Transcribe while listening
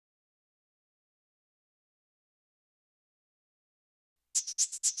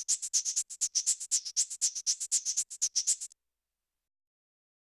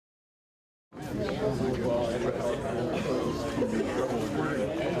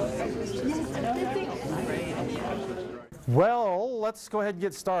Well, let's go ahead and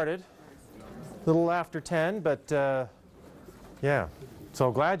get started. A little after 10, but yeah.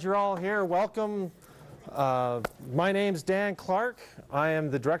 So glad you're all here. Welcome. My name's Dan Clark. I am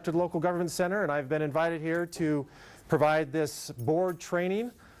the director of the Local Government Center, and I've been invited here to provide this board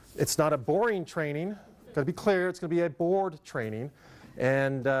training. It's not a boring training. Got to be clear, it's going to be a board training.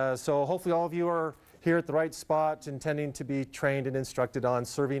 And so hopefully all of you are here at the right spot, intending to be trained and instructed on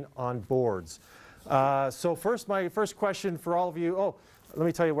serving on boards. So my first question for all of you, let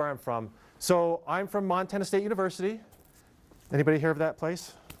me tell you where I'm from. So I'm from Montana State University. Anybody hear of that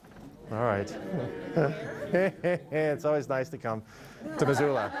place? All right. It's always nice to come to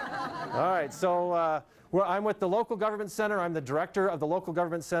Missoula. All right, so I'm with the Local Government Center. I'm the director of the Local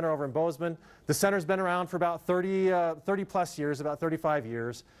Government Center over in Bozeman. The center's been around for about 30 plus years, about 35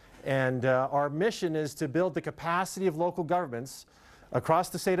 years. And our mission is to build the capacity of local governments across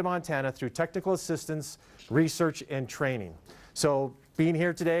the state of Montana through technical assistance, research, and training. So being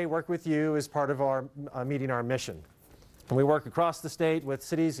here today, work with you is part of our meeting our mission. And we work across the state with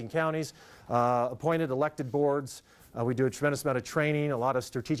cities and counties, appointed, elected boards. We do a tremendous amount of training, a lot of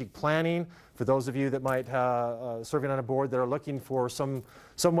strategic planning for those of you that might serving on a board that are looking for some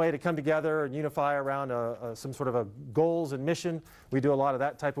way to come together and unify around some sort of a goals and mission. We do a lot of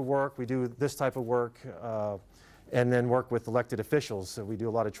that type of work. We do this type of work. And then work with elected officials. So we do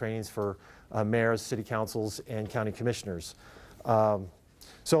a lot of trainings for mayors, city councils, and county commissioners.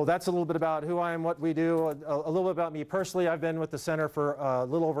 So that's a little bit about who I am, what we do. A little bit about me personally. I've been with the center for a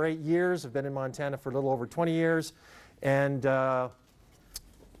little over 8 years. I've been in Montana for a little over 20 years. And and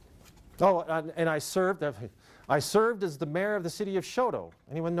I served as the mayor of the city of Shoto.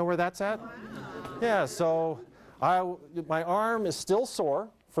 Anyone know where that's at? Wow. Yeah, so my arm is still sore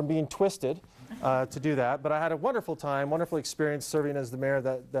from being twisted. To do that, but I had a wonderful time, wonderful experience serving as the mayor of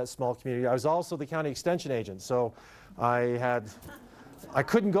that small community. I was also the county extension agent, so I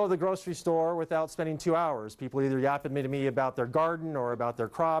couldn't go to the grocery store without spending 2 hours. People either yapping to me about their garden or about their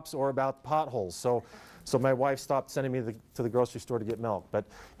crops or about potholes. So my wife stopped sending me to the grocery store to get milk. But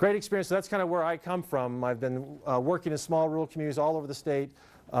great experience. So that's kind of where I come from. I've been working in small rural communities all over the state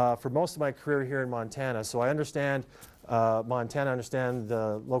for most of my career here in Montana. So I understand Montana, understand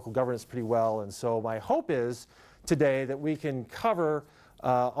the local governance pretty well, and so my hope is today that we can cover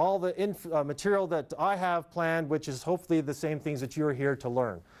all the material that I have planned, which is hopefully the same things that you're here to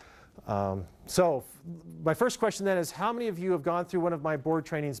learn. So my first question then is, how many of you have gone through one of my board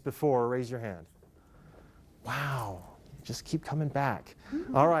trainings before? Raise your hand. Wow, just keep coming back.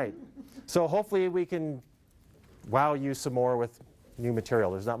 All right, so hopefully we can wow you some more with new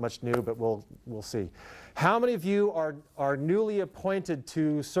material. There's not much new, but we'll see. How many of you are newly appointed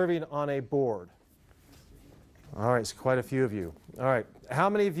to serving on a board? All right, so quite a few of you. All right, how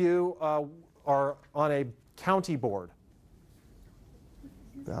many of you are on a county board?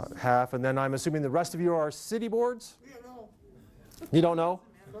 About half, and then I'm assuming the rest of you are city boards? You don't know?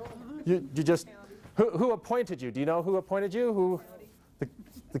 You just, who appointed you? Do you know who appointed you? Who?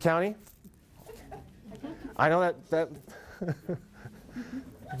 The county? I know that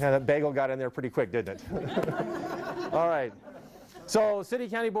yeah, that bagel got in there pretty quick, didn't it? All right. So city,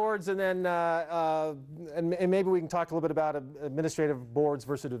 county boards, and then and maybe we can talk a little bit about administrative boards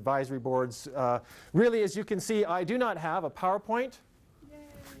versus advisory boards. Really, as you can see, I do not have a PowerPoint. Yay.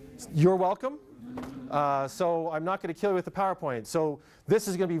 You're welcome. So I'm not going to kill you with the PowerPoint. So this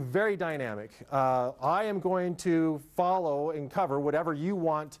is going to be very dynamic. I am going to follow and cover whatever you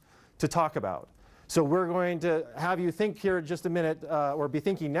want to talk about. So we're going to have you think here in just a minute, or be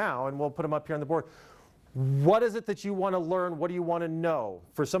thinking now, and we'll put them up here on the board. What is it that you want to learn? What do you want to know?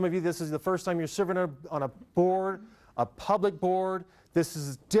 For some of you, this is the first time you're serving on a board, a public board. This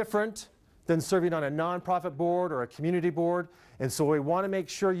is different than serving on a nonprofit board or a community board. And so we want to make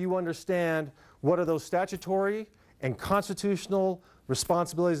sure you understand what are those statutory and constitutional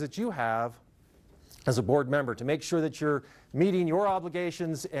responsibilities that you have as a board member to make sure that you're meeting your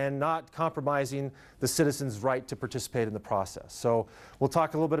obligations and not compromising the citizens' right to participate in the process. So we'll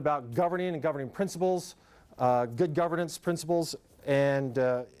talk a little bit about governing and governing principles, good governance principles, and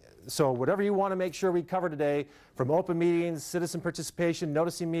so whatever you want to make sure we cover today, from open meetings, citizen participation,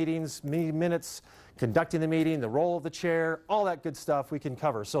 noticing meetings, meeting minutes, conducting the meeting, the role of the chair, all that good stuff we can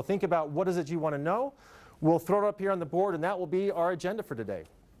cover. So think about what is it you want to know. We'll throw it up here on the board, and that will be our agenda for today.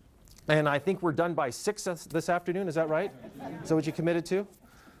 And I think we're done by 6 this afternoon, is that right? Is that what you committed to?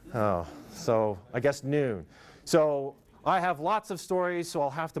 Oh, so I guess noon. So I have lots of stories, so I'll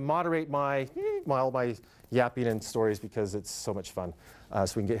have to moderate all my yapping and stories because it's so much fun,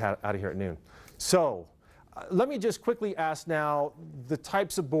 so we can get out of here at noon. So let me just quickly ask now the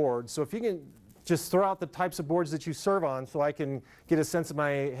types of boards. So if you can just throw out the types of boards that you serve on so I can get a sense in my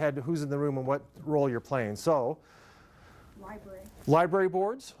head who's in the room and what role you're playing. So library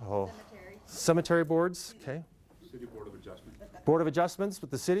boards. Oh. Cemetery boards. Okay. City Board of Adjustment. Board of Adjustments with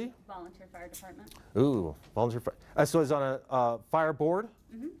the city. Volunteer fire department. Ooh, volunteer fire. So it's on a fire board?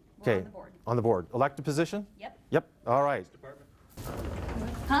 Mm-hmm. Okay. On the board. On the board. Elected position? Yep. Yep. All right. Which department?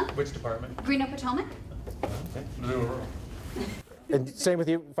 Huh? Which department? Green Oak Potomac? Okay. Missoula Rural. And same with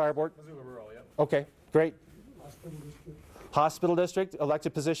you, fire board? Missoula Rural, yep. Okay, great. Hospital district,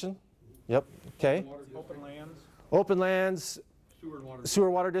 elected position? Yep. Okay. Open lands. Open lands,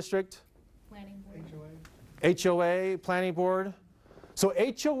 sewer water district? Planning board. HOA, planning board. So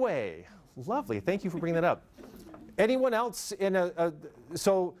HOA, lovely, thank you for bringing that up. Anyone else in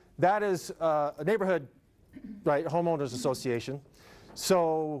so that is a neighborhood, right, homeowners association.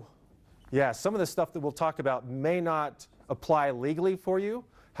 So yeah, some of the stuff that we'll talk about may not apply legally for you.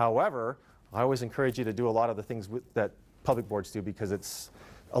 However, I always encourage you to do a lot of the things that public boards do because it's,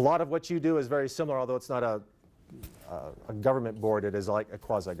 a lot of what you do is very similar, although it's not a government board, it is like a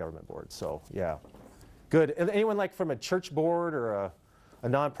quasi-government board, so yeah. Good. And anyone like from a church board or a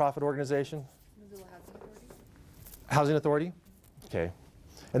nonprofit organization? Missoula Housing Authority. Housing Authority? Okay.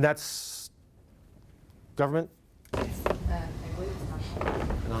 And that's government? I believe it's not.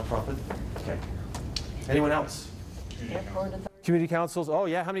 Nonprofit? Okay. Anyone else? Airport Authority. Community councils? Oh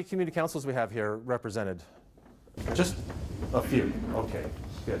yeah, how many community councils we have here represented? Just a few. Okay,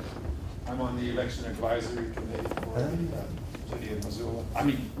 good. I'm on the election advisory committee for the city of Missoula.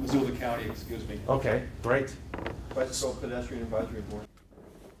 Missoula County, excuse me. Okay, great. Bicycle Pedestrian Advisory Board.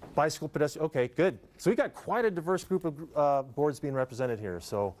 Bicycle pedestrian, okay, good. So we got quite a diverse group of boards being represented here,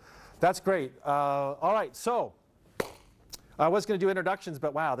 so that's great. All right, so I was going to do introductions,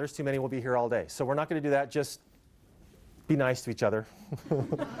 but wow, there's too many. We'll be here all day. So we're not going to do that. Just be nice to each other.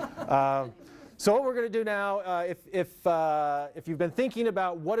 So what we're going to do now, if you've been thinking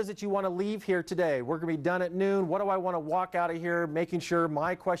about what is it you want to leave here today, we're going to be done at noon. What do I want to walk out of here, making sure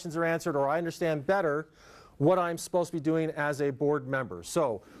my questions are answered or I understand better what I'm supposed to be doing as a board member.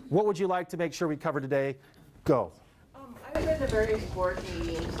 So what would you like to make sure we cover today? Go. I've been to various board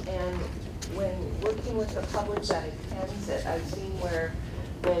meetings, and when working with the public that attends it, I've seen where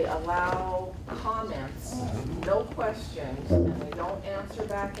they allow comments, no questions, and they don't answer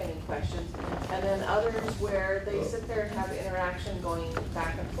back any questions, and then others where they sit there and have interaction going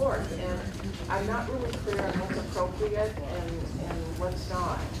back and forth, and I'm not really clear on what's appropriate and what's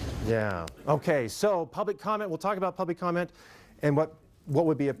not. Yeah. Okay, so public comment, we'll talk about public comment and what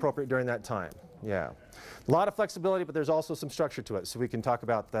would be appropriate during that time. Yeah. A lot of flexibility, but there's also some structure to it, so we can talk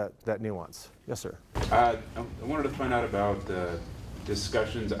about that nuance. Yes, sir. I wanted to find out about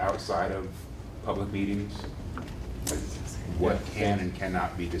discussions outside of public meetings. Like what can and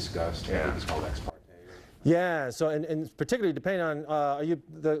cannot be discussed. I think it's called ex parte. Yeah, so and particularly depending on, are you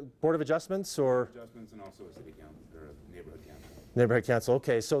the Board of Adjustments or? Adjustments and also a city council or a neighborhood council. Neighborhood council,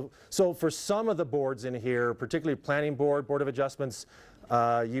 okay. So for some of the boards in here, particularly planning board, Board of Adjustments,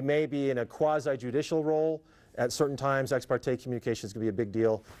 you may be in a quasi-judicial role at certain times. Ex parte communication is going to be a big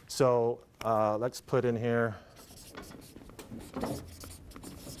deal. So let's put in here.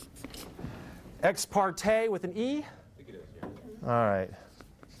 Ex parte with an E? I think it is, yeah. All right.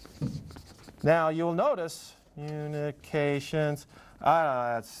 Now you'll notice communications.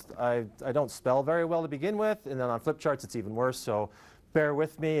 I don't spell very well to begin with, and then on flip charts it's even worse. So bear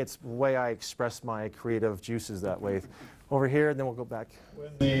with me. It's the way I express my creative juices that way. Over here, and then we'll go back.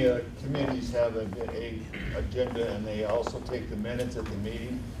 When the committees have an agenda and they also take the minutes at the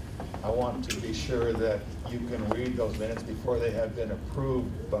meeting, I want to be sure that you can read those minutes before they have been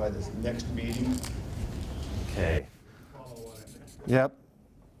approved by the next meeting. Okay. Yep.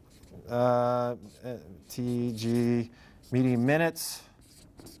 TG meeting minutes.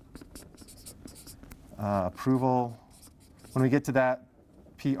 Approval. When we get to that,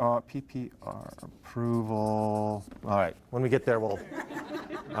 PPR approval. All right. When we get there, we'll.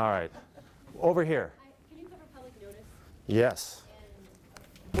 All right. Over here. Can you cover public notice? Yes.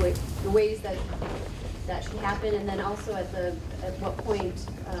 And the ways that should happen, and then also at what point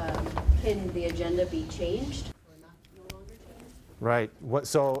can the agenda be changed or no longer changed? Right.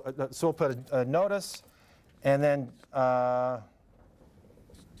 So we'll put a notice, and then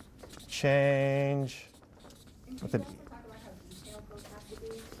change. With an,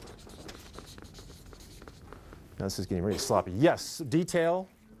 now this is getting really sloppy. Yes, detail.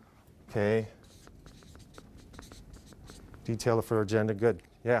 Okay. detail for agenda, good,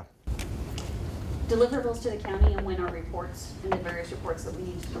 yeah. Deliverables to the county and when our reports and the various reports that we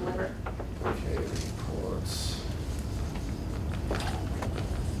need to deliver. Okay, reports.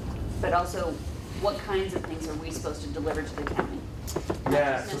 But also, what kinds of things are we supposed to deliver to the county? Not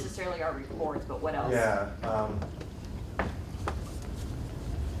Yeah, just so- necessarily our reports, but what else? Yeah.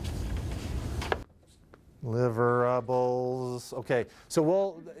 Deliverables, okay.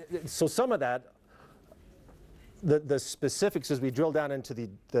 So so some of that, the specifics as we drill down into the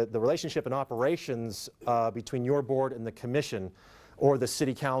relationship and operations between your board and the commission or the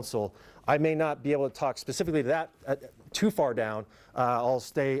city council, I may not be able to talk specifically to that too far down. I'll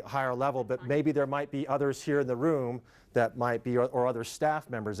stay higher level, but maybe there might be others here in the room that might be, or other staff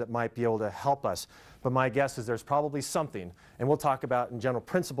members that might be able to help us. But my guess is there's probably something, and we'll talk about in general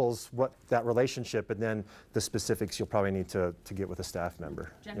principles what that relationship, and then the specifics you'll probably need to get with a staff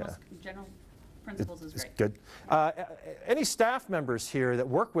member. General principles is It's great. good. Any staff members here that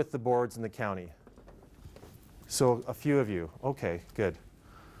work with the boards in the county? So a few of you, okay, good.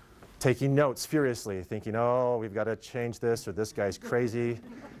 Taking notes furiously, thinking, oh, we've got to change this, or this guy's crazy.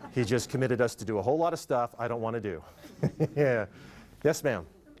 He just committed us to do a whole lot of stuff I don't want to do. Yeah. Yes, ma'am.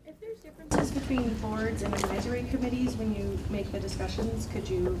 If there's differences between boards and advisory committees when you make the discussions, could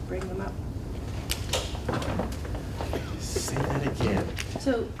you bring them up? Say that again.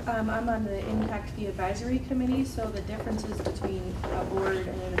 So I'm on the impact fee advisory committee, so the differences between a board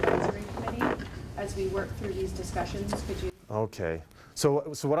and an advisory committee, as we work through these discussions, could you? Okay.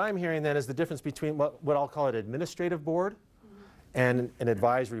 So what I'm hearing then is the difference between what I'll call an administrative board and an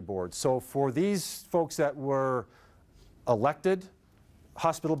advisory board. So for these folks that were elected,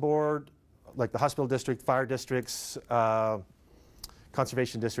 hospital board, like the hospital district, fire districts,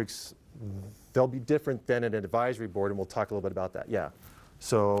 conservation districts, they'll be different than an advisory board, and we'll talk a little bit about that. Yeah.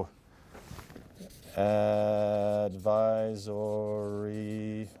 So advisory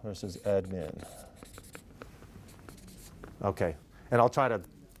versus admin. Okay. And I'll try to,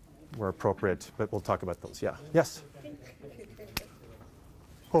 where appropriate, but we'll talk about those. Yeah. Yes?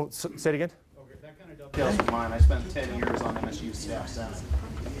 Oh, say it again? Okay, that kind of dovetails with mine. I spent 10 years on MSU Staff Senate.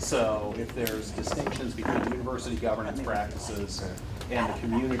 So if there's distinctions between university governance practices and the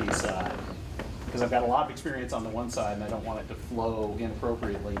community side, because I've got a lot of experience on the one side and I don't want it to flow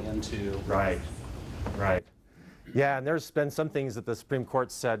inappropriately into... Right. Yeah, and there's been some things that the Supreme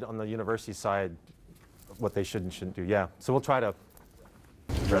Court said on the university side, what they should and shouldn't do. Yeah, so we'll try to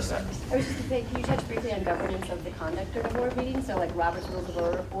address that. I was just going to say, can you touch briefly on governance of the conduct of a board meeting? So like Robert's Rules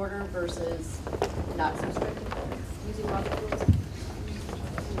of Order versus not so strict using Robert's Rules?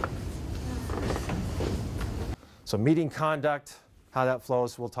 So meeting conduct, how that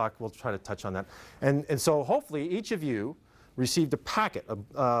flows, we'll try to touch on that. And so hopefully each of you received a packet,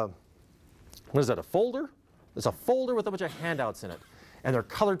 what is that, a folder? There's a folder with a bunch of handouts in it. And they're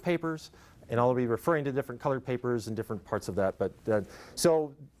colored papers, and I'll be referring to different colored papers and different parts of that. But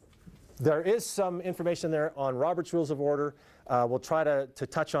so there is some information there on Robert's Rules of Order. We'll try to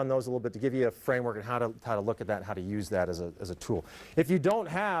touch on those a little bit to give you a framework and how to look at that and how to use that as a tool. If you don't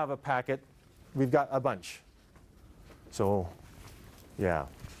have a packet, we've got a bunch. So yeah,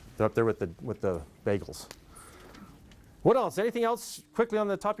 they're up there with the bagels. What else? Anything else quickly on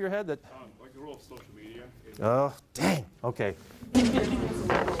the top of your head that? Like the role of social media. Oh, dang. Okay. Way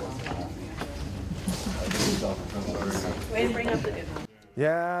to bring up the good one.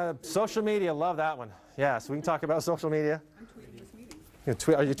 Yeah, social media. Love that one. Yeah, so we can talk about social media. I'm tweeting this meeting.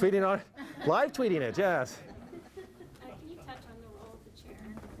 Are you tweeting on it? Live tweeting it, yes. Can you touch on the role of the chair?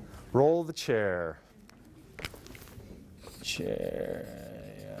 Roll the chair. Chair.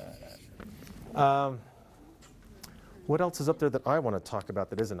 Yeah. What else is up there that I want to talk about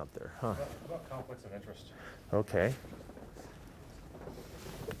that isn't up there? Huh. How about conflicts of interest? Okay.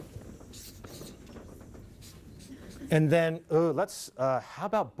 And then let's. How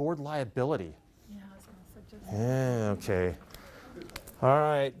about board liability? Yeah, I was going to suggest. Yeah. Okay. All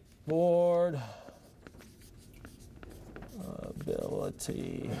right. Board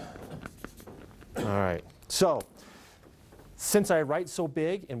liability. All right. So, since I write so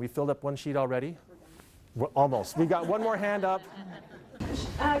big and we filled up one sheet already, almost. We got one more hand up.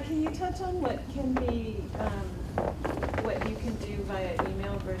 Can you touch on what can be, what you can do via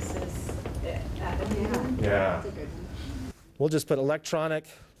email versus at a meeting? Yeah. We'll just put electronic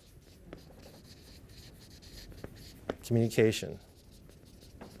communication.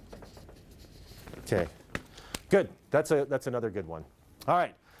 Okay. Good. That's another good one. All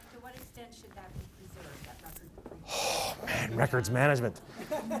right. To what extent should that be preserved, that record? Oh man, records management.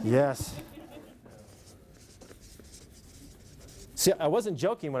 Yes. See, I wasn't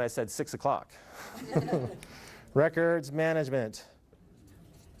joking when I said 6 o'clock. Records management.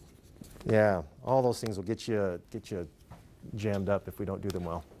 Yeah, all those things will get you jammed up if we don't do them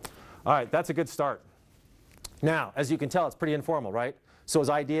well. All right, that's a good start. Now, as you can tell, it's pretty informal, right? So as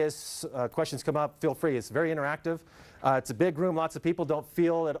ideas, questions come up, feel free. It's very interactive. It's a big room, lots of people. Don't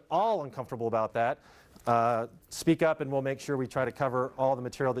feel at all uncomfortable about that. Speak up and we'll make sure we try to cover all the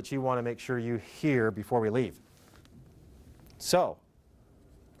material that you want to make sure you hear before we leave. So,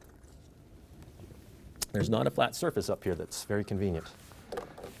 there's not a flat surface up here that's very convenient.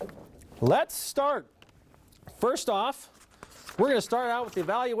 Let's start. First off, we're going to start out with the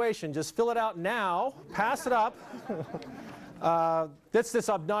evaluation. Just fill it out now, pass it up. That's this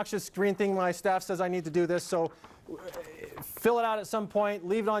obnoxious green thing. My staff says I need to do this, so fill it out at some point,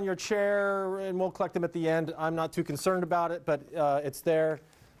 leave it on your chair, and we'll collect them at the end. I'm not too concerned about it, but it's there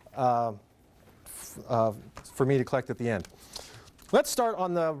for me to collect at the end. Let's start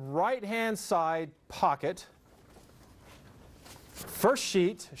on the right-hand side pocket. First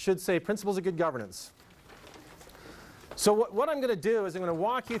sheet should say Principles of Good Governance. So what I'm going to do is I'm going to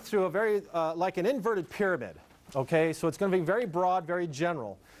walk you through a very, like an inverted pyramid. Okay, so it's going to be very broad, very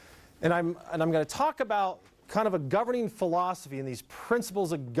general. And I'm going to talk about kind of a governing philosophy and these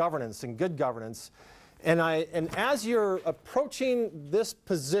principles of governance and good governance. And as you're approaching this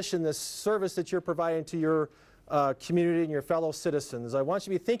position, this service that you're providing to your community and your fellow citizens, I want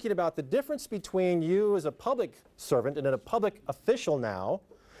you to be thinking about the difference between you as a public servant and a public official now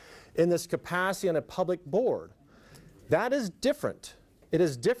in this capacity on a public board. That is different. It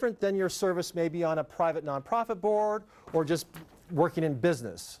is different than your service maybe on a private nonprofit board or just working in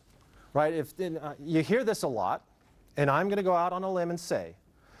business, right? You hear this a lot, and I'm going to go out on a limb and say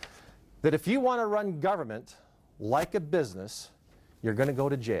that if you want to run government like a business, you're going to go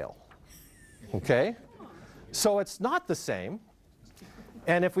to jail, okay? So it's not the same.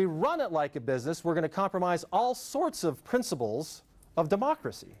 And if we run it like a business, we're going to compromise all sorts of principles of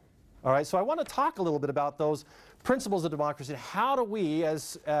democracy. All right, so I want to talk a little bit about those principles of democracy. How do we,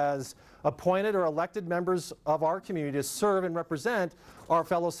 as appointed or elected members of our community, to serve and represent our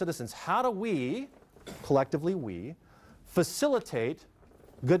fellow citizens, how do we, collectively we, facilitate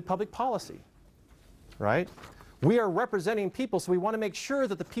good public policy, right? We are representing people, so we want to make sure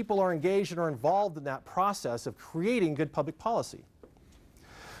that the people are engaged and are involved in that process of creating good public policy.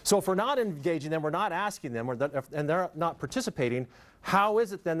 So if we're not engaging them, we're not asking them, and they're not participating, how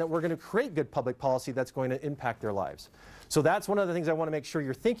is it then that we're going to create good public policy that's going to impact their lives? So that's one of the things I want to make sure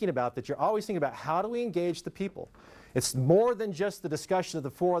you're thinking about, that you're always thinking about how do we engage the people. It's more than just the discussion of the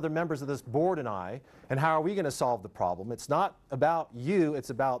 4 other members of this board and I, and how are we going to solve the problem. It's not about you,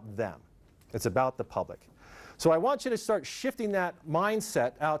 it's about them. It's about the public. So I want you to start shifting that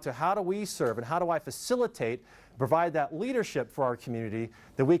mindset out to how do we serve and how do I facilitate, provide that leadership for our community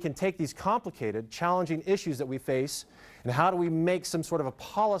that we can take these complicated, challenging issues that we face, and how do we make some sort of a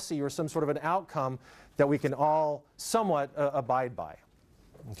policy or some sort of an outcome that we can all somewhat abide by.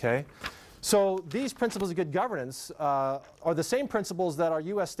 Okay? So these principles of good governance are the same principles that our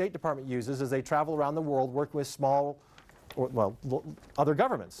U.S. State Department uses as they travel around the world working with small, other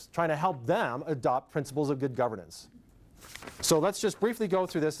governments, trying to help them adopt principles of good governance. So let's just briefly go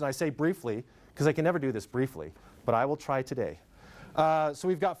through this, and I say briefly because I can never do this briefly, but I will try today. So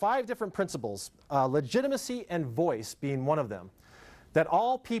we've got 5 different principles, legitimacy and voice being one of them, that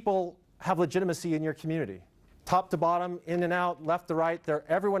all people have legitimacy in your community. Top to bottom, in and out, left to right,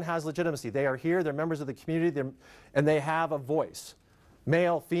 everyone has legitimacy. They are here, they're members of the community, and they have a voice.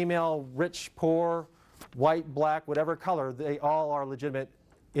 Male, female, rich, poor, white, black, whatever color, they all are legitimate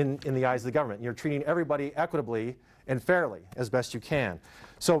in the eyes of the government. You're treating everybody equitably and fairly as best you can.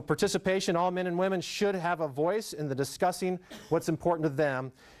 So participation, all men and women should have a voice in the discussing what's important to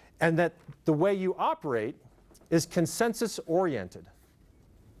them, and that the way you operate is consensus oriented.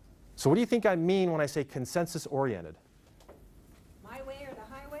 So what do you think I mean when I say consensus oriented? My way or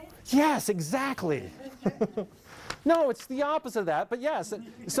the highway? Yes, exactly. No, it's the opposite of that, but yes.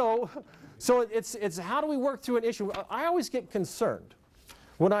 So it's how do we work through an issue? I always get concerned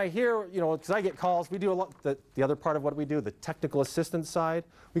when I hear, because I get calls, we do a lot, the other part of what we do, the technical assistance side,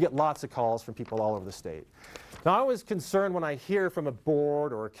 we get lots of calls from people all over the state. Now, I was concerned when I hear from a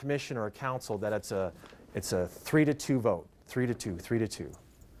board or a commission or a council that it's a 3-2 vote, 3-2, 3-2.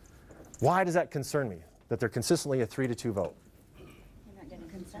 Why does that concern me, that they're consistently a 3-2 vote? They're not getting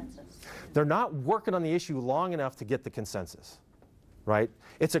consensus. They're not working on the issue long enough to get the consensus, right?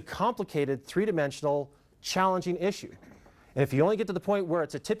 It's a complicated, 3-dimensional, challenging issue. And if you only get to the point where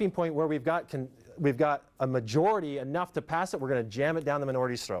it's a tipping point where we've got a majority enough to pass it, we're going to jam it down the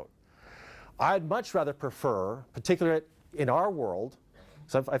minority's throat. I'd much rather prefer, particularly in our world,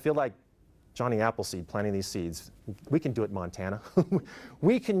 so I feel like Johnny Appleseed planting these seeds. We can do it in Montana.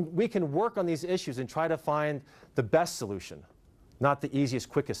 we can work on these issues and try to find the best solution, not the easiest,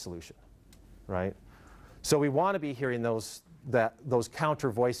 quickest solution, right? So we want to be hearing those counter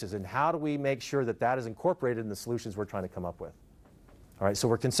voices, and how do we make sure that that is incorporated in the solutions we're trying to come up with? All right, so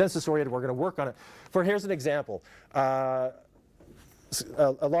we're consensus oriented. We're going to work on it. Here's an example. A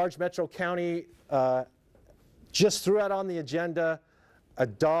large metro county just threw out on the agenda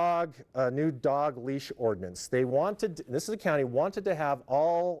a new dog leash ordinance. They wanted, this is a county, wanted to have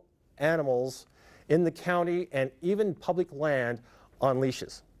all animals in the county and even public land on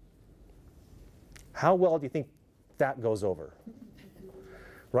leashes. How well do you think that goes over?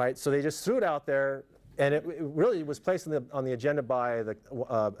 Right, so they just threw it out there, and it really was placed on the agenda by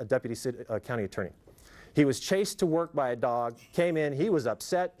a deputy county attorney. He was chased to work by a dog, came in, he was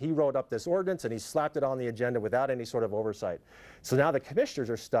upset, he wrote up this ordinance, and he slapped it on the agenda without any sort of oversight. So now the commissioners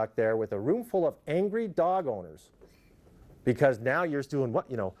are stuck there with a room full of angry dog owners, because now you're doing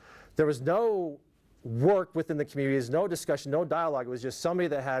what, there was no work within the community, there's no discussion, no dialogue. It was just somebody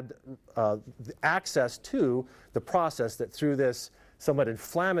that had access to the process that threw this somewhat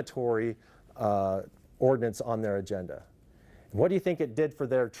inflammatory ordinance on their agenda. What do you think it did for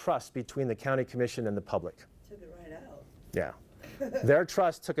their trust between the county commission and the public? Took it right out. Yeah. Their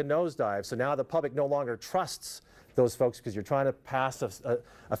trust took a nosedive, so now the public no longer trusts those folks because you're trying to pass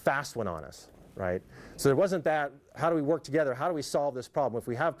a fast one on us, right? So there wasn't that, how do we work together? How do we solve this problem? If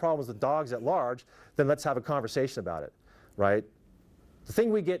we have problems with dogs at large, then let's have a conversation about it, right? The thing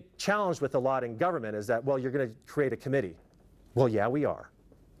we get challenged with a lot in government is that, well, you're going to create a committee. Well, yeah, we are.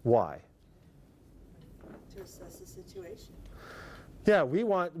 Why? To assess the situation. Yeah, we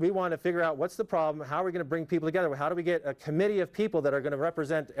want to figure out what's the problem, how are we going to bring people together, how do we get a committee of people that are going to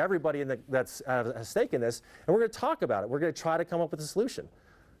represent everybody that's at a stake in this, and we're going to talk about it. We're going to try to come up with a solution.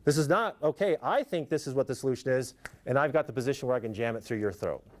 This is not, okay, I think this is what the solution is, and I've got the position where I can jam it through your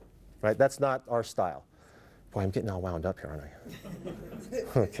throat. Right? That's not our style. Boy, I'm getting all wound up here, aren't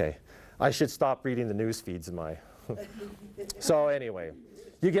I? Okay. I should stop reading the news feeds in my... So anyway.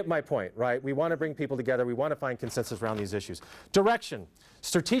 You get my point, right? We want to bring people together. We want to find consensus around these issues. Direction,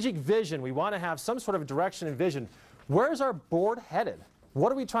 strategic vision. We want to have some sort of direction and vision. Where's our board headed?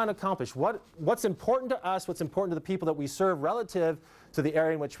 What are we trying to accomplish? What's important to us? What's important to the people that we serve relative to the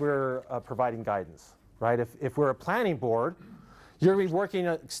area in which we're providing guidance, right? If we're a planning board, you're going to be working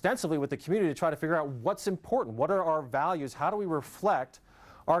extensively with the community to try to figure out what's important. What are our values? How do we reflect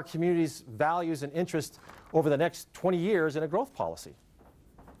our community's values and interests over the next 20 years in a growth policy?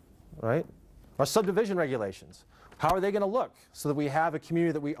 Right? Our subdivision regulations. How are they going to look so that we have a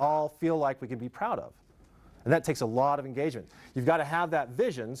community that we all feel like we can be proud of? And that takes a lot of engagement. You've got to have that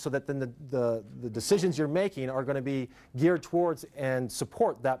vision so that then the decisions you're making are going to be geared towards and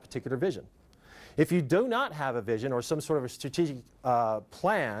support that particular vision. If you do not have a vision or some sort of a strategic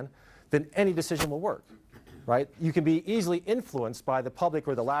plan, then any decision will work. Right? You can be easily influenced by the public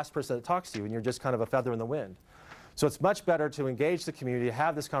or the last person that talks to you, and you're just kind of a feather in the wind. So it's much better to engage the community,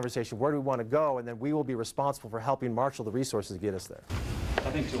 have this conversation, where do we want to go, and then we will be responsible for helping marshal the resources to get us there.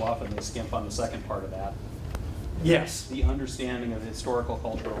 I think too often they skimp on the second part of that. Yes. The understanding of historical,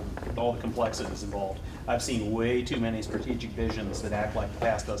 cultural, all the complexities involved. I've seen way too many strategic visions that act like the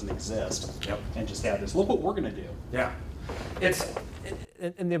past doesn't exist. Yep. And just have this, look what we're going to do. Yeah.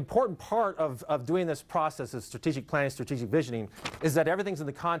 And the important part of doing this process of strategic planning, strategic visioning, is that everything's in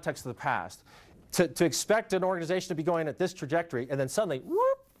the context of the past. To expect an organization to be going at this trajectory and then suddenly,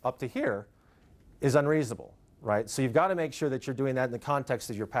 whoop, up to here, is unreasonable, right? So you've got to make sure that you're doing that in the context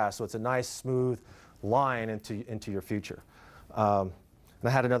of your past, so it's a nice, smooth line into your future. And I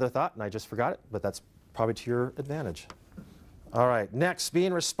had another thought, and I just forgot it, but that's probably to your advantage. All right, next,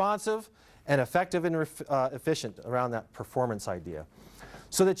 being responsive and effective and efficient around that performance idea.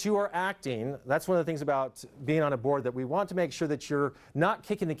 So that you are acting, that's one of the things about being on a board, that we want to make sure that you're not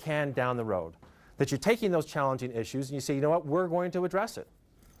kicking the can down the road. That you're taking those challenging issues and you say, you know what, we're going to address it.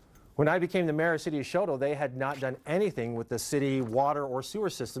 When I became the mayor of the city of Shoto, they had not done anything with the city water or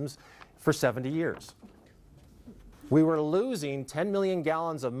sewer systems for 70 years. We were losing 10 million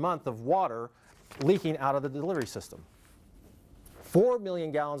gallons a month of water leaking out of the delivery system. 4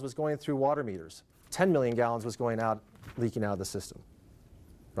 million gallons was going through water meters. 10 million gallons was going out, leaking out of the system,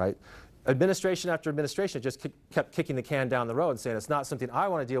 right? Administration after administration just kept kicking the can down the road and saying, it's not something I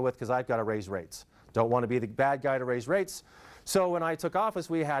want to deal with because I've got to raise rates. Don't want to be the bad guy to raise rates. So when I took office,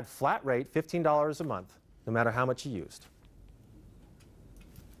 we had flat rate, $15 a month, no matter how much you used.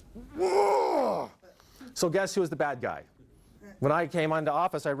 So guess who was the bad guy? When I came into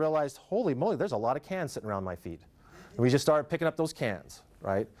office, I realized, holy moly, there's a lot of cans sitting around my feet. And we just started picking up those cans,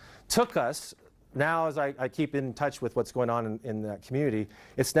 right? Took us, now as I keep in touch with what's going on in that community,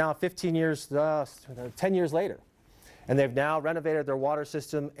 it's now 10 years later. And they've now renovated their water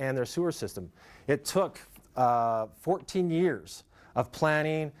system and their sewer system. It took 14 years of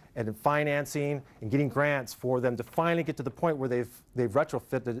planning and financing and getting grants for them to finally get to the point where they've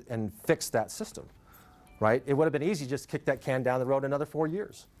retrofitted and fixed that system, right? It would have been easy just to kick that can down the road another 4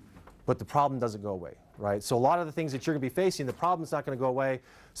 years, but the problem doesn't go away, right? So a lot of the things that you're going to be facing, the problem's not going to go away,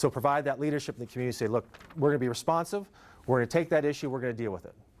 so provide that leadership in the community, say, look, we're going to be responsive, we're going to take that issue, we're going to deal with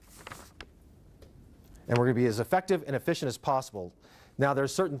it. And we're going to be as effective and efficient as possible. Now,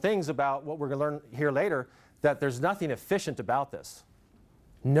 there's certain things about what we're going to learn here later that there's nothing efficient about this.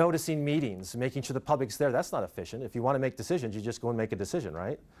 Noticing meetings, making sure the public's there, that's not efficient. If you want to make decisions, you just go and make a decision,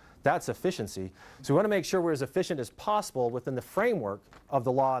 right? That's efficiency. So we want to make sure we're as efficient as possible within the framework of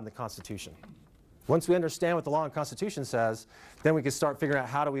the law and the Constitution. Once we understand what the law and Constitution says, then we can start figuring out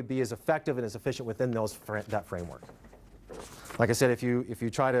how do we be as effective and as efficient within that framework. Like I said, if you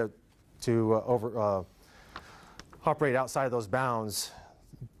try to operate outside of those bounds,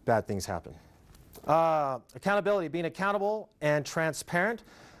 bad things happen. Accountability, being accountable and transparent.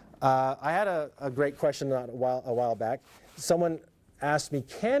 I had a great question a while back. Someone asked me,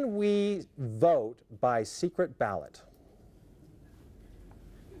 can we vote by secret ballot?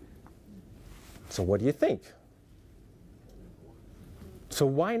 So what do you think? So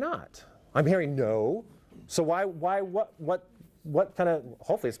why not? I'm hearing no. So what kind of,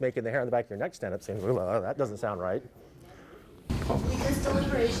 hopefully it's making the hair on the back of your neck stand up saying, that doesn't sound right. Because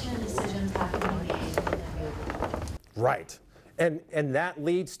deliberation and decisions have to be made. Right. And that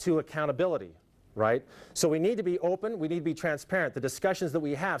leads to accountability, right? So we need to be open, we need to be transparent, the discussions that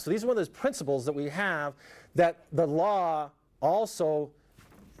we have. So these are one of those principles that we have that the law also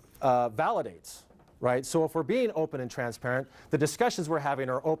validates, right? So if we're being open and transparent, the discussions we're having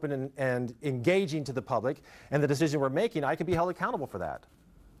are open and engaging to the public, and the decision we're making, I can be held accountable for that.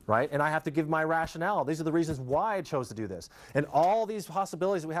 Right? And I have to give my rationale. These are the reasons why I chose to do this. And all these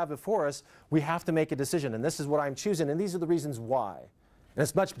possibilities that we have before us, we have to make a decision. And this is what I'm choosing, and these are the reasons why. And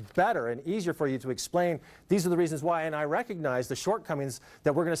it's much better and easier for you to explain, these are the reasons why, and I recognize the shortcomings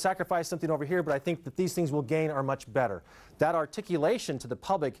that we're going to sacrifice something over here, but I think that these things we'll gain are much better. That articulation to the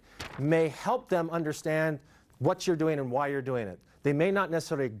public may help them understand what you're doing and why you're doing it. They may not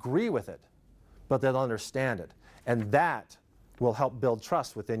necessarily agree with it, but they'll understand it. And that will help build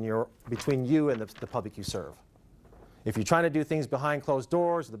trust between you and the public you serve. If you're trying to do things behind closed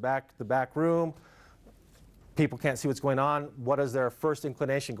doors, the back room, people can't see what's going on, what is their first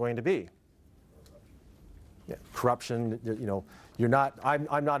inclination going to be? Yeah, corruption, you know,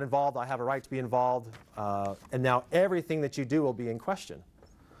 I'm not involved, I have a right to be involved, and now everything that you do will be in question.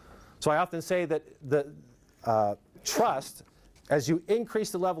 So I often say that the trust, as you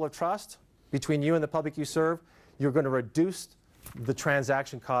increase the level of trust between you and the public you serve, you're going to reduce the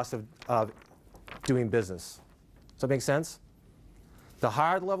transaction cost of doing business. Does that make sense? The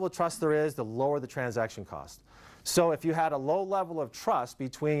higher the level of trust there is, the lower the transaction cost. So if you had a low level of trust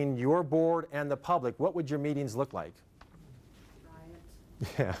between your board and the public, what would your meetings look like?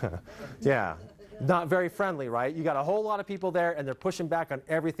 Riot. Yeah. Not very friendly, right? You got a whole lot of people there and they're pushing back on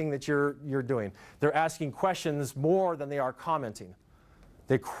everything that you're doing. They're asking questions more than they are commenting.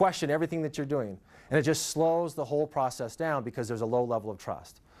 They question everything that you're doing. And it just slows the whole process down because there's a low level of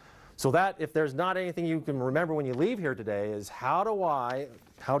trust. So that, if there's not anything you can remember when you leave here today, is how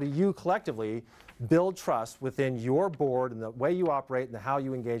do you collectively build trust within your board and the way you operate and how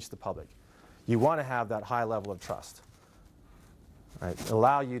you engage the public. You want to have that high level of trust. Right,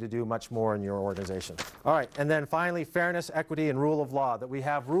 allow you to do much more in your organization. All right, and then finally, fairness, equity, and rule of law. That we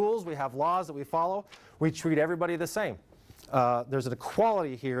have rules, we have laws that we follow. We treat everybody the same. There's an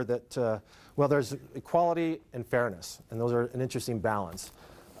equality here that, well, there's equality and fairness, and those are an interesting balance.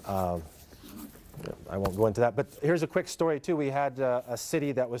 I won't go into that, but here's a quick story too. We had a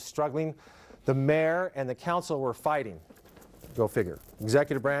city that was struggling. The mayor and the council were fighting. Go figure.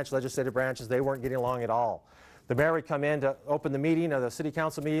 Executive branch, legislative branches, they weren't getting along at all. The mayor would come in to open the meeting, the city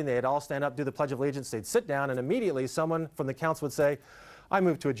council meeting, they'd all stand up, do the Pledge of Allegiance, they'd sit down, and immediately someone from the council would say, I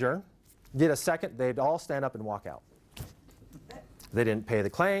move to adjourn. Get a second, they'd all stand up and walk out. They didn't pay the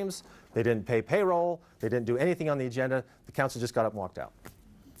claims, they didn't pay payroll, they didn't do anything on the agenda, the council just got up and walked out.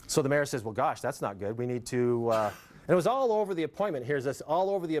 So the mayor says, well, gosh, that's not good. We need to, and it was all over the appointment. Here's this, all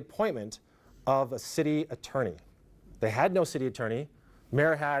over the appointment of a city attorney. They had no city attorney.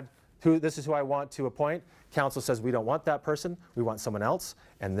 Mayor had, this is who I want to appoint. Council says, we don't want that person. We want someone else.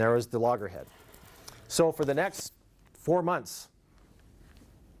 And there is the loggerhead. So for the next 4 months,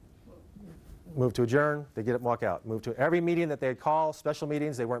 move to adjourn, they get up and walk out. Move to every meeting that they'd call, special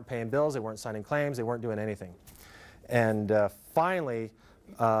meetings, they weren't paying bills, they weren't signing claims, they weren't doing anything. And finally,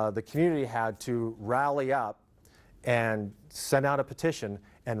 the community had to rally up and send out a petition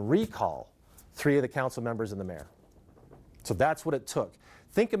and recall 3 of the council members and the mayor. So that's what it took.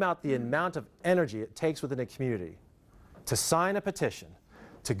 Think about the amount of energy it takes within a community to sign a petition,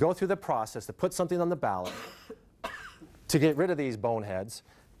 to go through the process, to put something on the ballot, to get rid of these boneheads.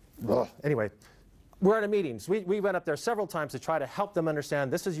 Ugh. Anyway, we're at a meetings. We went up there several times to try to help them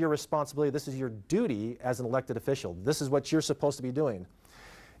understand this is your responsibility, this is your duty as an elected official. This is what you're supposed to be doing.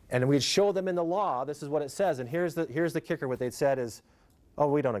 And we'd show them in the law, this is what it says. And here's the kicker, what they'd said is, oh,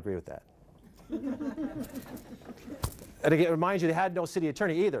 we don't agree with that. And again, it reminds you, they had no city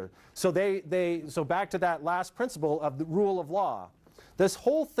attorney either. So so back to that last principle of the rule of law. This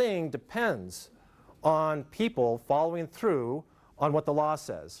whole thing depends on people following through on what the law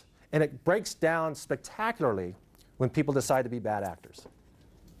says. And it breaks down spectacularly when people decide to be bad actors.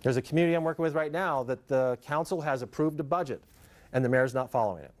 There's a community I'm working with right now that the council has approved a budget and the mayor's not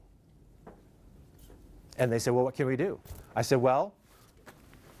following it. And they said, well, what can we do? I said, well,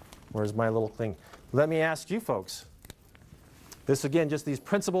 where's my little thing? Let me ask you folks. This, again, just these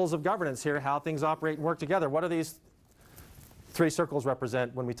principles of governance here, how things operate and work together. What do these 3 circles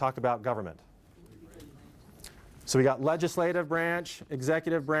represent when we talk about government? So we got legislative branch,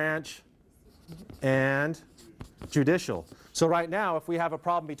 executive branch, and judicial. So right now, if we have a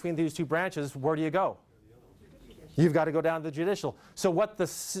problem between these 2 branches, where do you go? You've got to go down to the judicial. So what the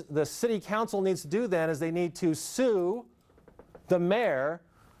city council needs to do then is they need to sue the mayor,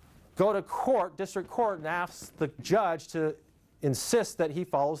 go to court, district court, and ask the judge to insist that he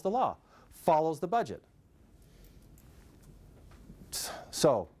follows the law, follows the budget.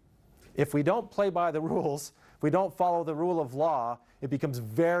 So if we don't play by the rules, if we don't follow the rule of law, it becomes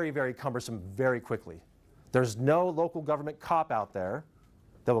very, very cumbersome very quickly. There's no local government cop out there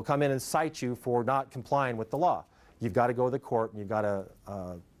that will come in and cite you for not complying with the law. You've got to go to the court and you've got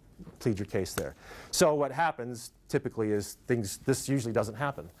to plead your case there. So what happens typically is this usually doesn't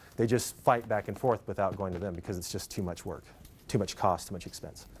happen. They just fight back and forth without going to them because it's just too much work, too much cost, too much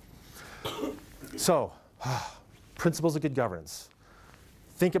expense. So, principles of good governance.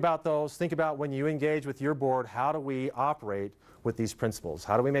 Think about those. Think about when you engage with your board, how do we operate with these principles?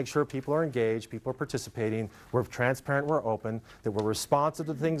 How do we make sure people are engaged, people are participating, we're transparent, we're open, that we're responsive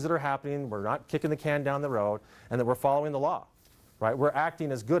to things that are happening, we're not kicking the can down the road, and that we're following the law, right? We're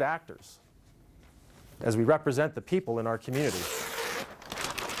acting as good actors as we represent the people in our community.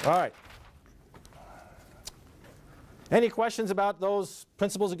 All right. Any questions about those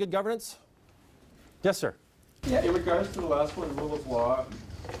principles of good governance? Yes, sir. Yeah, in regards to the last one, rule of law,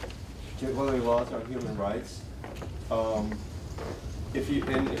 particularly laws on human rights. If you,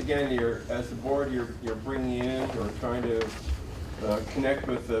 and again, as the board, you're bringing in or trying to connect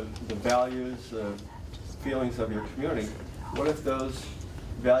with the values, feelings of your community. What if those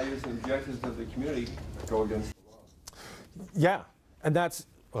values and objectives of the community go against the law? Yeah, and that's,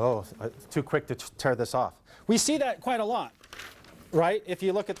 too quick to tear this off. We see that quite a lot, right? If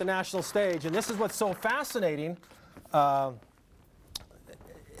you look at the national stage, and this is what's so fascinating, and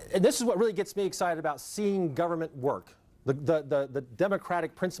this is what really gets me excited about seeing government work. The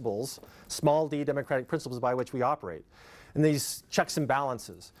democratic principles, small d democratic principles by which we operate, and these checks and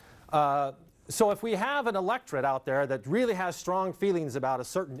balances. So if we have an electorate out there that really has strong feelings about a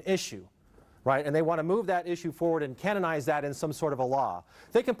certain issue, right, and they want to move that issue forward and canonize that in some sort of a law,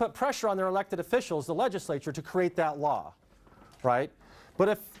 they can put pressure on their elected officials, the legislature, to create that law, right?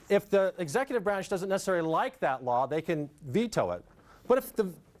 But if the executive branch doesn't necessarily like that law, they can veto it. But if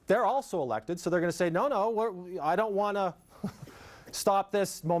they're also elected, so they're going to say, no, I don't want to stop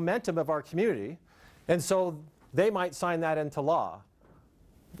this momentum of our community. And so they might sign that into law,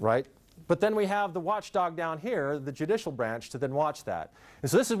 right? But then we have the watchdog down here, the judicial branch, to then watch that.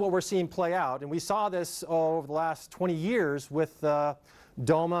 And so this is what we're seeing play out. And we saw this over the last 20 years with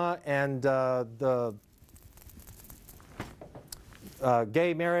DOMA and the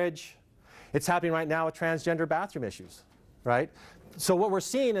gay marriage. It's happening right now with transgender bathroom issues, right? So what we're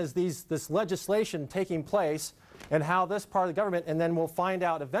seeing is this legislation taking place and how this part of the government, and then we'll find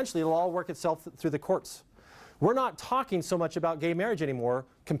out eventually it'll all work itself through the courts. We're not talking so much about gay marriage anymore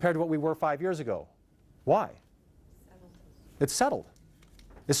compared to what we were 5 years ago. Why? It's settled.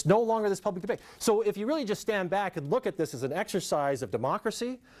 It's no longer this public debate. So if you really just stand back and look at this as an exercise of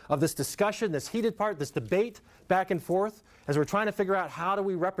democracy, of this discussion, this heated part, this debate back and forth, as we're trying to figure out how do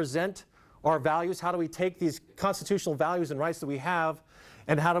we represent our values, how do we take these constitutional values and rights that we have,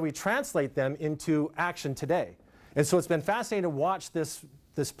 and how do we translate them into action today. And so it's been fascinating to watch this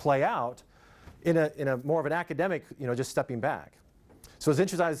play out, in a more of an academic, just stepping back. So it's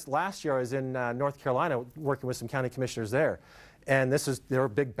interesting, last year I was in North Carolina working with some county commissioners there. And their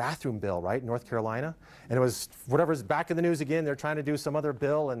big bathroom bill, right, in North Carolina. And it was whatever's back in the news again, they're trying to do some other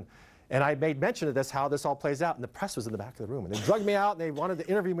bill. And I made mention of this, how this all plays out. And the press was in the back of the room. And they drugged me out and they wanted to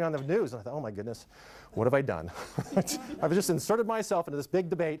interview me on the news. And I thought, oh my goodness, what have I done? I've just inserted myself into this big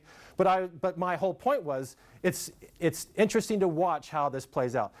debate. But my whole point was, it's interesting to watch how this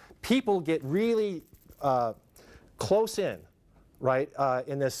plays out. People get really close in, right,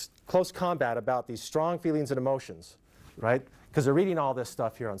 in this close combat about these strong feelings and emotions, right? Because they're reading all this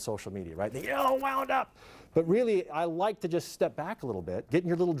stuff here on social media, right? They get all wound up. But really, I like to just step back a little bit, get in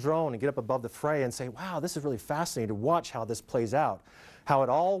your little drone and get up above the fray and say, wow, this is really fascinating to watch how this plays out, how it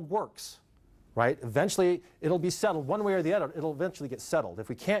all works, right? Eventually, it'll be settled one way or the other. It'll eventually get settled. If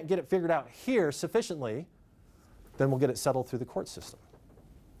we can't get it figured out here sufficiently, then we'll get it settled through the court system.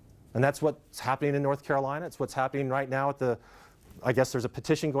 And that's what's happening in North Carolina. It's what's happening right now at I guess there's a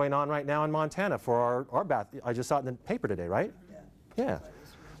petition going on right now in Montana for our bath. I just saw it in the paper today, right? Yeah.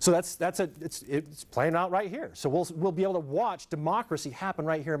 So it's playing out right here. So we'll be able to watch democracy happen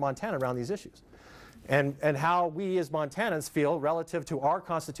right here in Montana around these issues, and how we as Montanans feel relative to our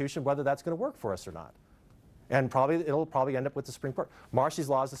Constitution, whether that's going to work for us or not. And it'll probably end up with the Supreme Court. Marcy's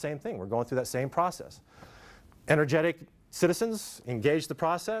law is the same thing. We're going through that same process. Energetic citizens engage the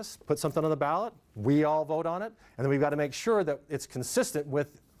process, put something on the ballot, we all vote on it, and then we've got to make sure that it's consistent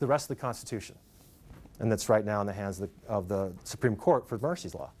with the rest of the Constitution. And that's right now in the hands of the Supreme Court for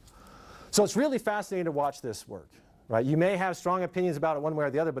Marcy's law. So it's really fascinating to watch this work, right? You may have strong opinions about it one way or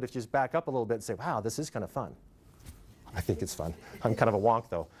the other, but if you just back up a little bit and say, wow, this is kind of fun. I think it's fun. I'm kind of a wonk,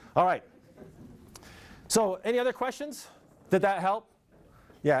 though. All right. So any other questions? Did that help?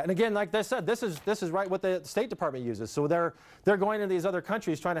 Yeah, and again, like I said, this is right what the State Department uses. So they're going to these other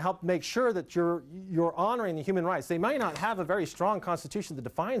countries trying to help make sure that you're honoring the human rights. They might not have a very strong constitution that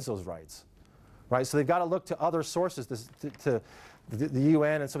defines those rights, right? So they've got to look to other sources, to the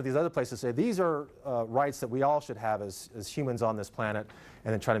UN and some of these other places, say these are rights that we all should have as humans on this planet,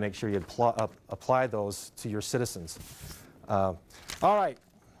 and then try to make sure you apply those to your citizens. All right,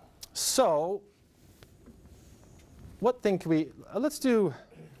 so what thing can we, let's do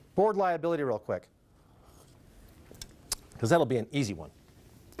board liability real quick, because that'll be an easy one.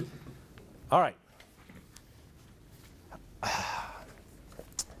 All right.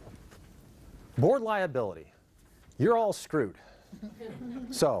 Board liability. You're all screwed.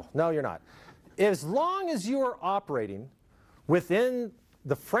 So, no, you're not. As long as you are operating within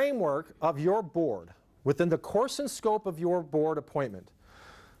the framework of your board, within the course and scope of your board appointment,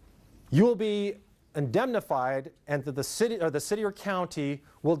 you will be indemnified, and the city or county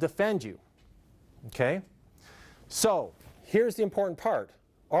will defend you. Okay? So, here's the important part.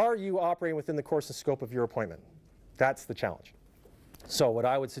 Are you operating within the course and scope of your appointment? That's the challenge. So what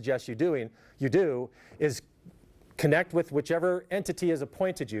I would suggest you do is connect with whichever entity has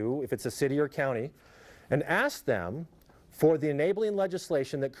appointed you, if it's a city or county, and ask them for the enabling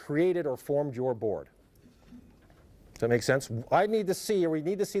legislation that created or formed your board. Does that make sense? We need to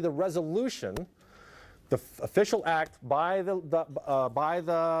see the resolution, the official act by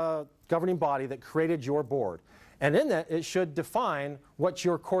the governing body that created your board. And in that, it should define what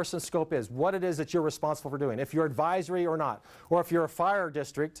your course and scope is, what it is that you're responsible for doing, if you're advisory or not. Or if you're a fire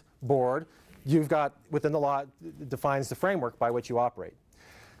district board, you've got, within the law, it defines the framework by which you operate.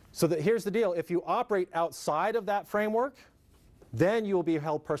 So here's the deal. If you operate outside of that framework, then you will be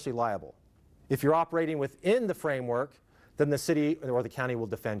held personally liable. If you're operating within the framework, then the city or the county will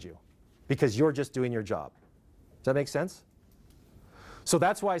defend you, because you're just doing your job. Does that make sense? So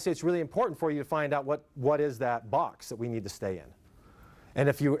that's why I say it's really important for you to find out what is that box that we need to stay in. And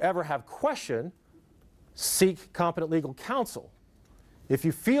if you ever have question, seek competent legal counsel. If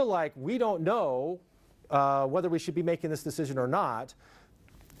you feel like we don't know whether we should be making this decision or not,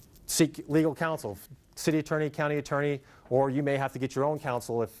 seek legal counsel, city attorney, county attorney, or you may have to get your own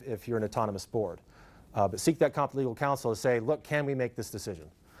counsel if you're an autonomous board. But seek that competent legal counsel to say, look, can we make this decision?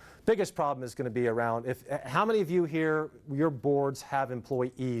 Biggest problem is going to be around, how many of you here, your boards have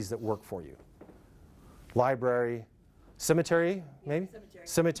employees that work for you? Library, cemetery, maybe?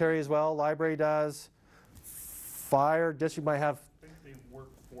 Cemetery as well, library does. Fire district might have. I think they work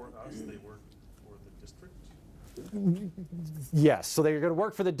for us, they work for the district. Yes, so they're going to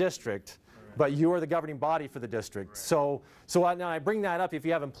work for the district, but you are the governing body for the district. Right. So now I bring that up. If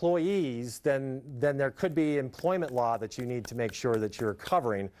you have employees, then there could be employment law that you need to make sure that you're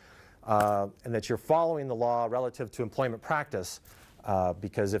covering, and that you're following the law relative to employment practice.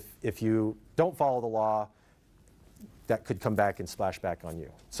 Because if you don't follow the law, that could come back and splash back on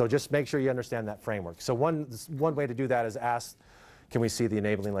you. So just make sure you understand that framework. So one way to do that is ask, can we see the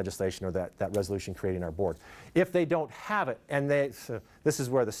enabling legislation or that resolution creating our board? If they don't have it, and this is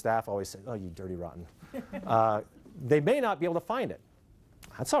where the staff always say, oh, you dirty rotten. They may not be able to find it.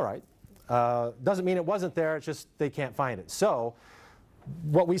 That's all right. Doesn't mean it wasn't there, it's just they can't find it. So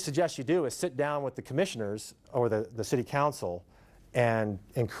what we suggest you do is sit down with the commissioners or the city council and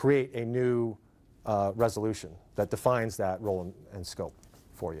create a new resolution that defines that role and scope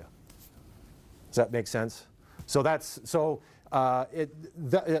for you. Does that make sense? So it's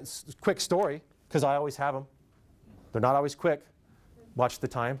a quick story, because I always have them. They're not always quick. Watch the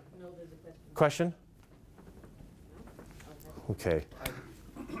time. No, there's a Question? question. Okay.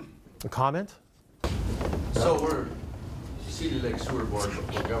 A comment? So we're Cedar Lake Sewer Board,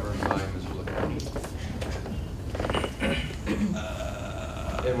 but we're governed by Missoula County.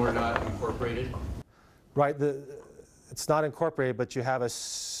 And we're not incorporated? Right. It's not incorporated, but you have a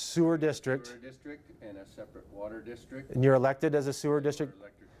sewer district. Sewer district and a separate water district. And you're elected as a sewer district?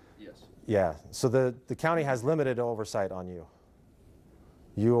 Elected, yes. Yeah. So the county has limited oversight on you.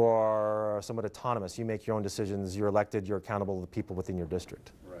 You are somewhat autonomous. You make your own decisions. You're elected. You're accountable to the people within your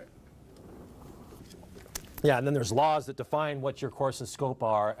district. Right. Yeah, and then there's laws that define what your course and scope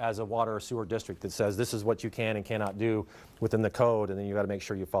are as a water or sewer district that says this is what you can and cannot do within the code, and then you got to make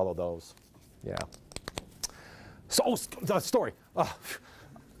sure you follow those. Yeah. So, story.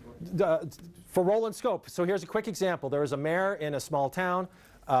 For role and scope, so here's a quick example. There was a mayor in a small town,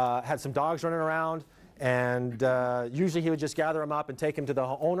 had some dogs running around, and usually he would just gather them up and take them to the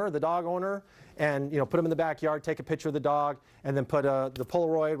owner, the dog owner, and put them in the backyard, take a picture of the dog, and then put the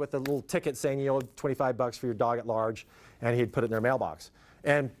Polaroid with a little ticket saying you owed $25 for your dog at large, and he'd put it in their mailbox.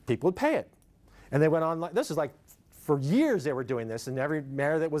 And people would pay it. And they went on, this is like, for years they were doing this, and every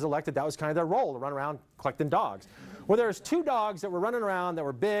mayor that was elected, that was kind of their role, to run around collecting dogs. Well, there's 2 dogs that were running around that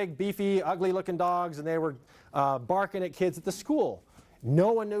were big, beefy, ugly-looking dogs, and they were barking at kids at the school.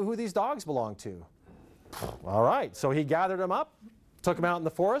 No one knew who these dogs belonged to. All right, so he gathered them up, took them out in the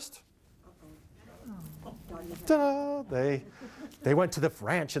forest. Ta-da! They went to the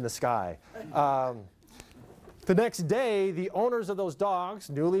ranch in the sky. The next day, the owners of those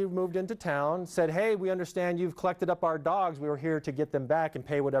dogs, newly moved into town, said, hey, we understand you've collected up our dogs. We were here to get them back and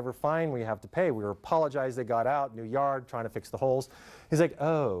pay whatever fine we have to pay. We apologize they got out, new yard, trying to fix the holes. He's like,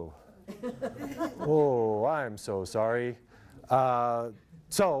 oh, oh, I'm so sorry.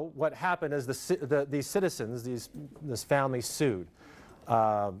 So what happened is these citizens, this family sued.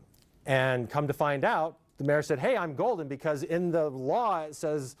 And come to find out, the mayor said, hey, I'm golden, because in the law it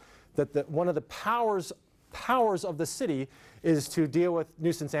says that one of the powers of the city is to deal with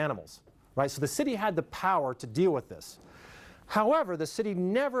nuisance animals, right? So the city had the power to deal with this. However, the city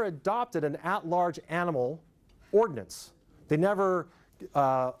never adopted an at-large animal ordinance. They never,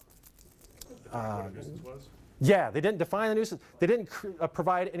 yeah, they didn't define the nuisance. They didn't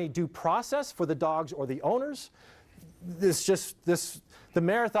provide any due process for the dogs or the owners. The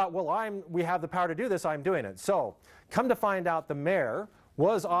mayor thought, well, we have the power to do this, I'm doing it. So come to find out, the mayor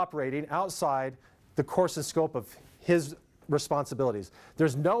was operating outside the course and scope of his responsibilities.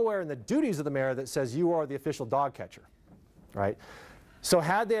 There's nowhere in the duties of the mayor that says you are the official dog catcher, right? So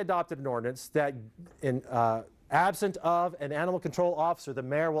had they adopted an ordinance that absent of an animal control officer, the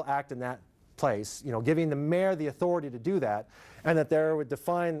mayor will act in that place, giving the mayor the authority to do that, and that there would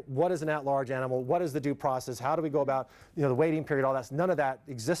define what is an at-large animal, what is the due process, how do we go about the waiting period, all that. None of that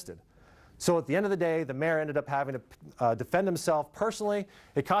existed. So at the end of the day, the mayor ended up having to defend himself personally.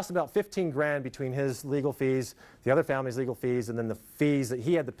 It cost him about 15 grand between his legal fees, the other family's legal fees, and then the fees that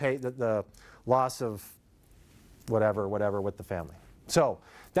he had to pay, the loss of whatever with the family. So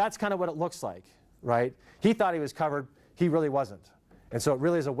that's kind of what it looks like, right? He thought he was covered. He really wasn't. And so it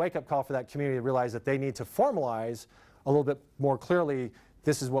really is a wake-up call for that community to realize that they need to formalize a little bit more clearly,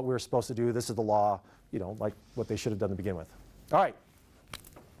 this is what we're supposed to do, this is the law, like what they should have done to begin with. All right.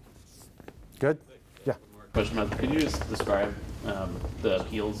 Good? Yeah. Question, could you just describe the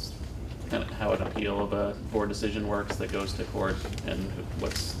appeals, kind of how an appeal of a board decision works that goes to court, and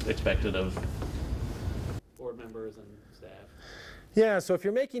what's expected of board members and staff? Yeah, so if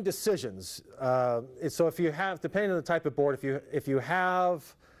you're making decisions, so if you have, depending on the type of board, if you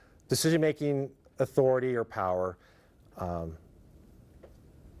have decision-making authority or power,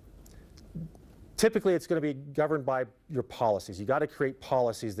 typically it's going to be governed by your policies. You got to create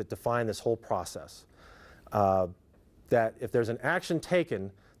policies that define this whole process. That if there's an action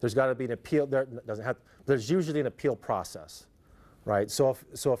taken, there's got to be an appeal. There's usually an appeal process, right? So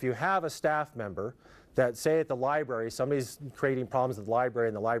if you have a staff member that, say at the library, somebody's creating problems at the library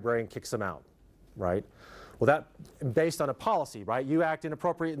and the librarian kicks them out, right? Well, that based on a policy, right? You act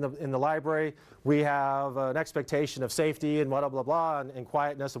inappropriate in the library. We have an expectation of safety and blah, blah, blah, and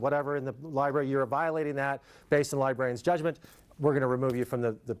quietness or whatever in the library. You're violating that based on the librarian's judgment. We're going to remove you from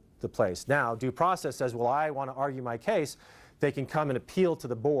the place. Now, due process says, well, I want to argue my case. They can come and appeal to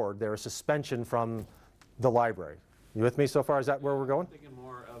the board. There's a suspension from the library. You with me so far? Is that where we're going? I'm thinking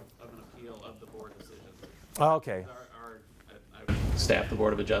more of an appeal of the board decision. Oh, okay. I've staffed the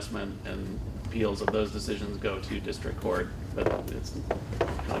Board of Adjustment, and appeals of those decisions go to district court, but it's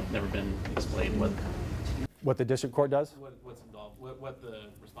kind of never been explained what the district court does? What's involved, what the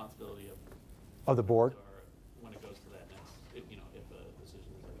responsibility of the board? When it goes to that next, if a decision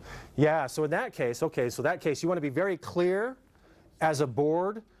is like that. Yeah, so in that case, okay, so that case, you want to be very clear as a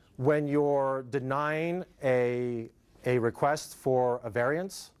board when you're denying a request for a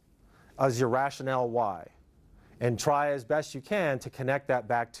variance as your rationale why. And try as best you can to connect that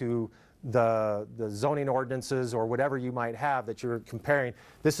back to the zoning ordinances or whatever you might have that you're comparing.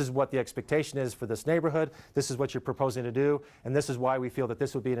 This is what the expectation is for this neighborhood. This is what you're proposing to do. And this is why we feel that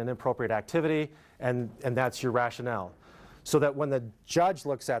this would be an inappropriate activity. And that's your rationale. So that when the judge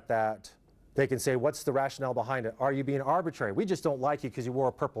looks at that, they can say, what's the rationale behind it? Are you being arbitrary? We just don't like you because you wore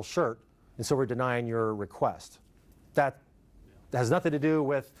a purple shirt, and so we're denying your request. That has nothing to do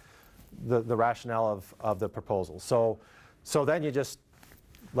with the rationale of the proposal. So then you just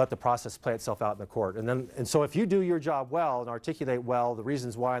let the process play itself out in the court. And so if you do your job well and articulate well the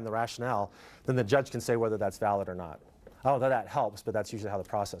reasons why and the rationale, then the judge can say whether that's valid or not. I don't know that helps, but that's usually how the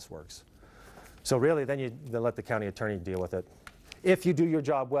process works. So really, then you let the county attorney deal with it. If you do your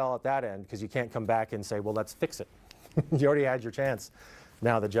job well at that end, because you can't come back and say, well, let's fix it. You already had your chance.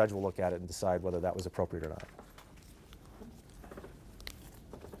 Now the judge will look at it and decide whether that was appropriate or not.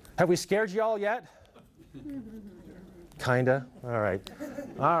 Have we scared you all yet? Kinda. All right.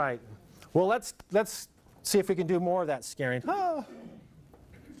 All right. Well, let's see if we can do more of that scaring. Ah.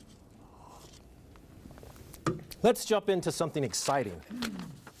 Let's jump into something exciting.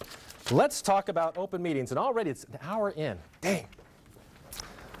 Let's talk about open meetings. And already it's an hour in. Dang.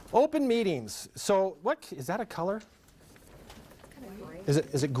 Open meetings. So what is that a color? Is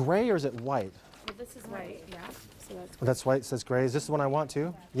it gray or is it white? Well, this is white, yeah. So that's white. It says gray. Is this the one I want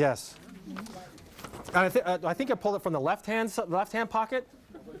to? Yes. I think I pulled it from the left hand pocket.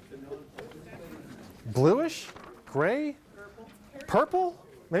 Bluish, gray, purple.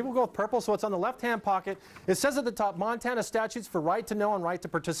 Maybe we'll go with purple. So it's on the left hand pocket. It says at the top, Montana statutes for right to know and right to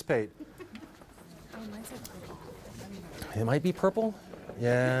participate. It might be purple.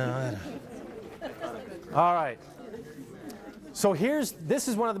 Yeah. All right. So this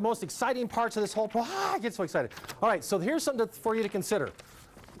is one of the most exciting parts of this whole process. I get so excited. All right, so here's something for you to consider.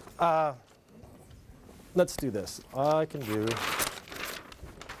 Let's do this. I can do.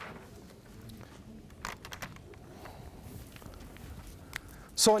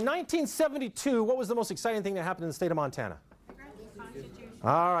 So in 1972, what was the most exciting thing that happened in the state of Montana?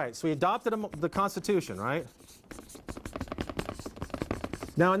 All right, so we adopted the Constitution, right?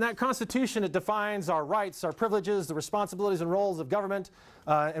 Now, in that Constitution, it defines our rights, our privileges, the responsibilities and roles of government,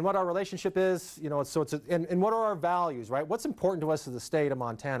 and what our relationship is. You know, and what are our values, right? What's important to us as the state of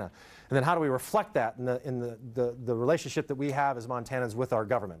Montana, and then how do we reflect that in the relationship that we have as Montanans with our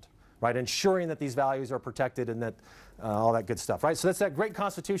government, right? Ensuring that these values are protected and that all that good stuff, right? So that's that great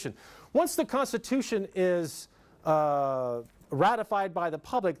Constitution. Once the Constitution is ratified by the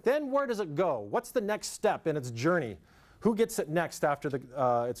public, then where does it go? What's the next step in its journey? Who gets it next after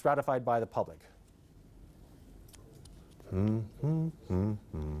it's ratified by the public?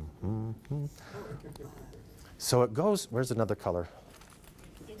 So it goes, where's another color?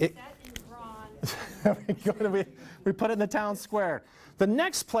 It's set in bronze. We put it in the town square. The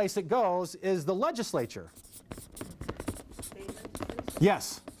next place it goes is the legislature.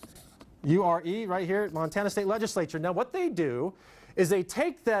 Yes. URE right here, Montana State Legislature. Now what they do is they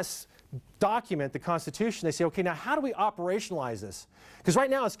take this document, the Constitution, they say, okay, now how do we operationalize this? Because right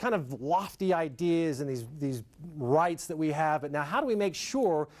now it's kind of lofty ideas and these rights that we have, but now how do we make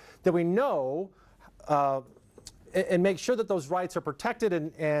sure that we know and make sure that those rights are protected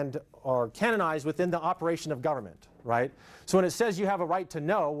and are canonized within the operation of government, right? So when it says you have a right to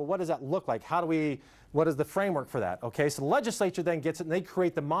know, well, what does that look like? What is the framework for that? Okay, so the legislature then gets it and they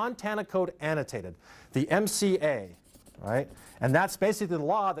create the Montana Code Annotated, the MCA, right? And that's basically the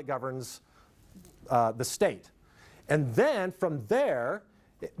law that governs the state. And then from there,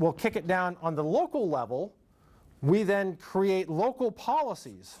 we'll kick it down on the local level. We then create local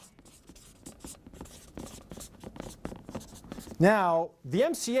policies. Now, the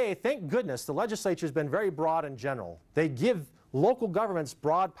MCA, thank goodness, the legislature has been very broad in general. They give local governments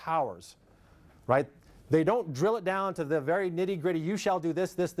broad powers, right? They don't drill it down to the very nitty-gritty, you shall do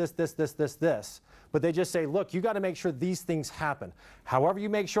this, this, this, this, this, this, this. But they just say, look, you got to make sure these things happen. However you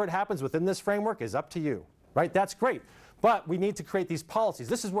make sure it happens within this framework is up to you, right? That's great. But we need to create these policies.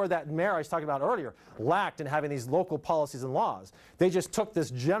 This is where that mayor I was talking about earlier lacked in having these local policies and laws. They just took this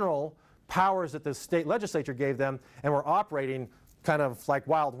general powers that the state legislature gave them and were operating kind of like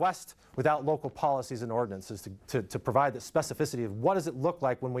Wild West without local policies and ordinances to provide the specificity of what does it look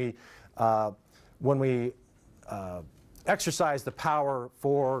like when we exercise the power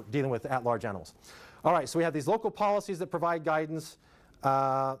for dealing with at-large animals. All right, so we have these local policies that provide guidance,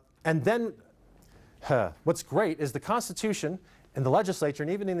 and then what's great is the Constitution and the legislature,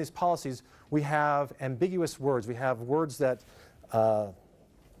 and even in these policies, we have ambiguous words. We have words that,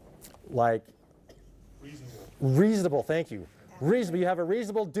 like reasonable, thank you. Reasonable, you have a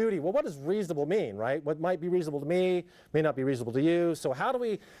reasonable duty. Well, what does reasonable mean, right? What might be reasonable to me may not be reasonable to you. So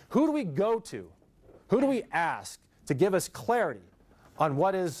who do we go to? Who do we ask to give us clarity on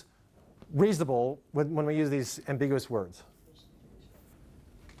what is reasonable when we use these ambiguous words?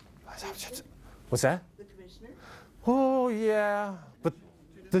 What's that? The commissioner? Oh, yeah. But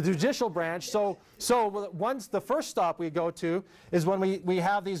the judicial branch, so once the first stop we go to is when we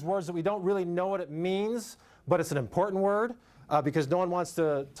have these words that we don't really know what it means, but it's an important word because no one wants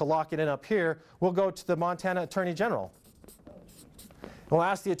to lock it in up here. We'll go to the Montana Attorney General. We'll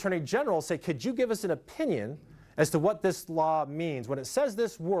ask the Attorney General, say, could you give us an opinion as to what this law means? When it says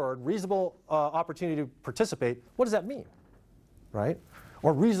this word, reasonable opportunity to participate, what does that mean, right?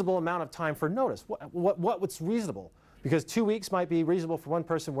 Or reasonable amount of time for notice. What's reasonable? Because 2 weeks might be reasonable for one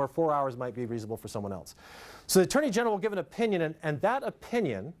person where 4 hours might be reasonable for someone else. So the Attorney General will give an opinion, and that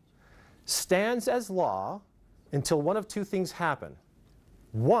opinion stands as law until one of two things happen.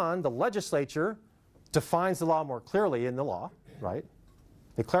 One, the legislature defines the law more clearly in the law, right?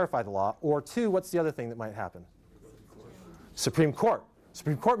 They clarify the law. Or two, what's the other thing that might happen? Supreme Court.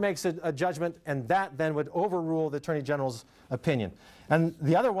 Supreme Court makes a judgment, and that then would overrule the Attorney General's opinion. And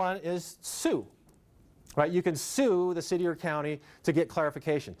the other one is sue. Right? You can sue the city or county to get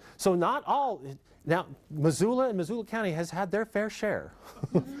clarification. So not all, now Missoula and Missoula County has had their fair share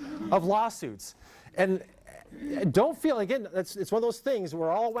of lawsuits. And don't feel, again, it's one of those things, we're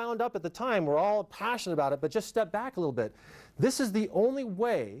all wound up at the time, we're all passionate about it, but just step back a little bit. This is the only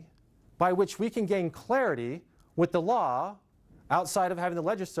way by which we can gain clarity with the law outside of having the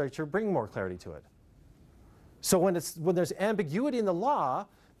legislature bring more clarity to it. So when there's ambiguity in the law,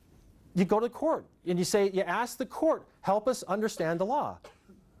 you go to court and you ask the court, help us understand the law.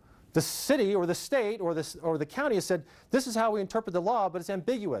 The city or the state or the county has said, this is how we interpret the law, but it's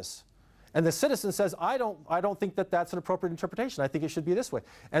ambiguous. And the citizen says, I don't think that that's an appropriate interpretation. I think it should be this way.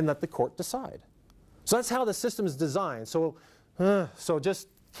 And let the court decide. So that's how the system is designed. So just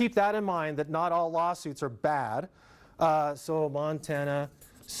keep that in mind, that not all lawsuits are bad. So Montana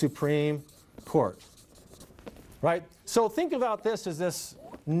Supreme Court. Right? So think about this as this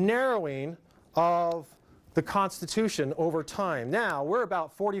narrowing of the Constitution over time. Now, we're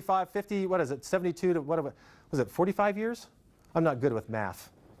about 45, 50, what is it, 72 to, what was it, 45 years? I'm not good with math.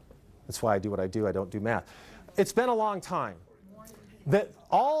 That's why I do what I do. I don't do math. It's been a long time. That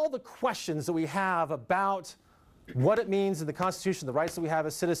all the questions that we have about what it means in the Constitution, the rights that we have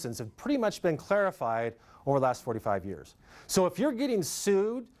as citizens, have pretty much been clarified over the last 45 years. So if you're getting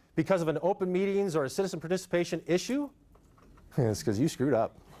sued because of an open meetings or a citizen participation issue, it's because you screwed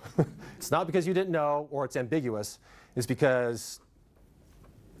up. It's not because you didn't know or it's ambiguous. It's because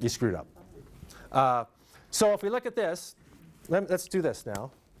you screwed up. So if we look at this, let's do this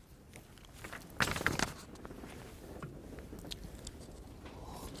now.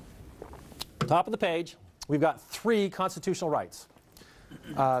 Top of the page, we've got 3 constitutional rights.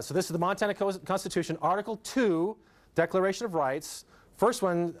 So this is the Montana Constitution, Article 2, Declaration of Rights. First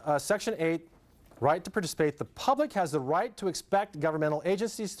one, Section 8, right to participate. The public has the right to expect governmental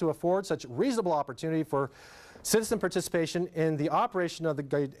agencies to afford such reasonable opportunity for citizen participation in the operation of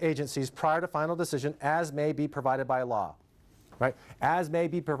the agencies prior to final decision as may be provided by law. Right? As may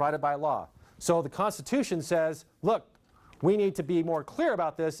be provided by law. So the Constitution says, look, we need to be more clear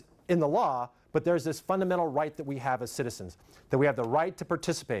about this in the law, but there's this fundamental right that we have as citizens, that we have the right to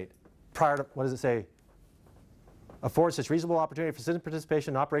participate prior to, what does it say? Afford such reasonable opportunity for citizen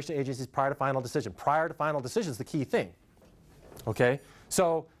participation in operation agencies prior to final decision. Prior to final decision is the key thing. Okay?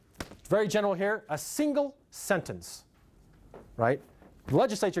 So, very general here, a single sentence, right? The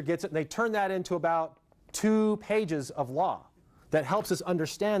legislature gets it and they turn that into about 2 pages of law that helps us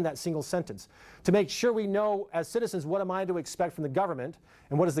understand that single sentence. To make sure we know as citizens, what am I to expect from the government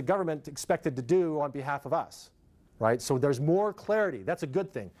and what is the government expected to do on behalf of us, right? So there's more clarity. That's a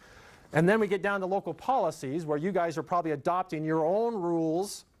good thing. And then we get down to local policies where you guys are probably adopting your own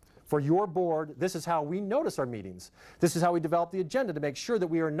rules for your board. This is how we notice our meetings. This is how we develop the agenda to make sure that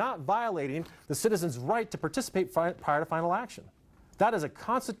we are not violating the citizens' right to participate prior to final action. That is a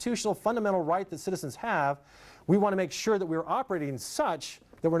constitutional fundamental right that citizens have. We want to make sure that we're operating such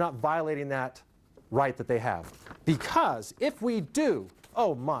that we're not violating that right that they have. Because if we do,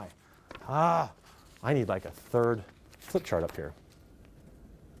 oh my, I need like a third flip chart up here.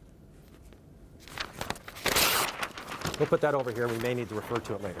 We'll put that over here. We may need to refer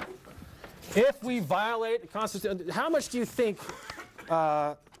to it later. If we violate the Constitution, how much do you think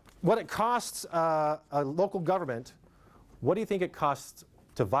what it costs a local government, what do you think it costs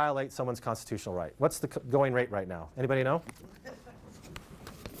to violate someone's constitutional right? What's the going rate right now? Anybody know?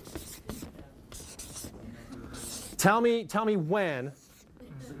 Tell me when.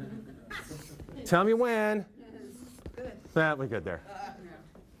 Tell me when. That we're good there.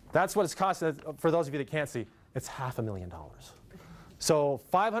 That's what it's costing. For those of you that can't see, it's $500,000. So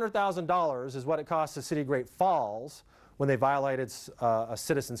 $500,000 is what it cost the city of Great Falls when they violated a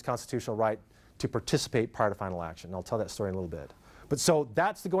citizen's constitutional right to participate prior to final action. And I'll tell that story in a little bit. But so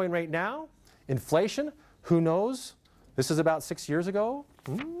that's the going rate now. Inflation, who knows? This is about 6 years ago.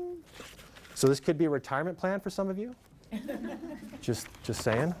 So this could be a retirement plan for some of you. Just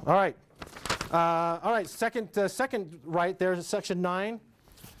saying. All right. All right. Second right there's section 9.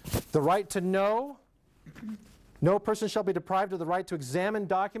 The right to know. No person shall be deprived of the right to examine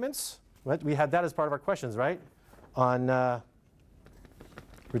documents. Right? We had that as part of our questions, right? On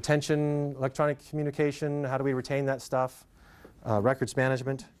retention, electronic communication, how do we retain that stuff? Records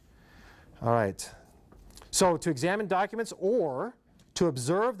management. All right. So to examine documents or to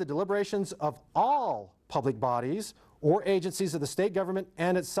observe the deliberations of all public bodies or agencies of the state government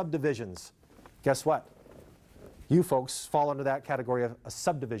and its subdivisions. Guess what? You folks fall under that category of a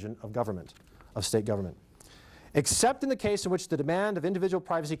subdivision of government, of state government. Except in the case in which the demand of individual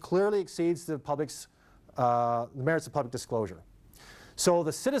privacy clearly exceeds the merits of public disclosure. So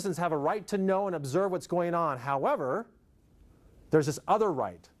the citizens have a right to know and observe what's going on. However, there's this other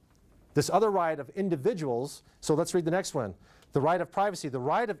right of individuals. So let's read the next one. The right of privacy. The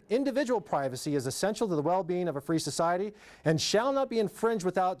right of individual privacy is essential to the well-being of a free society and shall not be infringed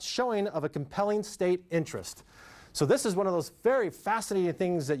without showing of a compelling state interest. So this is one of those very fascinating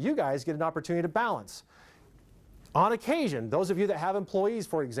things that you guys get an opportunity to balance. On occasion, those of you that have employees,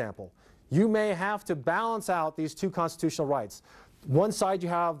 for example, you may have to balance out these two constitutional rights. One side you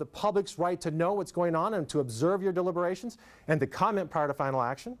have the public's right to know what's going on and to observe your deliberations and to comment prior to final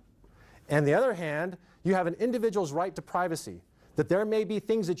action. And the other hand, you have an individual's right to privacy, that there may be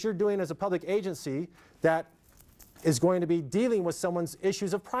things that you're doing as a public agency that is going to be dealing with someone's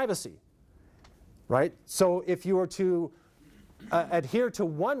issues of privacy, right? So if you were to adhere to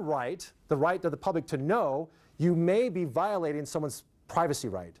one right, the right of the public to know, you may be violating someone's privacy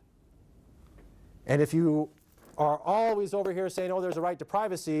right. And if you are always over here saying, oh, there's a right to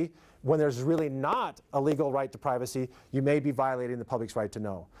privacy, when there's really not a legal right to privacy, you may be violating the public's right to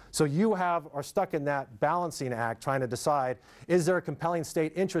know. So you are stuck in that balancing act trying to decide, is there a compelling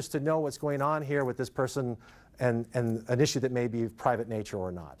state interest to know what's going on here with this person and an issue that may be of private nature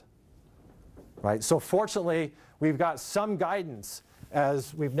or not. Right? So fortunately, we've got some guidance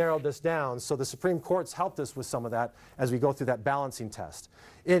as we've narrowed this down. So the Supreme Court's helped us with some of that as we go through that balancing test.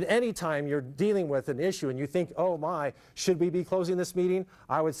 In any time you're dealing with an issue and you think, oh my, should we be closing this meeting?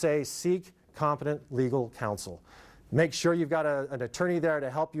 I would say seek competent legal counsel. Make sure you've got an attorney there to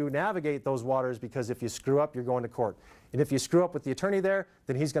help you navigate those waters, because if you screw up, you're going to court. And if you screw up with the attorney there,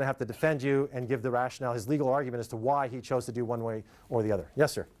 then he's going to have to defend you and give the rationale, his legal argument as to why he chose to do one way or the other.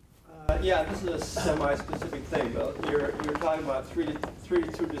 Yes, sir? Yeah, this is a semi-specific thing, but you're talking about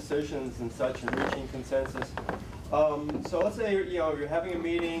 3-2 decisions and such and reaching consensus. So let's say you're having a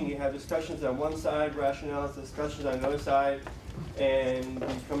meeting, you have discussions on one side, rationales, discussions on another side, and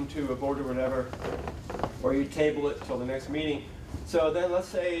you come to a vote or whatever, or you table it till the next meeting. So then let's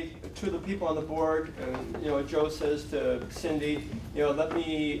say two of the people on the board, and Joe says to Cindy, let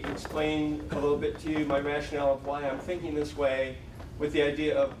me explain a little bit to you my rationale of why I'm thinking this way, with the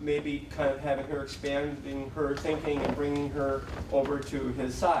idea of maybe kind of having her expanding her thinking and bringing her over to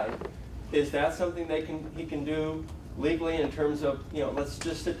his side. Is that something he can do legally in terms of, let's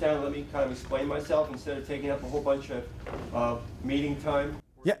just sit down and let me kind of explain myself instead of taking up a whole bunch of meeting time?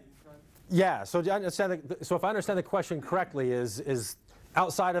 Yeah. So if I understand the question correctly, is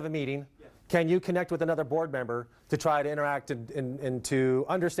outside of a meeting, can you connect with another board member to try to interact and to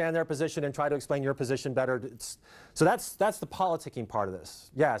understand their position and try to explain your position better? So that's the politicking part of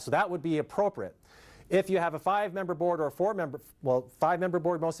this. Yeah, so that would be appropriate. If you have a 5-member board or a 4-member, well, 5-member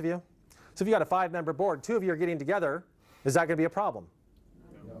board, most of you? So if you got a 5-member board, 2 of you are getting together, is that going to be a problem?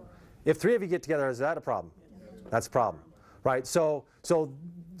 No. If 3 of you get together, is that a problem? That's a problem, right? So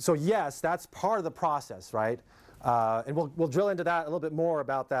yes, that's part of the process, right? And we'll drill into that a little bit more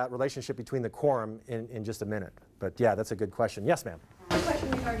about that relationship between the quorum in just a minute. But yeah, that's a good question. Yes, ma'am. A question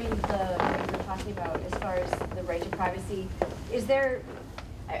regarding what you were talking about as far as the right to privacy. Is there,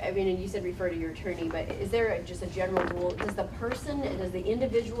 I mean, and you said refer to your attorney, but is there just a general rule? Does the person, does the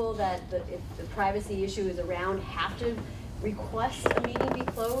individual that if the privacy issue is around have to request a meeting be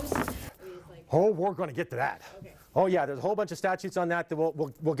closed? Oh, we're going to get to that. Okay. Oh yeah, there's a whole bunch of statutes on that.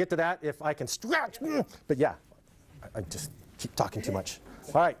 We'll get to that if I can stretch. But yeah, I just keep talking too much.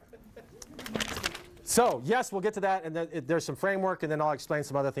 All right. So yes, we'll get to that, and there's some framework, and then I'll explain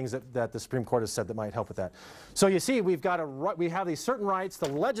some other things that the Supreme Court has said that might help with that. So you see, we have these certain rights. The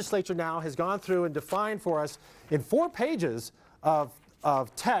legislature now has gone through and defined for us in 4 pages of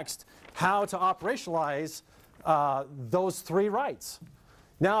text how to operationalize those 3 rights.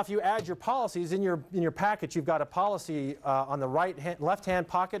 Now, if you add your policies in your packet, you've got a policy on the left-hand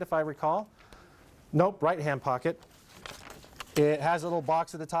pocket, if I recall. Nope, right-hand pocket. It has a little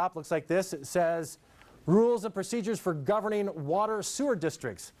box at the top, looks like this. It says, rules and procedures for governing water sewer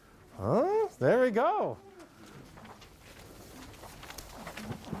districts. Huh? There we go.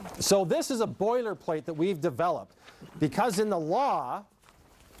 So this is a boilerplate that we've developed because in the law,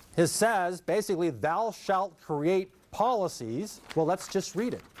 it says basically, thou shalt create policies. Well, let's just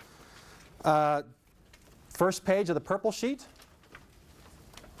read it. First page of the purple sheet.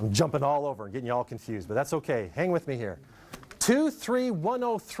 I'm jumping all over and getting you all confused, but that's okay. Hang with me here.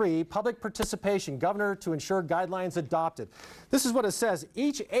 23103, public participation, governor to ensure guidelines adopted. This is what it says.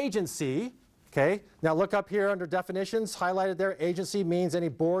 Each agency, okay, now look up here under definitions, highlighted there. Agency means any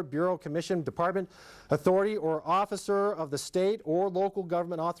board, bureau, commission, department, authority, or officer of the state or local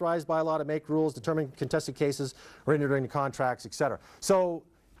government authorized by law to make rules, determine contested cases, or enter into contracts, etc. So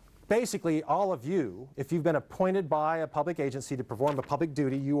basically, all of you, if you've been appointed by a public agency to perform a public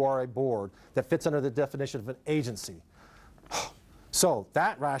duty, you are a board that fits under the definition of an agency. So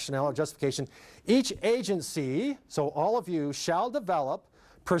that rationale or justification, each agency, so all of you, shall develop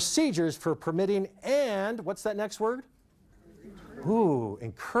procedures for permitting and, what's that next word? Ooh,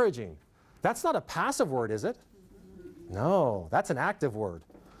 encouraging. That's not a passive word, is it? No, that's an active word.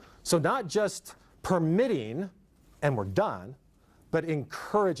 So not just permitting and we're done, but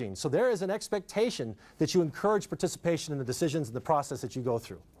encouraging. So there is an expectation that you encourage participation in the decisions and the process that you go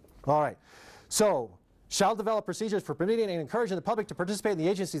through. All right. So shall develop procedures for permitting and encouraging the public to participate in the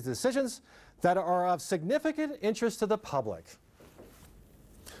agency's decisions that are of significant interest to the public.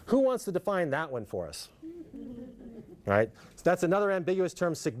 Who wants to define that one for us? All right. So that's another ambiguous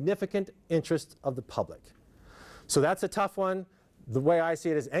term, significant interest of the public. So that's a tough one. The way I see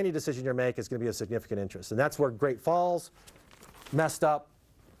it is any decision you make is going to be of significant interest. And that's where Great Falls messed up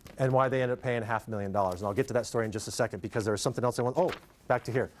and why they ended up paying $500,000. And I'll get to that story in just a second because there was something else I want. Oh, back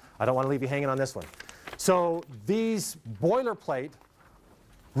to here. I don't want to leave you hanging on this one. So these boilerplate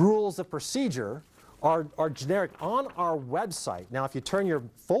rules of procedure are generic on our website. Now, if you turn your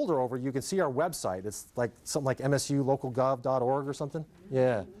folder over, you can see our website. It's like something like msulocalgov.org or something.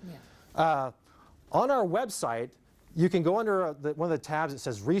 Yeah. On our website, you can go under one of the tabs that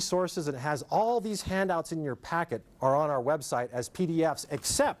says resources, and it has all these handouts in your packet are on our website as PDFs,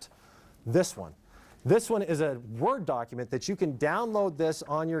 except this one. This one is a Word document that you can download this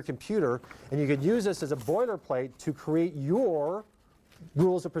on your computer, and you can use this as a boilerplate to create your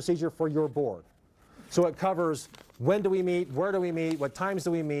rules of procedure for your board. So it covers when do we meet, where do we meet, what times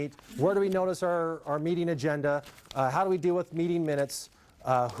do we meet, where do we notice our meeting agenda, how do we deal with meeting minutes,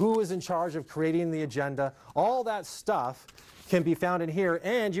 who is in charge of creating the agenda. All that stuff can be found in here,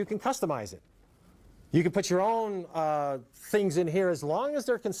 and you can customize it. You can put your own things in here as long as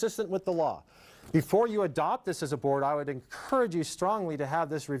they're consistent with the law. Before you adopt this as a board, I would encourage you strongly to have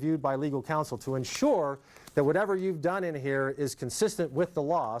this reviewed by legal counsel to ensure that whatever you've done in here is consistent with the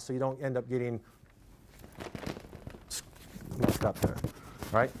law so you don't end up getting messed up there.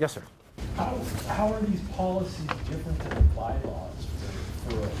 All right? Yes, sir. How are these policies different than the bylaws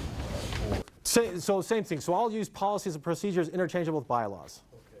for a board? So same thing. So I'll use policies and procedures interchangeable with bylaws.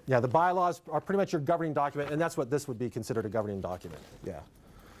 Okay. Yeah, the bylaws are pretty much your governing document, and that's what this would be considered a governing document. Yeah.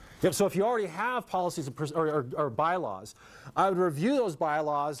 Yep, so if you already have policies or bylaws, I would review those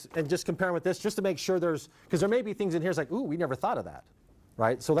bylaws and just compare them with this just to make sure because there may be things in here that's like, ooh, we never thought of that,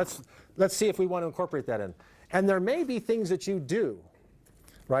 right? So let's see if we want to incorporate that in. And there may be things that you do,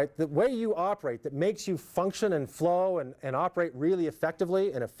 right, the way you operate that makes you function and flow and operate really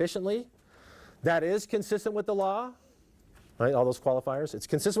effectively and efficiently, that is consistent with the law, right? All those qualifiers. It's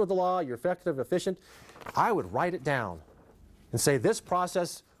consistent with the law, you're effective, efficient. I would write it down and say this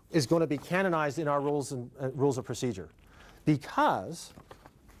process is going to be canonized in our rules and rules of procedure, because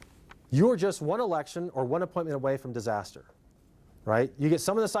you're just one election or one appointment away from disaster, right? You get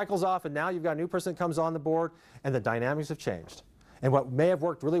some of the cycles off, and now you've got a new person that comes on the board, and the dynamics have changed. And what may have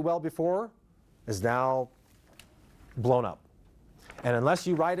worked really well before is now blown up. And unless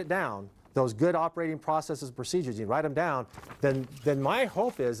you write it down, those good operating processes and procedures, you write them down, then my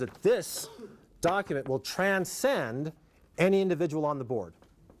hope is that this document will transcend any individual on the board.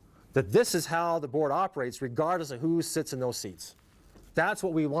 That this is how the board operates regardless of who sits in those seats. That's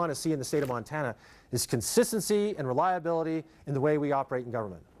what we want to see in the state of Montana, is consistency and reliability in the way we operate in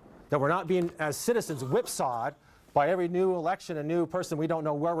government. That we're not being, as citizens, whipsawed by every new election, a new person, we don't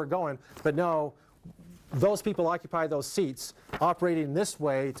know where we're going, but no, those people occupy those seats operating this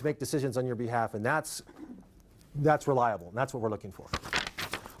way to make decisions on your behalf, and that's reliable, and that's what we're looking for.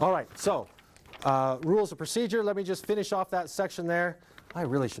 All right, so rules of procedure, let me just finish off that section there. I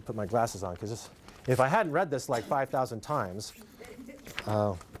really should put my glasses on, because if I hadn't read this like 5,000 times.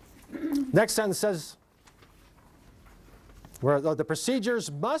 Next sentence says, where the procedures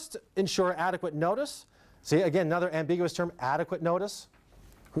must ensure adequate notice. See, again, another ambiguous term, adequate notice.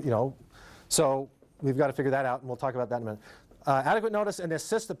 You know, so we've got to figure that out, and we'll talk about that in a minute. Adequate notice and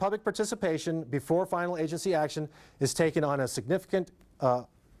assist the public participation before final agency action is taken on a significant, action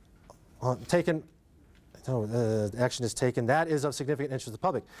is taken that is of significant interest to the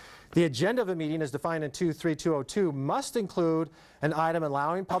public. The agenda of a meeting, as defined in 23202, must include an item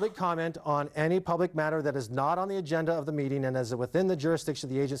allowing public comment on any public matter that is not on the agenda of the meeting and is within the jurisdiction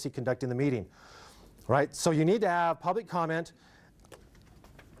of the agency conducting the meeting. Right? So you need to have public comment,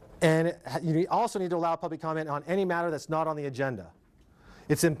 and you also need to allow public comment on any matter that's not on the agenda.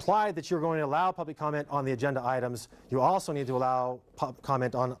 It's implied that you're going to allow public comment on the agenda items. You also need to allow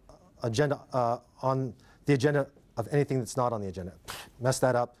comment on the agenda of anything that's not on the agenda. Mess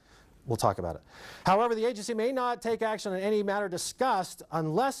that up. We'll talk about it. However, the agency may not take action on any matter discussed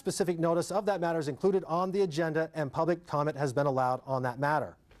unless specific notice of that matter is included on the agenda and public comment has been allowed on that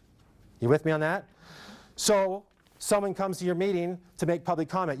matter. You with me on that? So someone comes to your meeting to make public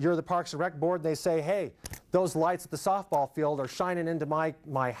comment. You're the Parks and Rec Board, and they say, hey, those lights at the softball field are shining into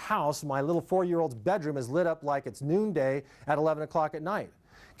my house. My little 4-year-old's bedroom is lit up like it's noonday at 11 o'clock at night.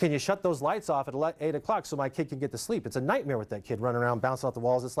 Can you shut those lights off at 8 o'clock so my kid can get to sleep? It's a nightmare with that kid running around, bouncing off the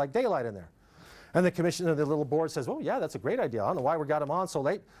walls. It's like daylight in there. And the commissioner of the little board says, oh, yeah, that's a great idea. I don't know why we got him on so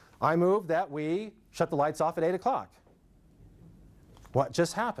late. I move that we shut the lights off at 8 o'clock. What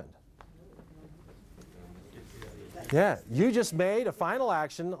just happened? Yeah, you just made a final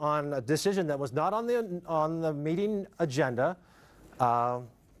action on a decision that was not on the meeting agenda,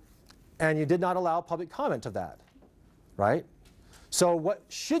 and you did not allow public comment of that, right? So what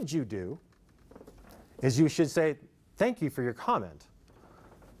should you do is you should say, thank you for your comment.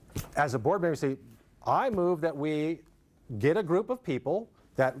 As a board member, say, I move that we get a group of people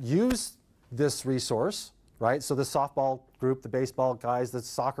that use this resource, right? So the softball group, the baseball guys, the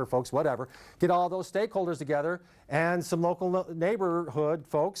soccer folks, whatever, get all those stakeholders together and some local neighborhood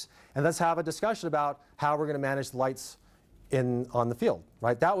folks, and let's have a discussion about how we're going to manage the lights on the field,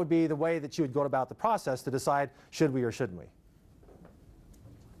 right? That would be the way that you would go about the process to decide should we or shouldn't we.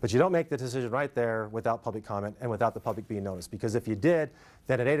 But you don't make the decision right there without public comment and without the public being noticed, because if you did,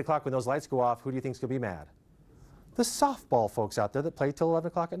 then at 8 o'clock when those lights go off, who do you think is going to be mad? The softball folks out there that play till 11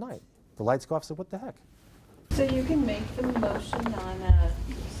 o'clock at night. The lights go off, so what the heck? So you can make the motion on a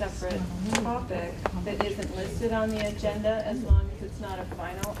separate topic that isn't listed on the agenda as long as it's not a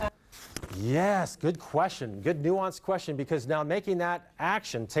final action? Yes, good question. Good nuanced question, because now making that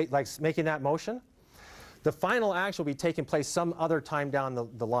action, like making that motion, the final action will be taking place some other time down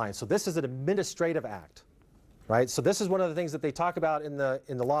the line. So this is an administrative act, right? So this is one of the things that they talk about in the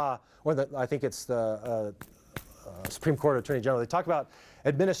law, or I think it's the Supreme Court Attorney General. They talk about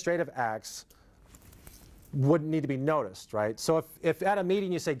administrative acts wouldn't need to be noticed, right? So if at a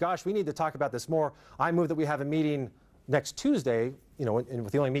meeting you say, gosh, we need to talk about this more, I move that we have a meeting next Tuesday, you know,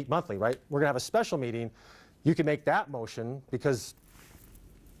 and we only meet monthly, right? We're going to have a special meeting. You can make that motion because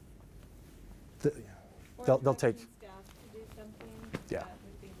they'll take, yeah,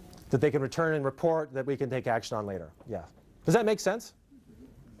 that they can return and report that we can take action on later. Yeah. Does that make sense?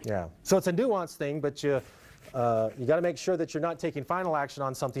 Yeah. So it's a nuanced thing, but you got to make sure that you're not taking final action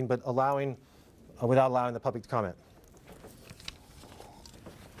on something, but allowing without allowing the public to comment.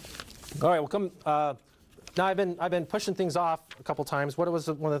 All right, we'll come. Now I've been pushing things off a couple times. What was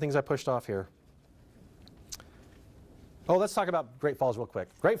one of the things I pushed off here? Oh, let's talk about Great Falls real quick.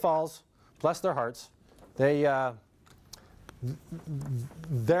 Great Falls, bless their hearts. They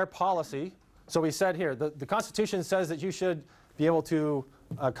their policy, so we said here, the Constitution says that you should be able to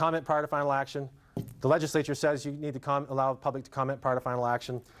comment prior to final action. The legislature says you need to allow the public to comment prior to final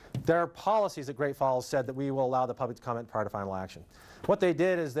action. Their policies at Great Falls said that we will allow the public to comment prior to final action. What they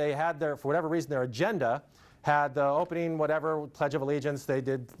did is they had their, for whatever reason, their agenda had the opening, whatever, Pledge of Allegiance. They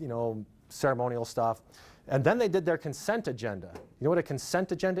did, you know, ceremonial stuff. And then they did their consent agenda. You know what a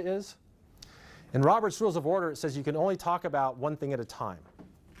consent agenda is? In Robert's Rules of Order, it says you can only talk about one thing at a time.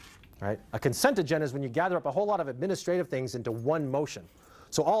 Right? A consent agenda is when you gather up a whole lot of administrative things into one motion.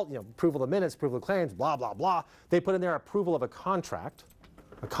 So all, you know, approval of minutes, approval of claims, blah, blah, blah. They put in there approval of a contract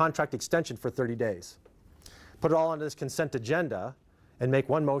extension for 30 days. Put it all into this consent agenda and make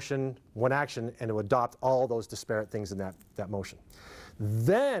one motion, one action, and to adopt all those disparate things in that motion.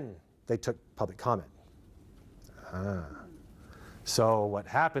 Then they took public comment. So what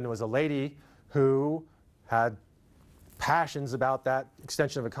happened was a lady who had passions about that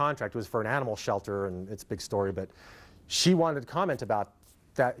extension of a contract. It was for an animal shelter, and it's a big story, but she wanted to comment about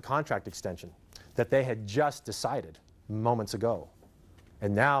that contract extension that they had just decided moments ago.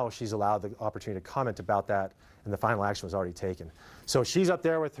 And now she's allowed the opportunity to comment about that, and the final action was already taken. So she's up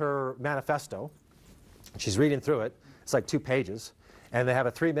there with her manifesto. She's reading through it. It's like 2 pages. And they have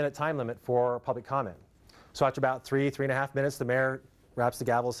a 3-minute time limit for public comment. So after about 3.5 minutes, the mayor wraps the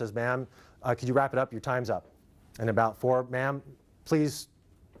gavel and says, ma'am, could you wrap it up? Your time's up. And about 4, ma'am, please,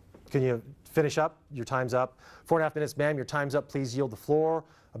 can you finish up? Your time's up. 4.5 minutes, ma'am, your time's up. Please yield the floor.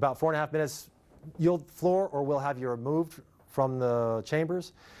 About 4.5 minutes, yield the floor, or we'll have you removed from the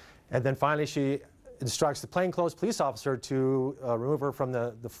chambers. And then finally, she instructs the plainclothes police officer to remove her from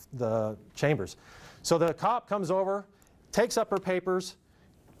the chambers. So the cop comes over, takes up her papers,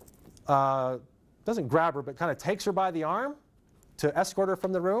 doesn't grab her, but kind of takes her by the arm to escort her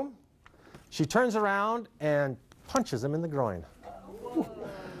from the room. She turns around and punches him in the groin.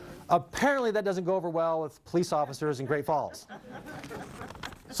 Apparently that doesn't go over well with police officers in Great Falls.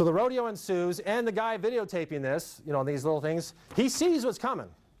 So the rodeo ensues, and the guy videotaping this, you know, these little things, he sees what's coming.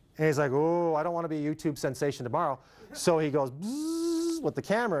 And he's like, oh, I don't want to be a YouTube sensation tomorrow. So he goes bzzz with the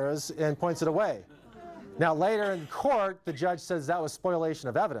cameras and points it away. Now later in court, the judge says that was spoliation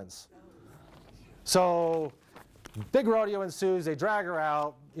of evidence. So big rodeo ensues, they drag her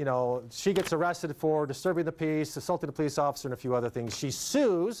out, you know, she gets arrested for disturbing the peace, assaulting a police officer, and a few other things. She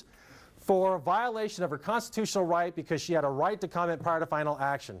sues for violation of her constitutional right because she had a right to comment prior to final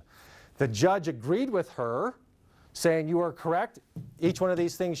action. The judge agreed with her, saying you are correct. Each one of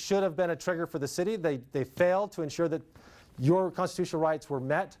these things should have been a trigger for the city. They failed to ensure that your constitutional rights were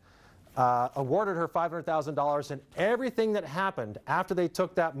met, awarded her $500,000, and everything that happened after they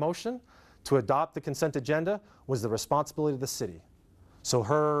took that motion to adopt the consent agenda was the responsibility of the city. So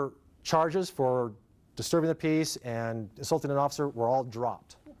her charges for disturbing the peace and assaulting an officer were all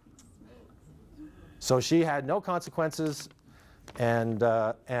dropped. So she had no consequences and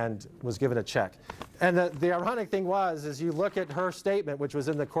was given a check. And the ironic thing is you look at her statement, which was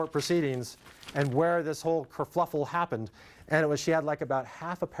in the court proceedings, and where this whole kerfluffle happened, and it was she had like about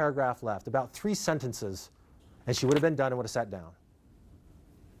half a paragraph left, about 3 sentences, and she would have been done and would have sat down.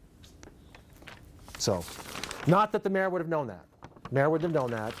 So, not that the mayor would have known that. Mayor would have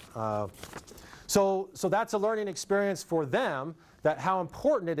known that. So that's a learning experience for them, that how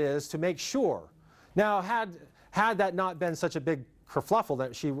important it is to make sure. Now, had that not been such a big kerfluffle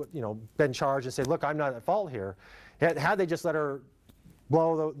that she would, you know, been charged and say, look, I'm not at fault here. Had they just let her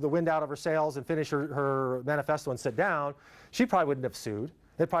blow the wind out of her sails and finish her manifesto and sit down, she probably wouldn't have sued.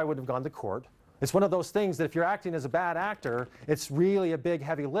 It probably wouldn't have gone to court. It's one of those things that if you're acting as a bad actor, it's really a big,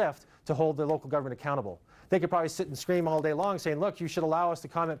 heavy lift to hold the local government accountable. They could probably sit and scream all day long saying, look, you should allow us to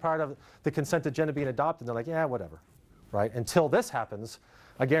comment prior to the consent agenda being adopted. And they're like, yeah, whatever, right? Until this happens,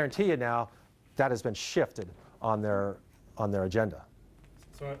 I guarantee you now, that has been shifted on their agenda.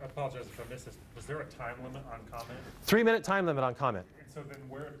 So I apologize if I missed this. Was there a time limit on comment? 3-minute time limit on comment. And so then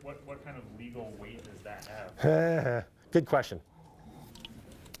what kind of legal weight does that have? Good question.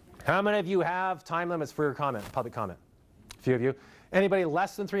 How many of you have time limits for your comment, public comment? A few of you. Anybody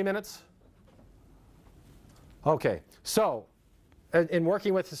less than 3 minutes? Okay, so in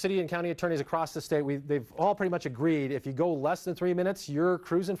working with the city and county attorneys across the state, they've all pretty much agreed if you go less than 3 minutes, you're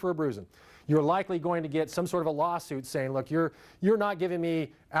cruising for a bruising. You're likely going to get some sort of a lawsuit saying, look, you're not giving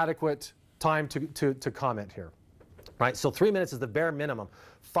me adequate time to comment here. Right? So 3 minutes is the bare minimum.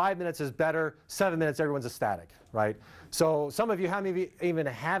 5 minutes is better. 7 minutes, everyone's ecstatic, right? So some of you haven't even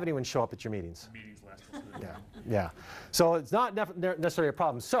have anyone show up at your meetings. Meetings last. Yeah. So it's not necessarily a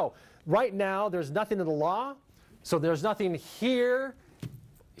problem. So right now, there's nothing in the law. So there's nothing here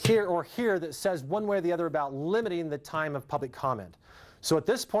here or here that says one way or the other about limiting the time of public comment. So at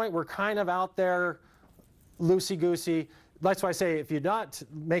this point, we're kind of out there loosey-goosey. That's why I say if you're not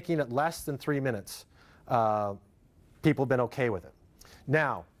making it less than 3 minutes, people have been okay with it.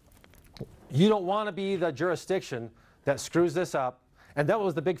 Now, you don't want to be the jurisdiction that screws this up. And that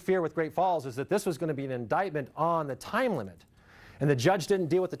was the big fear with Great Falls, is that this was going to be an indictment on the time limit. And the judge didn't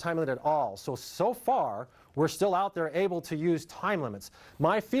deal with the time limit at all. So far, we're still out there able to use time limits.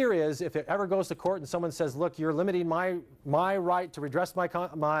 My fear is if it ever goes to court and someone says, look, you're limiting my right to redress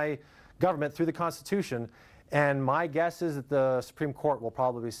my government through the Constitution, and my guess is that the Supreme Court will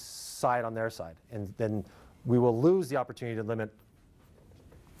probably side on their side. And then we will lose the opportunity to limit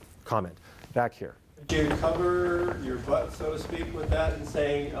comment. Back here. Do you cover your butt, so to speak, with that and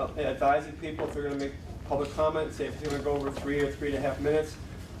saying, advising people if they're going to make public comment, say if they're going to go over 3 or 3.5 minutes,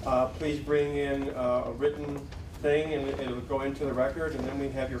 please bring in a written thing and it'll go into the record and then we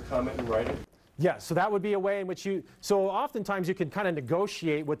have your comment in writing? Yeah, so that would be a way in which so oftentimes you can kind of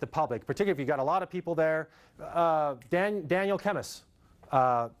negotiate with the public, particularly if you've got a lot of people there. Daniel Kemmis,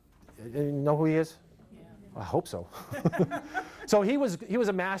 you know who he is? I hope so. So he was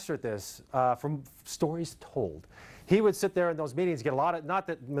a master at this from stories told. He would sit there in those meetings, get a lot of, not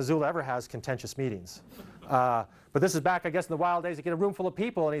that Missoula ever has contentious meetings, but this is back, I guess, in the wild days. You get a room full of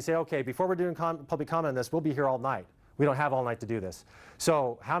people and he'd say, okay, before we're doing public comment on this, we'll be here all night. We don't have all night to do this.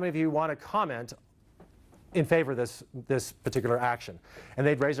 So how many of you want to comment in favor of this particular action? And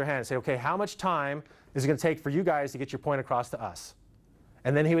they'd raise their hand and say, okay, how much time is it going to take for you guys to get your point across to us?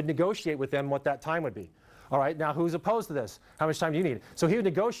 And then he would negotiate with them what that time would be. All right, now who's opposed to this? How much time do you need? So he would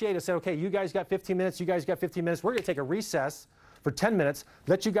negotiate and say, okay, you guys got 15 minutes, you guys got 15 minutes. We're going to take a recess for 10 minutes,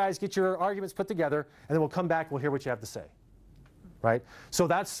 let you guys get your arguments put together, and then we'll come back, we'll hear what you have to say. Right? So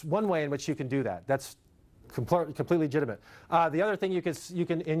that's one way in which you can do that. That's completely legitimate. The other thing you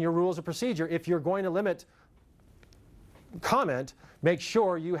can, in your rules of procedure, if you're going to limit comment, make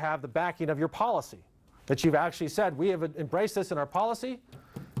sure you have the backing of your policy. That you've actually said, we have embraced this in our policy,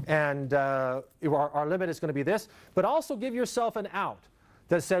 and our limit is going to be this, but also give yourself an out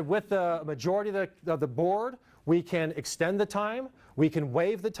that said with the majority of the board, we can extend the time, we can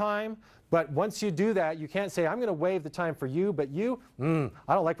waive the time, but once you do that, you can't say, I'm going to waive the time for you, but you,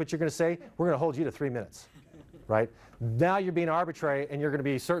 I don't like what you're going to say, we're going to hold you to 3 minutes, right? Now you're being arbitrary, and you're going to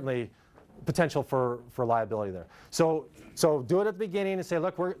be certainly potential for liability there. So do it at the beginning and say,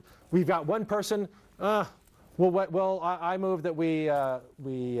 look, we've got one person, I move that we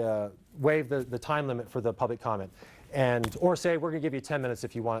waive the time limit for the public comment, or say we're going to give you 10 minutes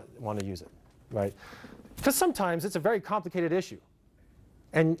if you want to use it, right? Because sometimes it's a very complicated issue,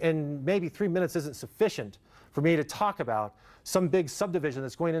 and maybe 3 minutes isn't sufficient for me to talk about some big subdivision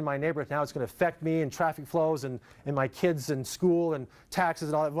that's going in my neighborhood. Now it's going to affect me and traffic flows and my kids and school and taxes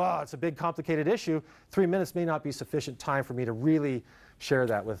and all that. Wow, it's a big complicated issue. 3 minutes may not be sufficient time for me to really share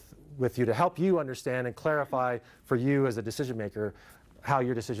that with you, to help you understand and clarify for you as a decision maker how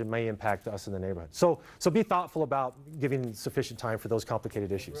your decision may impact us in the neighborhood. So be thoughtful about giving sufficient time for those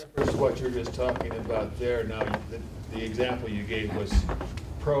complicated issues. Here's what you're just talking about there. Now, the example you gave was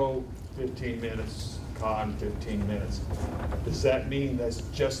pro 15 minutes, con 15 minutes. Does that mean that's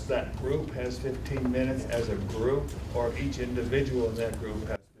just that group has 15 minutes as a group, or each individual in that group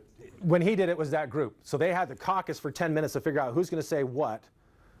has 15? When he did it, was that group. So they had the caucus for 10 minutes to figure out who's going to say what.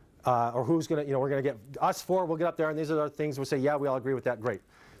 Or who's going to, we're going to get us four, we'll get up there, and these are the things we'll say, yeah, we all agree with that, great.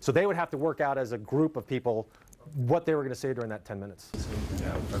 So they would have to work out as a group of people what they were going to say during that 10 minutes.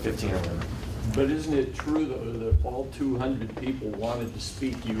 Yeah, or 15 or whatever. But isn't it true, though, that if all 200 people wanted to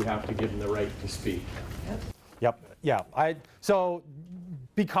speak, you have to give them the right to speak? Yep, yeah. So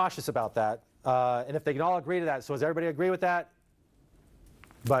be cautious about that. And if they can all agree to that, so does everybody agree with that?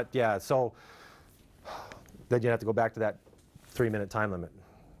 But yeah, so then you have to go back to that 3-minute time limit.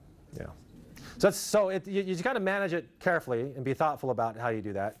 Yeah. You just got to manage it carefully and be thoughtful about how you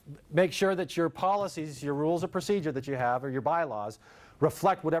do that. Make sure that your policies, your rules of procedure that you have, or your bylaws,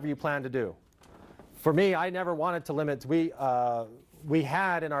 reflect whatever you plan to do. For me, I never wanted to limit. We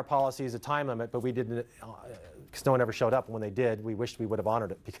had in our policies a time limit, but we didn't, because no one ever showed up. And when they did, we wished we would have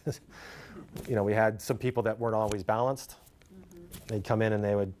honored it, because we had some people that weren't always balanced. They'd come in and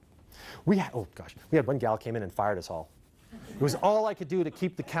they would. We had one gal came in and fired us all. It was all I could do to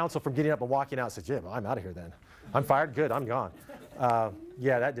keep the council from getting up and walking out. I said, yeah, well, I'm out of here then. I'm fired, good, I'm gone.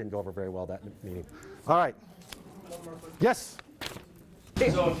 Yeah, that didn't go over very well, that meeting. All right. Yes?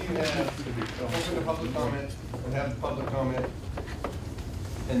 So if you have open the public comment and have the public comment,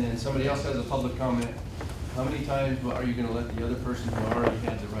 and then somebody else has a public comment, how many times are you going to let the other person who already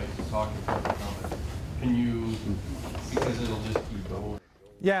had the right to talk in public comment? Can you, because it'll just keep going.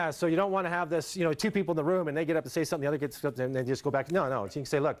 Yeah, so you don't want to have this, you know, two people in the room and they get up to say something, the other gets up and they just go back. No, no. So you can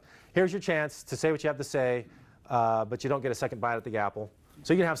say, look, here's your chance to say what you have to say, but you don't get a second bite at the apple.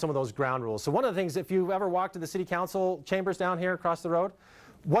 So you can have some of those ground rules. So one of the things, if you've ever walked to the city council chambers down here across the road,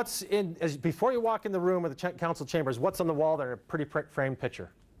 before you walk in the room or the council chambers, what's on the wall there? A pretty framed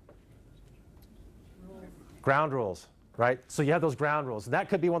picture. Ground rules, right? So you have those ground rules. And that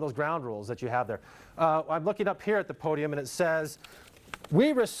could be one of those ground rules that you have there. I'm looking up here at the podium and it says,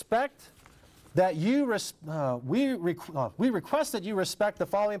 we respect that you we request that you respect the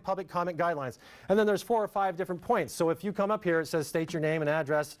following public comment guidelines. And then there's 4 or 5 different points. So if you come up here, it says state your name and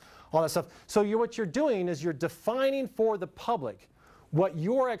address, all that stuff. So what you're doing is you're defining for the public what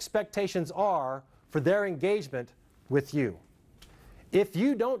your expectations are for their engagement with you. If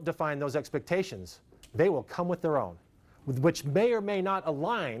you don't define those expectations, they will come with their own, which may or may not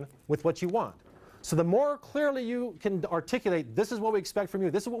align with what you want. So the more clearly you can articulate, this is what we expect from you,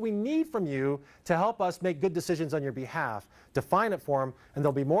 this is what we need from you to help us make good decisions on your behalf, define it for them, and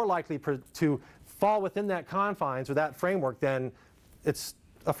they'll be more likely to fall within that confines or that framework, then it's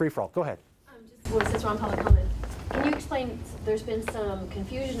a free-for-all. Go ahead. Well, since we're on public comment, can you explain, there's been some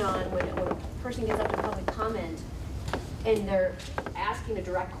confusion on when a person gets up to public comment and they're asking a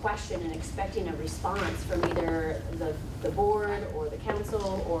direct question and expecting a response from either the board or the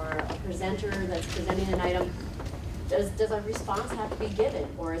council or a presenter that's presenting an item. Does a response have to be given,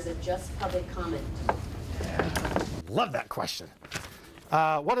 or is it just public comment? Love that question.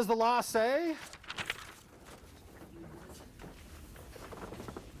 What does the law say?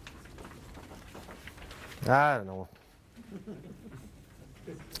 I don't know.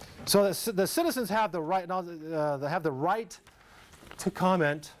 So the citizens have the right, they have the right to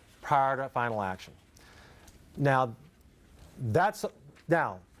comment prior to final action. Now,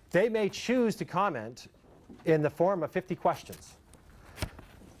 they may choose to comment in the form of 50 questions.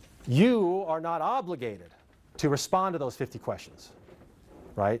 You are not obligated to respond to those 50 questions,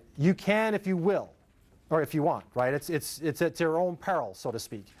 right? You can if you will, or if you want, right? It's at your own peril, so to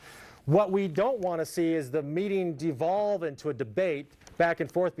speak. What we don't want to see is the meeting devolve into a debate back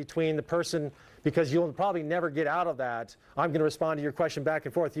and forth between the person, because you'll probably never get out of that. I'm going to respond to your question back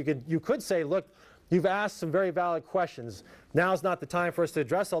and forth. You could say, look, you've asked some very valid questions. Now's not the time for us to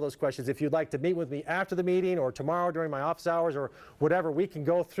address all those questions. If you'd like to meet with me after the meeting or tomorrow during my office hours or whatever, we can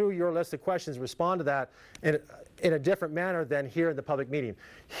go through your list of questions, respond to that in a different manner than here in the public meeting.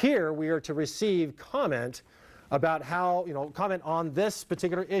 Here we are to receive comment about how, comment on this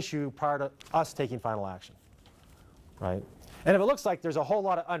particular issue prior to us taking final action, right? And if it looks like there's a whole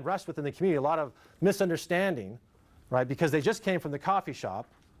lot of unrest within the community, a lot of misunderstanding, right, because they just came from the coffee shop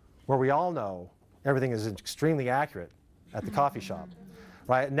where we all know everything is extremely accurate at the coffee shop,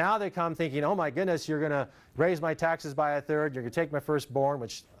 right? Now they come thinking, oh my goodness, you're going to raise my taxes by 1/3, you're going to take my firstborn,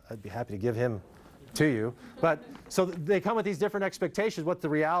 which I'd be happy to give him to you. But so they come with these different expectations, what the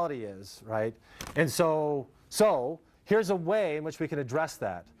reality is, right? And so here's a way in which we can address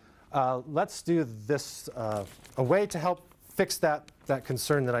that. Let's do this, a way to help fix that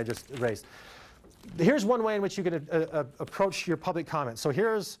concern that I just raised. Here's one way in which you can approach your public comment. So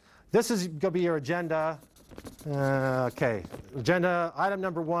this is going to be your agenda. Okay, agenda item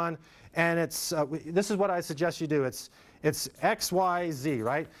number 1, and this is what I suggest you do. It's X, Y, Z,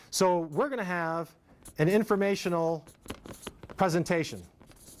 right? So we're going to have an informational presentation.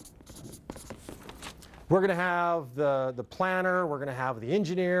 We're going to have the planner, we're going to have the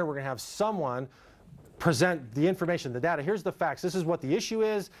engineer, we're going to have someone present the information, the data. Here's the facts. This is what the issue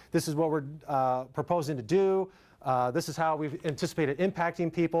is. This is what we're proposing to do. This is how we've anticipated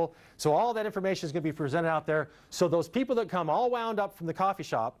impacting people. So all that information is going to be presented out there. So those people that come all wound up from the coffee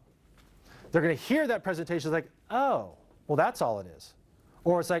shop, they're going to hear that presentation like, oh, well, that's all it is.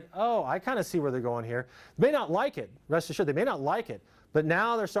 Or it's like, oh, I kind of see where they're going here. They may not like it. Rest assured, they may not like it. But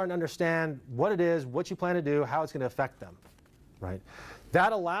now they're starting to understand what it is, what you plan to do, how it's going to affect them, right?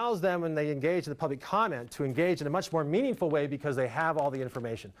 That allows them, when they engage in the public comment, to engage in a much more meaningful way because they have all the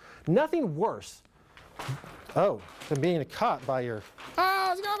information. Nothing worse, than being caught by your,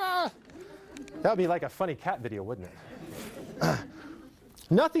 that would be like a funny cat video, wouldn't it?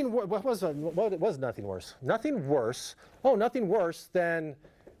 Nothing worse? Nothing worse than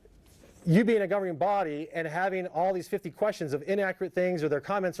you being a governing body and having all these 50 questions of inaccurate things, or their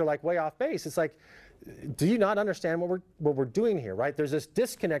comments are like way off base. It's like, do you not understand what we're doing here, right? There's this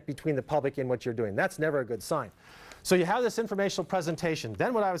disconnect between the public and what you're doing. That's never a good sign. So you have this informational presentation.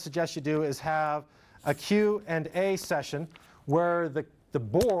 Then what I would suggest you do is have a Q&A session where the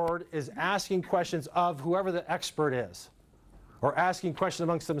board is asking questions of whoever the expert is, or asking questions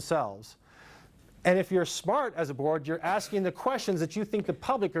amongst themselves. And if you're smart as a board, you're asking the questions that you think the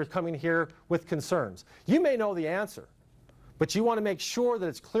public are coming here with concerns. You may know the answer, but you want to make sure that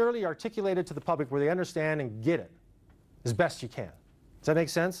it's clearly articulated to the public where they understand and get it as best you can. Does that make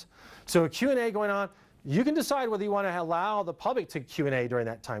sense? So a Q&A going on, you can decide whether you want to allow the public to Q&A during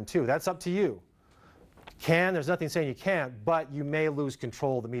that time too. That's up to you. There's nothing saying you can't, but you may lose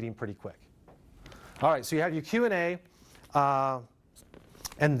control of the meeting pretty quick. All right, so you have your Q&A,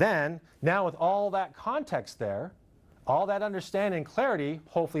 and then now with all that context there, all that understanding and clarity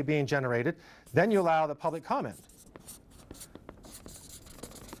hopefully being generated, then you allow the public comment.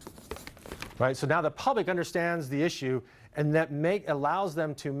 Right, so now the public understands the issue, and that allows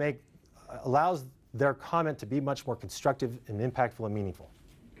their comment to be much more constructive and impactful and meaningful,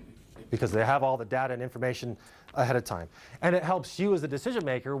 because they have all the data and information ahead of time. And it helps you as the decision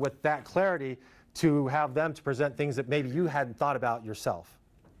maker with that clarity to have them to present things that maybe you hadn't thought about yourself.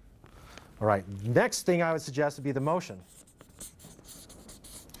 All right, next thing I would suggest would be the motion.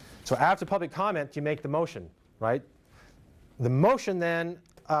 So after public comment, you make the motion, right? The motion then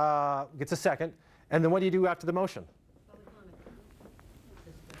gets a second, and then what do you do after the motion?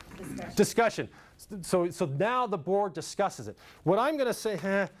 Discussion. So now the board discusses it. What I'm going to say,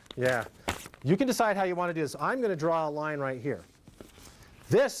 yeah, you can decide how you want to do this. I'm going to draw a line right here.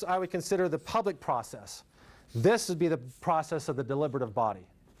 This I would consider the public process. This would be the process of the deliberative body.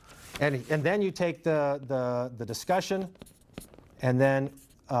 And then you take the discussion and then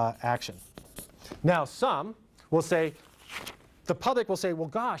action. Now some will say, the public will say, well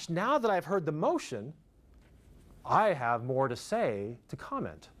gosh, now that I've heard the motion, I have more to say to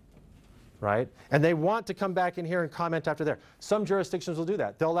comment. Right? And they want to come back in here and comment after there. Some jurisdictions will do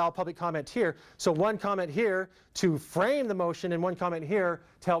that. They'll allow public comment here. So one comment here to frame the motion and one comment here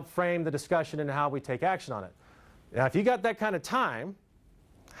to help frame the discussion and how we take action on it. Now, if you got that kind of time,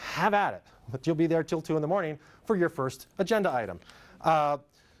 have at it. But you'll be there till 2 in the morning for your first agenda item.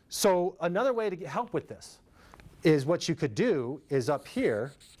 So another way to help with this is what you could do is up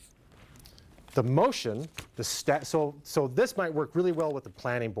here, the motion, so this might work really well with the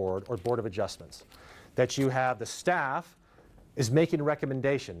planning board or board of adjustments, that you have the staff is making a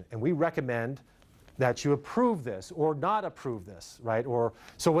recommendation, and we recommend that you approve this or not approve this, right? Or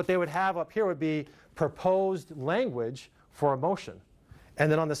so what they would have up here would be proposed language for a motion, and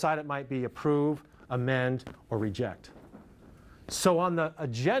then on the side it might be approve, amend, or reject. So on the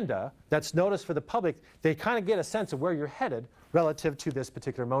agenda that's noticed for the public, they kind of get a sense of where you're headed relative to this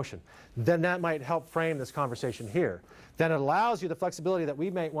particular motion. Then that might help frame this conversation here. Then it allows you the flexibility that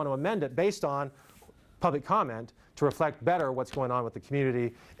we might want to amend it based on public comment to reflect better what's going on with the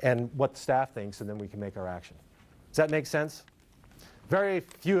community and what the staff thinks, and then we can make our action. Does that make sense? Very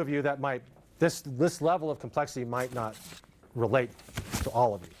few of you that might, this level of complexity might not relate to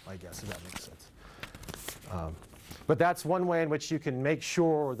all of you, I guess, if that makes sense. But that's one way in which you can make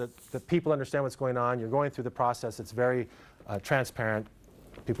sure that people understand what's going on. You're going through the process. It's very transparent.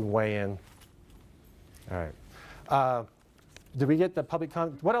 People can weigh in. All right. Did we get the public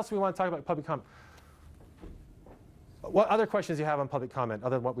comment? What else do we want to talk about public comment? What other questions do you have on public comment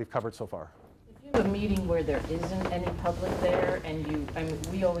other than what we've covered so far? If you have a meeting where there isn't any public there, and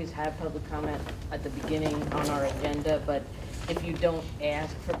we always have public comment at the beginning on our agenda, but if you don't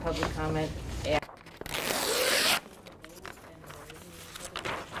ask for public comment,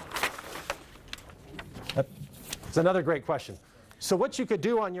 It's another great question. So what you could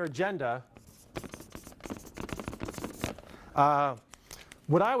do on your agenda,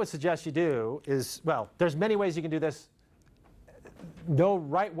 what I would suggest you do is, well, there's many ways you can do this. No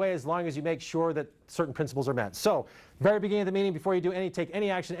right way as long as you make sure that certain principles are met. So very beginning of the meeting, before you do take any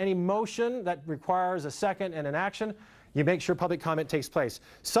action, any motion that requires a second and an action, you make sure public comment takes place.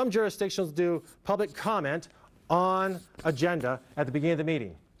 Some jurisdictions do public comment on agenda at the beginning of the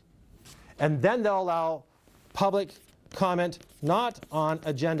meeting. And then they'll allow public comment not on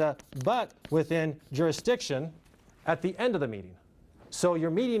agenda but within jurisdiction at the end of the meeting. So your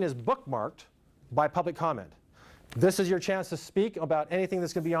meeting is bookmarked by public comment. This is your chance to speak about anything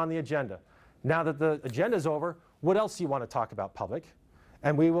that's going to be on the agenda. Now that the agenda is over, what else do you want to talk about public?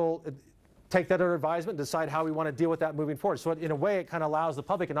 And we will take that under advisement and decide how we want to deal with that moving forward. So in a way, it kind of allows the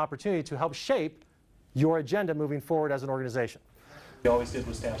public an opportunity to help shape your agenda moving forward as an organization. We always did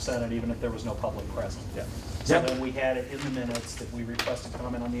with staff senate, even if there was no public present. Yeah. So then we had it in the minutes that we requested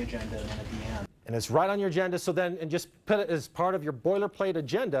comment on the agenda, and then at the end. And it's right on your agenda, so then, and just put it as part of your boilerplate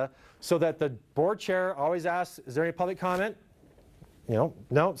agenda so that the board chair always asks, is there any public comment? You know,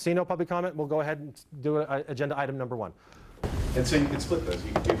 no, see no public comment, we'll go ahead and do agenda item number 1. And so you can split those.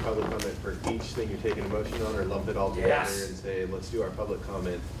 You can do public comment for each thing you're taking a motion on, or lump it all together and say, let's do our public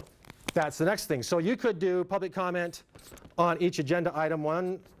comment that's the next thing. So you could do public comment on each agenda item,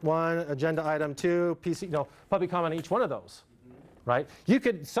 one, agenda item 2, PC, no, public comment on each one of those, right? You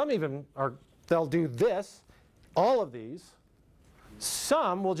could, some even are, they'll do this, all of these.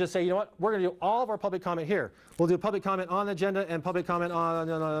 Some will just say, you know what, we're going to do all of our public comment here. We'll do public comment on the agenda and public comment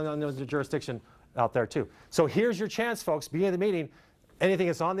on the jurisdiction out there too. So here's your chance, folks, beginning of the meeting. Anything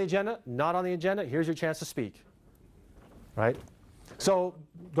that's on the agenda, not on the agenda, here's your chance to speak, right? So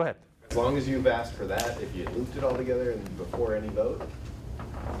go ahead. As long as you've asked for that, if you looped it all together and before any vote,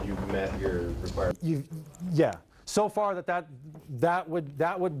 you've met your requirement. Yeah. So far that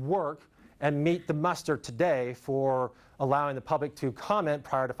would work and meet the muster today for allowing the public to comment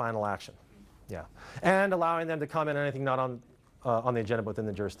prior to final action. Yeah. And allowing them to comment on anything not on the agenda but within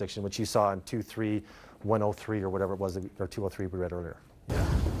the jurisdiction, which you saw in 23103 or whatever it was, or 203 we read earlier.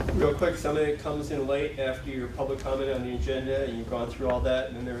 Real quick, somebody that comes in late after your public comment on the agenda and you've gone through all that,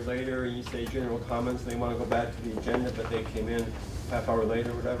 and then they're later and you say general comments and they want to go back to the agenda, but they came in half hour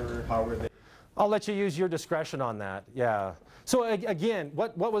later or whatever, how were they? I'll let you use your discretion on that, yeah. So again,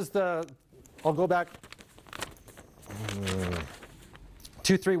 what was the, I'll go back,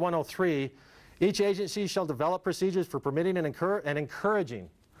 23103, each agency shall develop procedures for permitting and encouraging.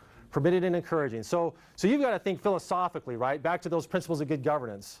 Permitted and encouraging. So you've got to think philosophically, right? Back to those principles of good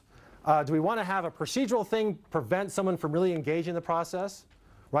governance. Do we want to have a procedural thing prevent someone from really engaging in the process?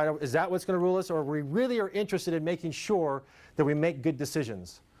 Right? Is that what's going to rule us? Or we really are interested in making sure that we make good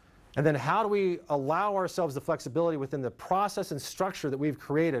decisions? And then how do we allow ourselves the flexibility within the process and structure that we've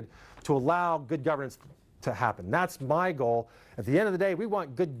created to allow good governance to happen? That's my goal. At the end of the day, we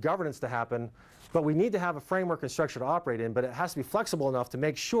want good governance to happen, but we need to have a framework and structure to operate in, but it has to be flexible enough to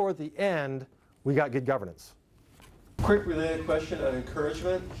make sure at the end we got good governance. Quick related question on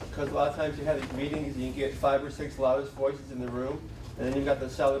encouragement, because a lot of times you have these meetings and you get 5 or 6 loudest voices in the room, and then you've got the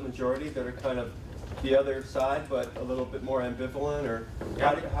silent majority that are kind of the other side, but a little bit more ambivalent, or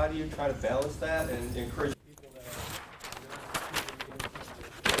how do you try to balance that and encourage people that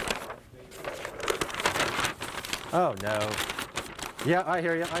are... Oh, no. Yeah, I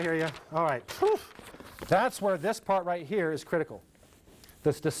hear you, I hear you. All right. Whew. That's where this part right here is critical.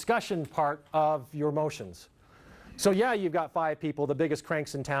 This discussion part of your motions. So yeah, you've got 5 people, the biggest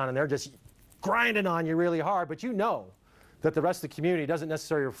cranks in town, and they're just grinding on you really hard, but you know that the rest of the community doesn't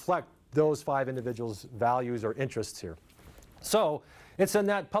necessarily reflect those 5 individuals' values or interests here. So it's in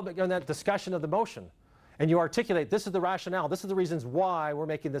that discussion of the motion, and you articulate, this is the rationale, this is the reasons why we're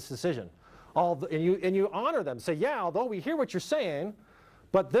making this decision. And you honor them. Say, yeah, although we hear what you're saying,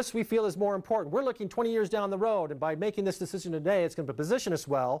 but this we feel is more important. We're looking 20 years down the road, and by making this decision today, it's going to position us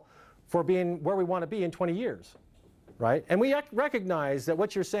well for being where we want to be in 20 years. Right? And we recognize that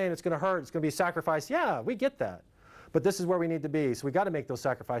what you're saying, it's going to hurt, it's going to be sacrifice. Yeah, we get that. But this is where we need to be, so we got to make those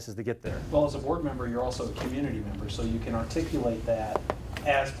sacrifices to get there. Well, as a board member, you're also a community member, so you can articulate that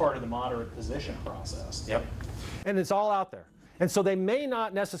as part of the moderate position process. Yep. And it's all out there. And so they may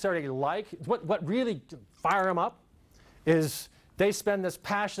not necessarily like, what really fire them up is they spend this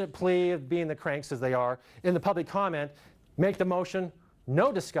passionate plea of being the cranks as they are in the public comment, make the motion,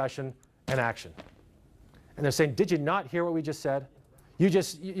 no discussion, and action. And they're saying, did you not hear what we just said? You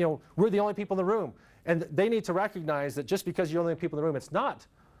just, you know, we're the only people in the room. And they need to recognize that just because you're the only people in the room, it's not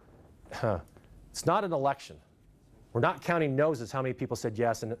an election. We're not counting noses how many people said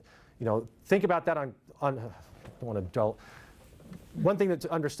yes. And, you know, think about that on I don't want to dull. One thing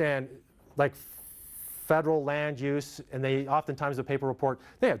to understand, like federal land use, and they oftentimes the paper report,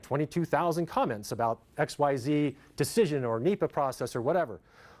 they have 22,000 comments about XYZ decision or NEPA process or whatever.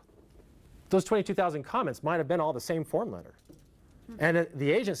 Those 22,000 comments might have been all the same form letter. And at the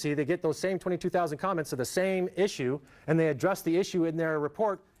agency, they get those same 22,000 comments to the same issue, and they address the issue in their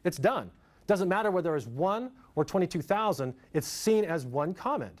report, it's done. Doesn't matter whether it's 1 or 22,000, it's seen as one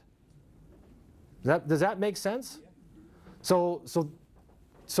comment. Does that make sense? So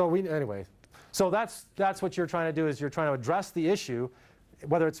anyway, so that's what you're trying to do, is you're trying to address the issue,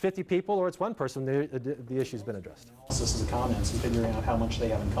 whether it's 50 people or it's 1 person, the issue's been addressed. Analysis of the comments and figuring out how much they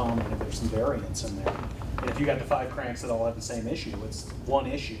have in common, if there's some variance in there. And if you got the 5 cranks that all have the same issue, it's one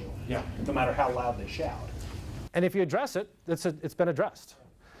issue, no matter how loud they shout. And if you address it, it's been addressed.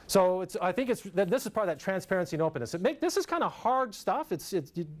 So I think this is part of that transparency and openness. This is kind of hard stuff.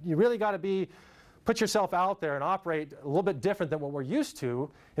 You really got to put yourself out there and operate a little bit different than what we're used to.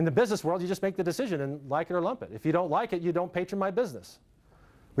 In the business world, you just make the decision and like it or lump it. If you don't like it, you don't patron my business.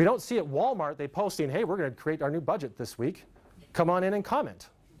 We don't see at Walmart they posting, hey, we're going to create our new budget this week. Come on in and comment.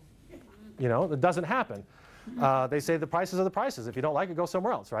 You know, it doesn't happen. They say the prices are the prices. If you don't like it, go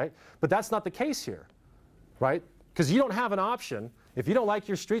somewhere else, right? But that's not the case here, right? Because you don't have an option If you don't like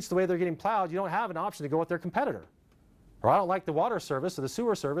your streets the way they're getting plowed, you don't have an option to go with their competitor. Or I don't like the water service or the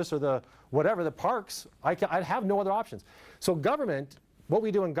sewer service or the whatever, the parks, I have no other options. So government, what we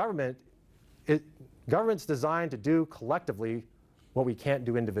do in government, government's designed to do collectively what we can't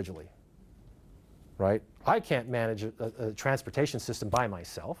do individually, right? I can't manage a transportation system by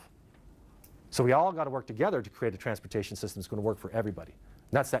myself. So we all got to work together to create a transportation system that's going to work for everybody.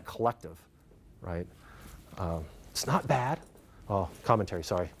 And that's that collective, right? It's not bad. Oh, commentary,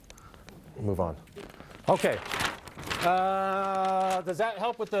 sorry. We'll move on. Okay. Does that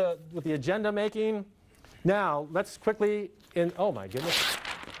help with the agenda making? Now, let's quickly, oh my goodness.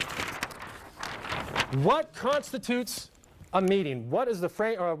 What constitutes a meeting? What is the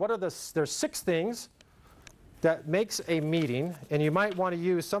frame, or what are there's 6 things that makes a meeting, and you might want to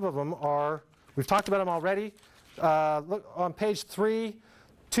use, some of them are, we've talked about them already. Look on page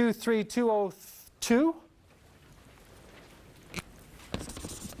 23202.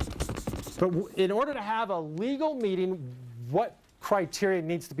 But in order to have a legal meeting, what criteria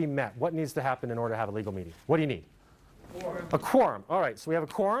needs to be met? What needs to happen in order to have a legal meeting? What do you need? Quorum. A quorum. All right, so we have a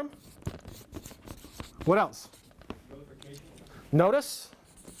quorum. What else? Notification. Notice.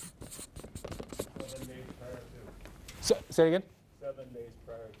 7 days prior to. Say it again. 7 days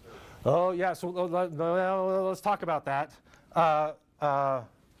prior to. Oh, yeah, so let's talk about that.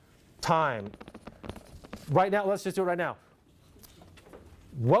 Time. Right now, let's just do it right now.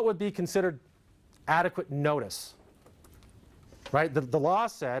 What would be considered adequate notice? Right? The law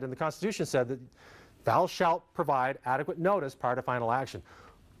said, and the Constitution said, that thou shalt provide adequate notice prior to final action.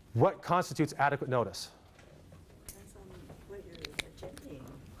 What constitutes adequate notice? Depends on what you're agending.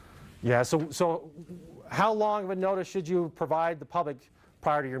 Yeah, so how long of a notice should you provide the public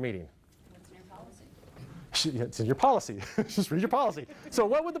prior to your meeting? What's in your policy? It's in your policy. Just read your policy. So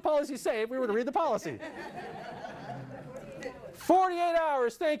what would the policy say if we were to read the policy? 48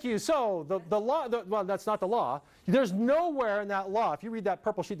 hours, thank you. So the law, well, that's not the law. There's nowhere in that law, if you read that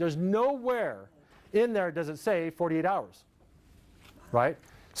purple sheet, there's nowhere in there does it say 48 hours, right?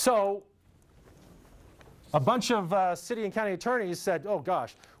 So a bunch of city and county attorneys said, oh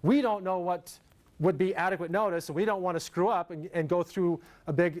gosh, we don't know what would be adequate notice, and we don't want to screw up and go through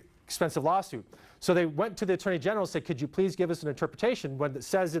a big expensive lawsuit. So they went to the Attorney General and said, could you please give us an interpretation when it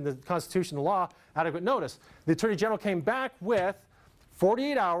says in the Constitution and law adequate notice? The Attorney General came back with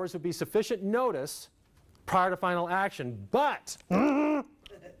 48 hours would be sufficient notice prior to final action, but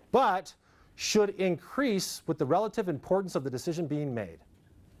should increase with the relative importance of the decision being made.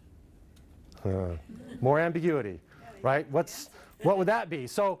 More ambiguity, right? What would that be?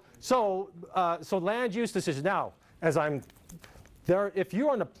 So land use decision. Now, if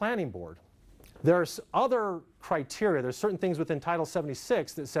you're on the planning board, there's other criteria. There's certain things within Title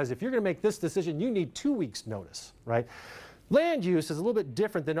 76 that says if you're going to make this decision, you need 2 weeks' notice, right? Land use is a little bit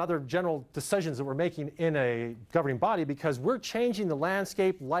different than other general decisions that we're making in a governing body because we're changing the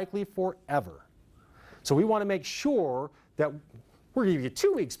landscape likely forever. So we want to make sure that we're going to give you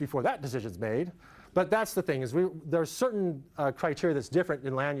 2 weeks before that decision's made. But that's the thing, is there's certain criteria that's different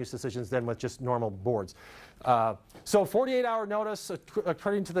in land use decisions than with just normal boards. So 48-hour notice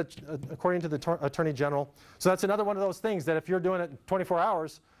according to the Attorney General. So that's another one of those things that if you're doing it in 24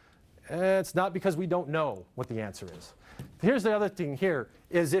 hours, it's not because we don't know what the answer is. Here's the other thing here,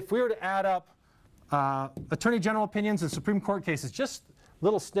 is if we were to add up Attorney General opinions and Supreme Court cases, just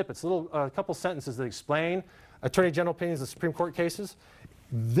little snippets, a couple sentences that explain Attorney General opinions and Supreme Court cases,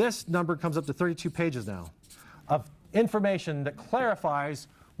 this number comes up to 32 pages now of information that clarifies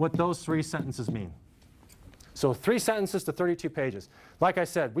what those 3 sentences mean. So 3 sentences to 32 pages. Like I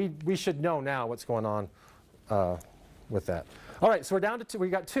said, we should know now what's going on with that. All right, so we're down to 2. We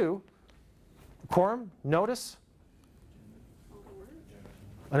got 2. Quorum, notice,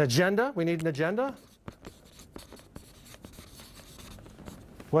 an agenda. We need an agenda.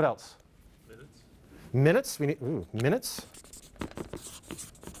 What else? Minutes. Minutes. We need minutes.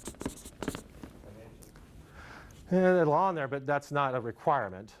 They're on there, but that's not a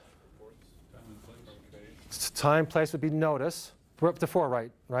requirement. Time, place would be notice. We're up to 4,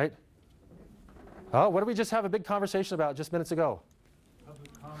 right? Oh, what did we just have a big conversation about just minutes ago?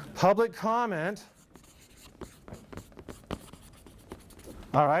 Public comment.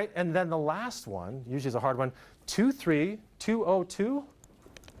 All right, and then the last one, usually is a hard one, 23202.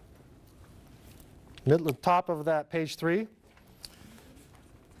 Middle, top of that, page 3.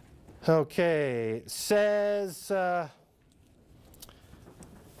 Okay, says to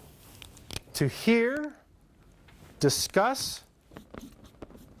hear, discuss,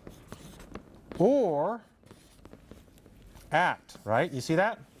 or act, right? You see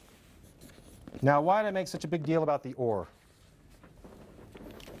that? Now, why did I make such a big deal about the or?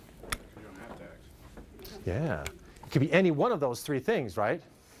 Yeah. It could be any one of those three things, right?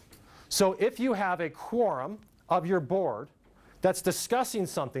 So if you have a quorum of your board that's discussing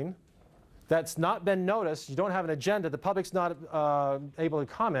something that's not been noticed, you don't have an agenda, the public's not able to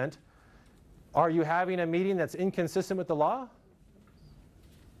comment, are you having a meeting that's inconsistent with the law?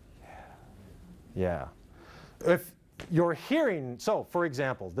 Yeah. If you're hearing, so for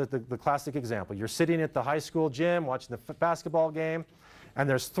example, the classic example, you're sitting at the high school gym watching the basketball game, and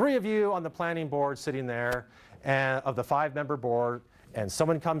there's 3 of you on the planning board sitting there, and of the 5-member board, and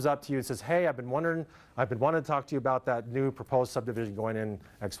someone comes up to you and says, hey, I've been wanting to talk to you about that new proposed subdivision going in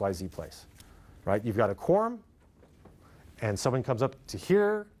XYZ place, right? You've got a quorum, and someone comes up to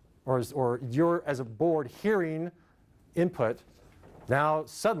hear, or you're as a board hearing input. Now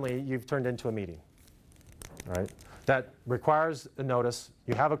suddenly you've turned into a meeting, right? That requires a notice.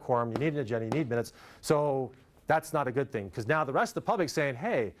 You have a quorum, you need an agenda, you need minutes. So that's not a good thing, because now the rest of the public's saying,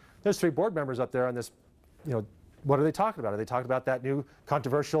 hey, there's 3 board members up there on this, what are they talking about? Are they talking about that new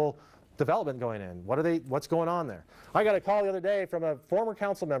controversial development going in? What's going on there? I got a call the other day from a former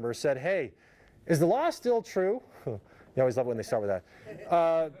council member who said, hey, is the law still true? You always love when they start with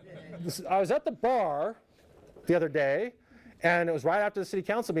that. I was at the bar the other day, and it was right after the city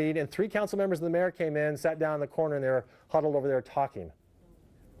council meeting, and 3 council members and the mayor came in, sat down in the corner, and they were huddled over there talking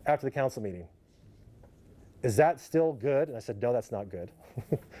after the council meeting. Is that still good? And I said, no, that's not good.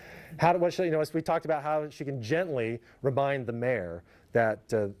 We talked about how she can gently remind the mayor that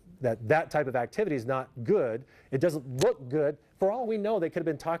that type of activity is not good. It doesn't look good. For all we know, they could have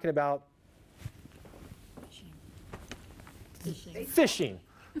been talking about fishing,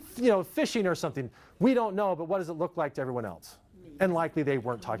 fishing or something. We don't know, but what does it look like to everyone else? And likely they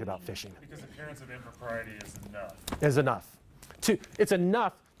weren't talking about fishing. Because appearance of impropriety is enough. Is enough. It's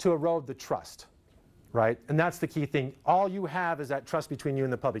enough to erode the trust, right? And that's the key thing. All you have is that trust between you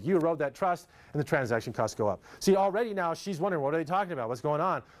and the public. You erode that trust, and the transaction costs go up. See, already now she's wondering, what are they talking about? What's going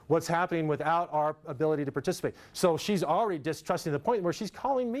on? What's happening without our ability to participate? So she's already distrusting to the point where she's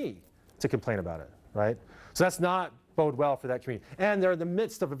calling me to complain about it, right? So that's not bode well for that community. And they're in the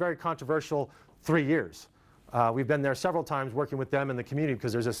midst of a very controversial 3 years. We've been there several times working with them in the community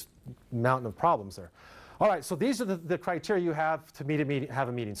because there's this mountain of problems there. All right, so these are the criteria you have to have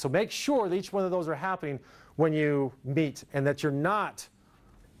a meeting. So make sure that each one of those are happening when you meet, and that you're not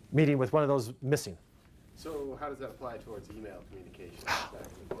meeting with one of those missing. So how does that apply towards email communication?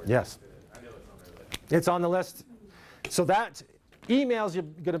 Yes. I know it's on their list. It's on the list. So that email's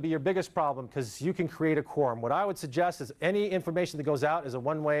going to be your biggest problem, because you can create a quorum. What I would suggest is any information that goes out is a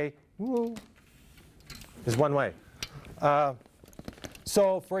one-way. Is one way.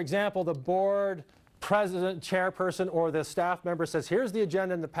 So for example, the board president, chairperson, or the staff member says, here's the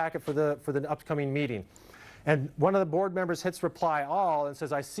agenda in the packet for the upcoming meeting. And one of the board members hits reply all and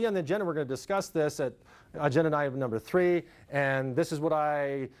says, I see on the agenda we're going to discuss this at agenda item number 3, and this is what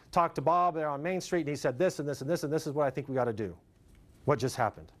I talked to Bob there on Main Street, and he said this and this and this, and this is what I think we got to do. What just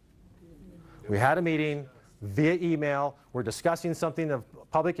happened? We had a meeting via email. We're discussing something of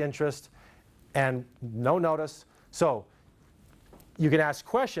public interest, and no notice. So you can ask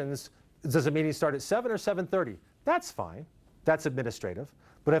questions. Does the meeting start at 7 or 7:30? That's fine. That's administrative.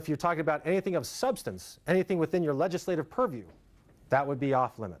 But if you're talking about anything of substance, anything within your legislative purview, that would be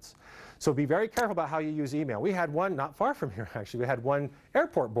off limits. So be very careful about how you use email. We had one not far from here, actually. We had one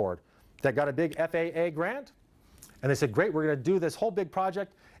airport board that got a big FAA grant. And they said, great, we're going to do this whole big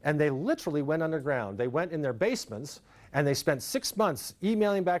project. And they literally went underground. They went in their basements, and they spent 6 months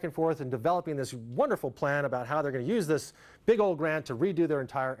emailing back and forth and developing this wonderful plan about how they're going to use this big old grant to redo their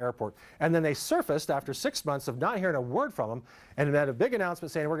entire airport. And then they surfaced after 6 months of not hearing a word from them, and had a big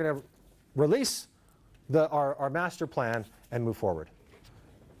announcement saying, we're going to release our master plan and move forward.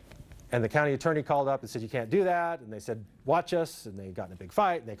 And the county attorney called up and said, you can't do that. And they said, watch us. And they got in a big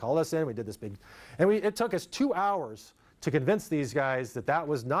fight, and they called us in. We did this big, and it took us 2 hours to convince these guys that that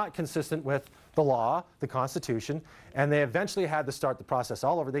was not consistent with the law, the Constitution, and they eventually had to start the process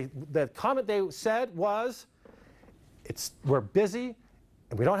all over. The comment they said was, we're busy,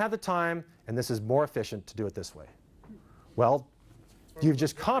 and we don't have the time, and this is more efficient to do it this way. Well, you've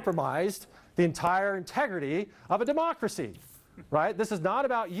just compromised the entire integrity of a democracy, right? This is not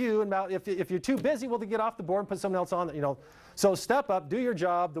about you, and about if you're too busy, well, to get off the board and put someone else on, So step up, do your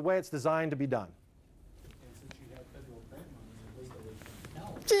job the way it's designed to be done.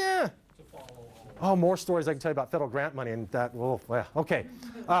 Yeah. Oh, more stories I can tell you about federal grant money, and that, well, okay.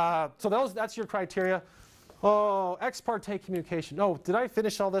 So that's your criteria. Oh, ex parte communication. Oh, did I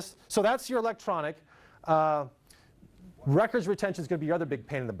finish all this? So that's your electronic. Records retention is going to be your other big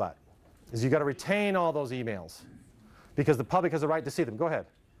pain in the butt, is you got to retain all those emails, because the public has a right to see them. Go ahead.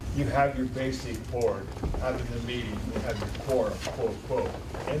 you have your basic board, having the meeting, you have your quorum, quote, quote.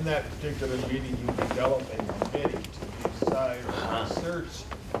 In that particular meeting, you develop a committee to decide or research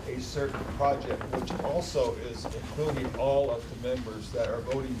a certain project, which also is including all of the members that are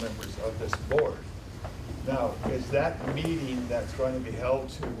voting members of this board. Now, is that meeting that's going to be held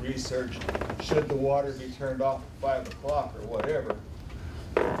to research, should the water be turned off at 5 o'clock or whatever,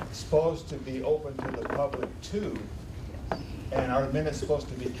 supposed to be open to the public too? And are minutes supposed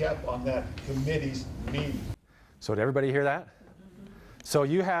to be kept on that committee's meeting? So did everybody hear that? So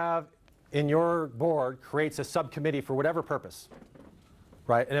you have, in your board, creates a subcommittee for whatever purpose,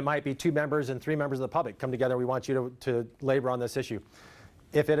 right? And it might be 2 members and 3 members of the public come together. We want you to labor on this issue.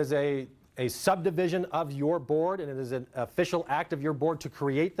 If it is a subdivision of your board and it is an official act of your board to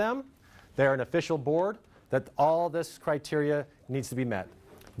create them, they're an official board, that all this criteria needs to be met.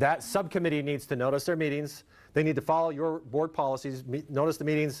 That subcommittee needs to notice their meetings. They need to follow your board policies, notice the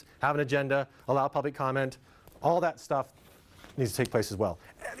meetings, have an agenda, allow public comment. All that stuff needs to take place as well.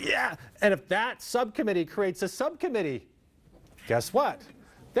 Yeah, and if that subcommittee creates a subcommittee, guess what?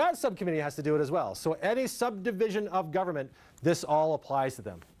 That subcommittee has to do it as well. So any subdivision of government, this all applies to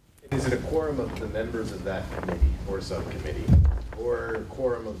them. Is it a quorum of the members of that committee or subcommittee, or a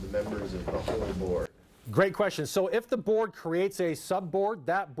quorum of the members of the whole board? Great question. So if the board creates a sub-board,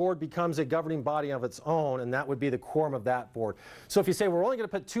 that board becomes a governing body of its own, and that would be the quorum of that board. So if you say, we're only going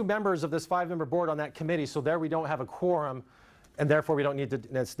to put 2 members of this 5-member board on that committee, so there we don't have a quorum, and therefore we don't need to,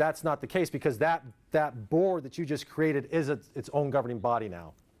 that's not the case, because that board that you just created is its own governing body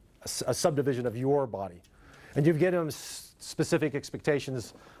now, a subdivision of your body. And you've given them specific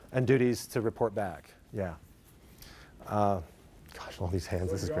expectations and duties to report back. Yeah. Gosh, all these hands,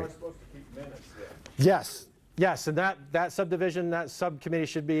 So this is you're great. only supposed to keep minutes then? Yes, yes, and that subdivision, that subcommittee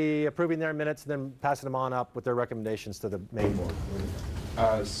should be approving their minutes and then passing them on up with their recommendations to the main board.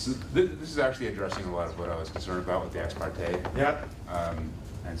 So this is actually addressing a lot of what I was concerned about with the ex parte. Yep.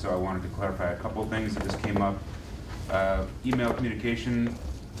 And so I wanted to clarify a couple of things that just came up. Email communication,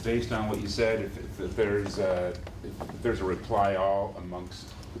 based on what you said, if there's a reply all amongst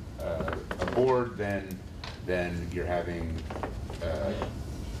a board, then you're having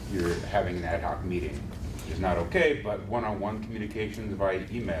an ad hoc meeting. It's not okay, but one-on-one communications via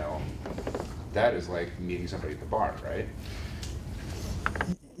email, that is like meeting somebody at the bar, right?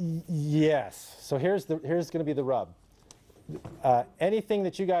 Yes. So here's going to be the rub. Anything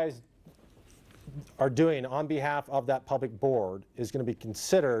that you guys are doing on behalf of that public board is going to be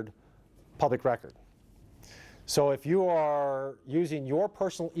considered public record. So if you are using your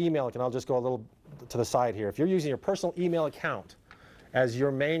personal email, and I'll just go a little to the side here. If you're using your personal email account as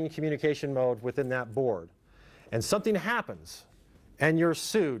your main communication mode within that board, and something happens, and you're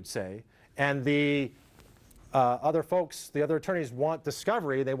sued, say, and the other folks, the other attorneys want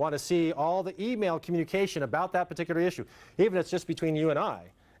discovery, they want to see all the email communication about that particular issue, even if it's just between you and I,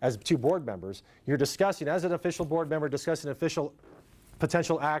 as 2 board members, you're discussing, as an official board member, discussing official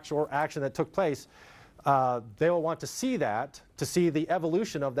potential act or action that took place, they will want to see that, to see the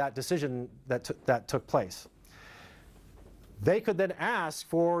evolution of that decision that took place. They could then ask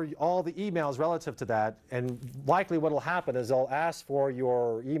for all the emails relative to that, and likely what will happen is they'll ask for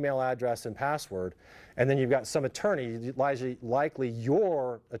your email address and password, and then you've got some attorney, likely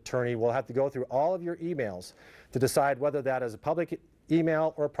your attorney will have to go through all of your emails to decide whether that is a public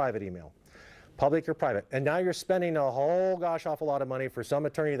email or a private email. Public or private. And now you're spending a whole gosh awful lot of money for some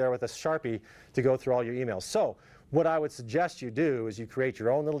attorney there with a Sharpie to go through all your emails. So what I would suggest you do is you create your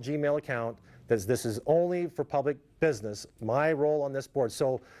own little Gmail account. This is only for public business, my role on this board.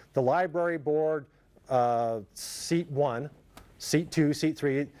 So the library board, seat 1, seat 2, seat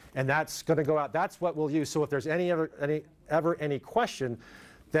 3, and that's going to go out. That's what we'll use. So if there's ever any question,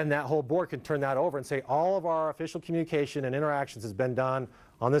 then that whole board can turn that over and say all of our official communication and interactions has been done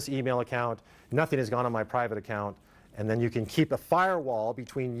on this email account. Nothing has gone on my private account. And then you can keep a firewall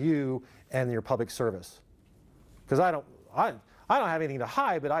between you and your public service. Because I don't have anything to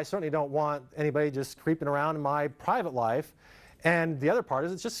hide, but I certainly don't want anybody just creeping around in my private life. And the other part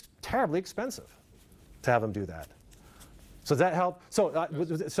is it's just terribly expensive to have them do that. So does that help?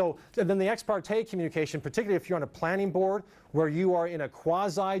 So, and then the ex parte communication, particularly if you're on a planning board where you are in a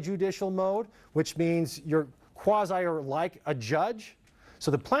quasi-judicial mode, which means you're quasi or like a judge. So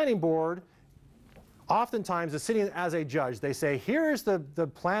the planning board oftentimes is sitting as a judge. They say, here's the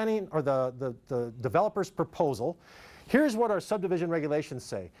planning or the developer's proposal. Here's what our subdivision regulations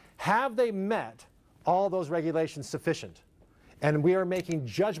say. Have they met all those regulations sufficient? And we are making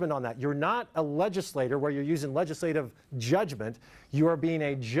judgment on that. You're not a legislator where you're using legislative judgment. You are being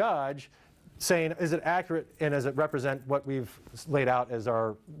a judge saying, is it accurate and does it represent what we've laid out as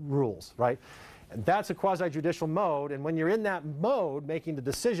our rules, right? And that's a quasi-judicial mode, and when you're in that mode, making the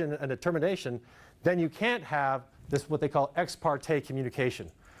decision and determination, then you can't have this, what they call ex parte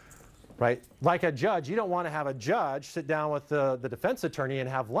communication, right? Like a judge, you don't want to have a judge sit down with the defense attorney and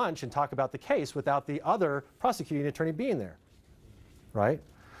have lunch and talk about the case without the other prosecuting attorney being there, right?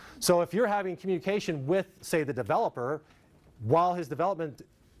 So if you're having communication with, say, the developer, while his development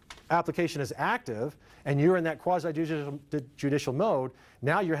application is active and you're in that quasi-judicial mode,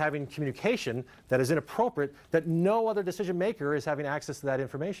 now you're having communication that is inappropriate, that no other decision maker is having access to that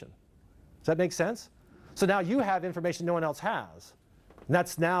information. Does that make sense? So now you have information no one else has. And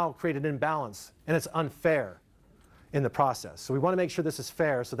that's now created an imbalance, and it's unfair in the process. So we want to make sure this is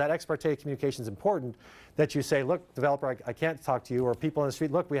fair, so that ex parte communication is important, that you say, look, developer, I can't talk to you, or people in the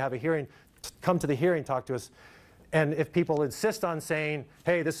street, look, we have a hearing, come to the hearing, talk to us. And if people insist on saying,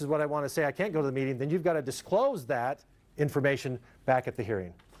 hey, this is what I want to say, I can't go to the meeting, then you've got to disclose that information back at the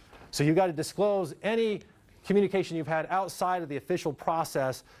hearing. So you've got to disclose any communication you've had outside of the official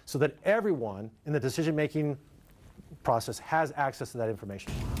process so that everyone in the decision-making process has access to that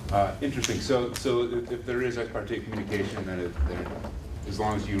information. Interesting. So if there is ex parte communication, then as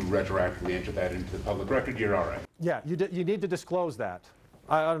long as you retroactively enter that into the public record, you're all right. Yeah, you need to disclose that.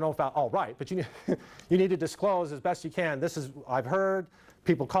 I don't know about all right, but you need to disclose as best you can. This is, I've heard,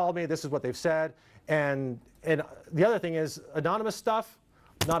 people called me, this is what they've said. And the other thing is, anonymous stuff,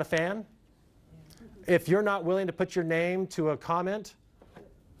 not a fan. If you're not willing to put your name to a comment,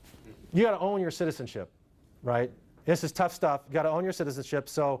 you got to own your citizenship, right? This is tough stuff. You got to own your citizenship.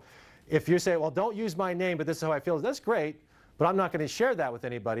 So if you say, well, don't use my name, but this is how I feel, that's great, but I'm not going to share that with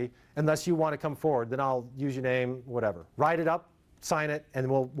anybody unless you want to come forward. Then I'll use your name, whatever. Write it up, sign it, and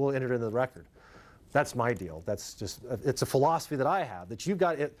we'll enter it into the record. That's my deal. That's just, it's a philosophy that I have, that you've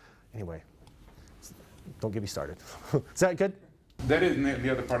got it. Anyway, don't get me started. Is that good? That is, and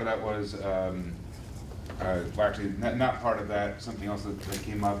the other part of that was, well, actually, not part of that, something else that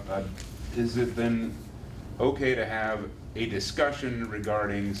came up. Is it then okay to have a discussion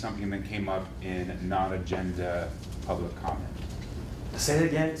regarding something that came up in non-agenda public comment? Say it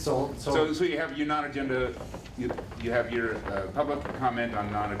again. So you have your non-agenda, you have your public comment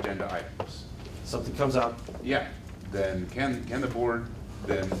on non-agenda items. Something comes up. Yeah. Then can the board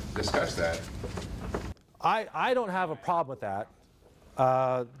then discuss that? I don't have a problem with that.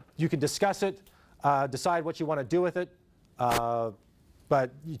 You can discuss it, decide what you want to do with it,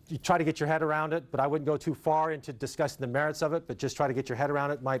 but you try to get your head around it. But I wouldn't go too far into discussing the merits of it, but just try to get your head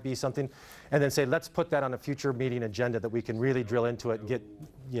around it might be something. And then say, let's put that on a future meeting agenda that we can really drill into it and get,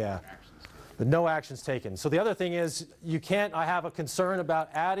 yeah. But no actions taken. So the other thing is, you can't, I have a concern about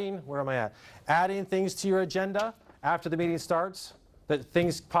adding, where am I at? Adding things to your agenda after the meeting starts, that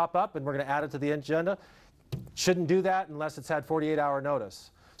things pop up and we're going to add it to the agenda. Shouldn't do that unless it's had 48-hour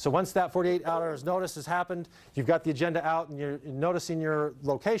notice. So once that 48 hours notice has happened, you've got the agenda out and you're noticing your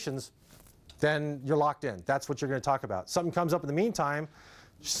locations, then you're locked in. That's what you're going to talk about. Something comes up in the meantime,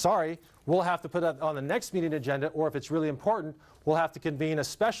 sorry, we'll have to put that on the next meeting agenda, or if it's really important, we'll have to convene a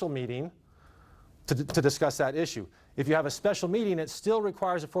special meeting to discuss that issue. If you have a special meeting, it still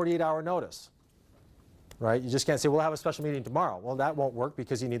requires a 48-hour notice, right? You just can't say, we'll have a special meeting tomorrow. Well, that won't work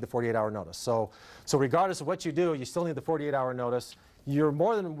because you need the 48-hour notice. So regardless of what you do, you still need the 48-hour notice. You're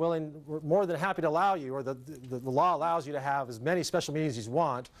more than happy to allow you, or the law allows you to have as many special meetings as you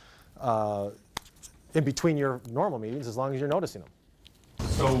want in between your normal meetings, as long as you're noticing them.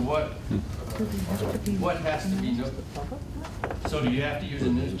 So what has to be noted? So do you have to use a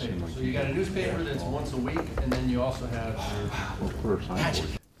newspaper? So you got a newspaper that's once a week, and then you also have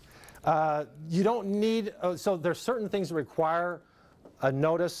you don't need, so there's certain things that require a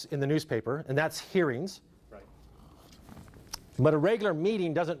notice in the newspaper, and that's hearings. Right. But a regular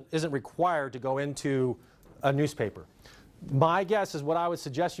meeting isn't required to go into a newspaper. My guess is what I would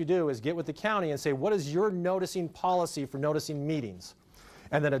suggest you do is get with the county and say, what is your noticing policy for noticing meetings?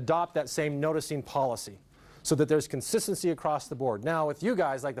 And then adopt that same noticing policy so that there's consistency across the board. Now, with you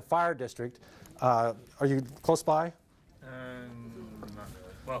guys, like the fire district, are you close by?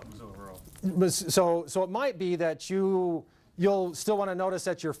 Not really. Well, So it might be that you'll still want to notice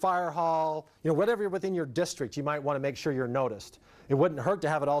at your fire hall, whatever within your district, you might want to make sure you're noticed. It wouldn't hurt to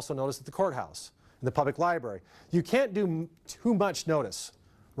have it also noticed at the courthouse, in the public library. You can't do too much notice,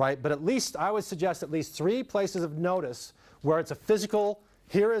 right? But at least, I would suggest at least 3 places of notice where it's a physical,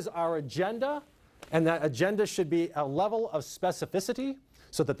 here is our agenda, and that agenda should be a level of specificity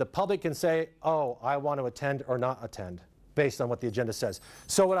so that the public can say, oh, I want to attend or not attend, based on what the agenda says.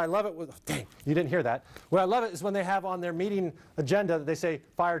 So what I love it with, dang, you didn't hear that. What I love it is when they have on their meeting agenda, they say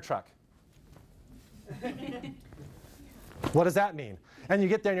fire truck. What does that mean? And you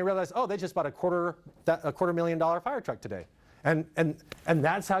get there and you realize, oh, they just bought a $250,000 fire truck today. And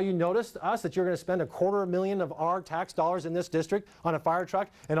that's how you noticed us, that you're going to spend $250,000 of our tax dollars in this district on a fire truck,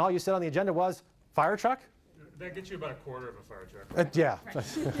 and all you said on the agenda was fire truck? That gets you about a quarter of a fire truck. Yeah,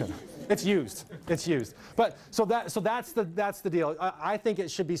 it's used. It's used. But so that's the deal. I think it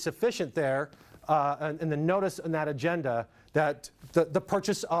should be sufficient there in the notice in that agenda that the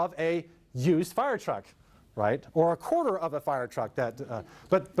purchase of a used fire truck, right, or a quarter of a fire truck.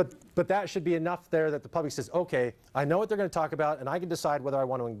 But that should be enough there that the public says, okay, I know what they're going to talk about, and I can decide whether I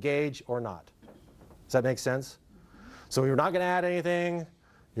want to engage or not. Does that make sense? So you're not going to add anything.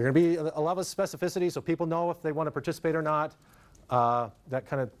 You're going to be a level of specificity so people know if they want to participate or not. That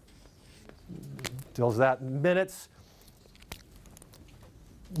kind of deals with that. Minutes.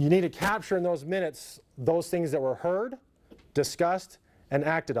 You need to capture in those minutes those things that were heard, discussed, and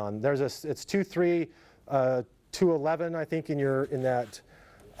acted on. There's it's 2.3, 2.11, I think, in that.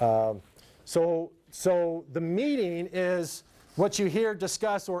 So the meeting is what you hear,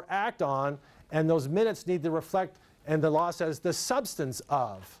 discuss, or act on, and those minutes need to reflect. And the law says the substance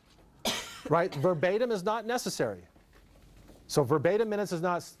of, right? Verbatim is not necessary. So verbatim minutes is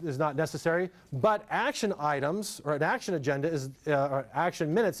not necessary, but action items or an action agenda is or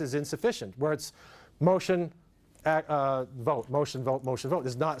action minutes is insufficient, where it's motion, vote, motion, vote, motion, vote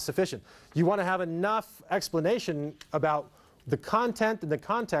is not sufficient. You want to have enough explanation about the content and the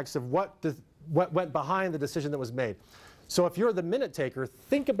context of what went behind the decision that was made. So if you're the minute taker,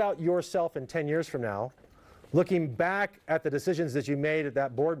 think about yourself in 10 years from now, looking back at the decisions that you made at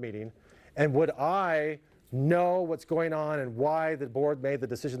that board meeting, and would I know what's going on and why the board made the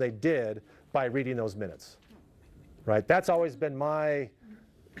decision they did by reading those minutes, right? That's always been my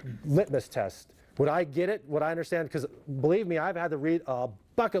litmus test. Would I get it? Would I understand? Because believe me, I've had to read a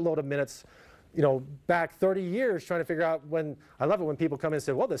bucket load of minutes, you know, back 30 years trying to figure out when, I love it when people come in and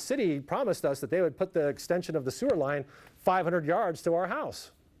say, well, the city promised us that they would put the extension of the sewer line 500 yards to our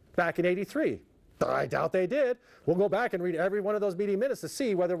house back in '83. I doubt they did. We'll go back and read every one of those meeting minutes to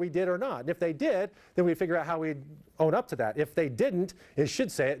see whether we did or not. And if they did, then we figure out how we own up to that. If they didn't, it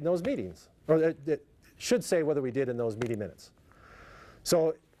should say it in those meetings. Or it should say whether we did in those meeting minutes.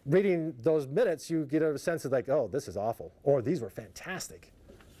 So reading those minutes, you get a sense of like, oh, this is awful. Or these were fantastic.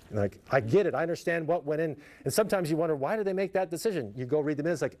 Like, I get it. I understand what went in. And sometimes you wonder, why did they make that decision? You go read the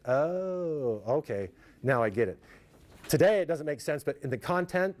minutes like, oh, okay, now I get it. Today it doesn't make sense, but in the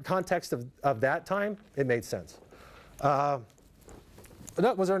context of that time, it made sense. Was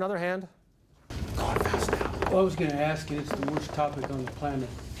there another hand? Well, I was going to ask you, it's the worst topic on the planet,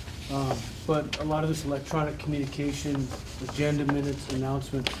 but a lot of this electronic communication, agenda minutes,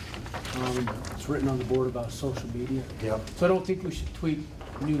 announcements, it's written on the board about social media. Yep. So I don't think we should tweet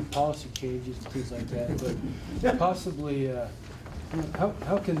new policy changes and things like that, but possibly,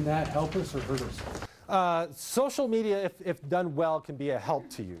 how can that help us or hurt us? Social media, if done well, can be a help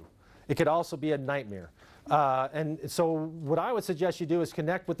to you. It could also be a nightmare. And so what I would suggest you do is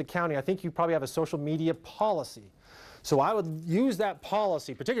connect with the county. I think you probably have a social media policy. So I would use that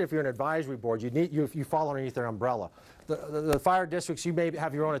policy, particularly if you're an advisory board, you fall underneath their umbrella. The fire districts, you may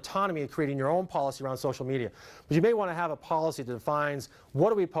have your own autonomy in creating your own policy around social media. But you may want to have a policy that defines what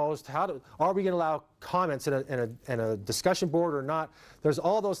do we post, are we going to allow comments in a discussion board or not. There's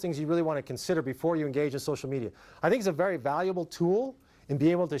all those things you really want to consider before you engage in social media. I think it's a very valuable tool in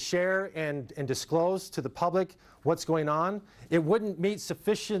being able to share and disclose to the public what's going on. It wouldn't meet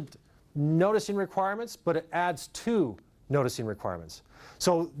sufficient noticing requirements, but it adds to noticing requirements.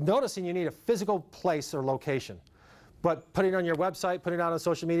 So noticing, you need a physical place or location. But putting it on your website, putting it out on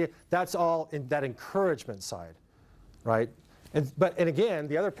social media, that's all in that encouragement side, right? And again,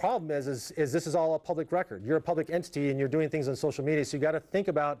 the other problem is this is all a public record. You're a public entity and you're doing things on social media, so you've got to think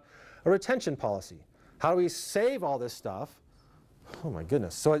about a retention policy. How do we save all this stuff? Oh my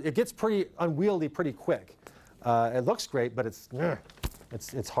goodness. So it gets pretty unwieldy pretty quick. It looks great, but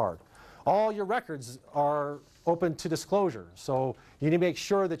it's hard. All your records are open to disclosure, so you need to make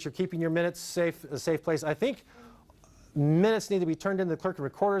sure that you're keeping your minutes a safe place. I think minutes need to be turned into the clerk and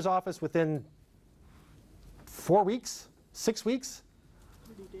recorder's office within 4 weeks, 6 weeks,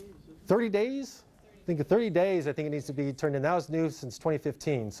 30 days. I think 30 days. I think it needs to be turned in. That was new since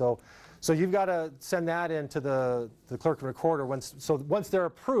 2015. So you've got to send that into the clerk and recorder. Once they're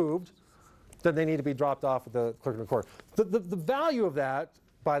approved, then they need to be dropped off with the clerk and recorder. The value of that,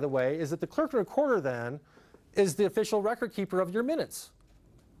 by the way, is that the clerk and recorder then is the official record keeper of your minutes.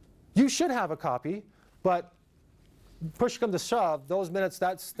 You should have a copy, but push come to shove, those minutes,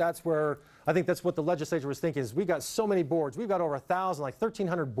 that's where, I think that's what the legislature was thinking, is we got so many boards. We've got over 1,000, like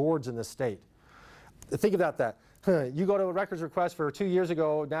 1,300 boards in this state. think about that. You go to a records request for 2 years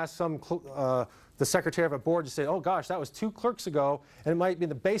ago and ask the secretary of a board to say, oh gosh, that was 2 clerks ago, and it might be in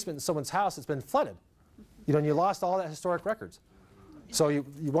the basement in someone's house that's been flooded. You know, and you lost all that historic records. So you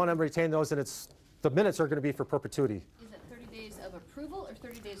want to retain those, and the minutes are going to be for perpetuity. Is it 30 days of approval or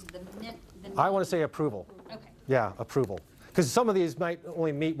 30 days of the I want to say approval. Okay. Yeah, approval. Because some of these might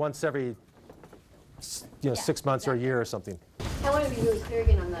only meet once every 6 months or a year or something. I want to be really clear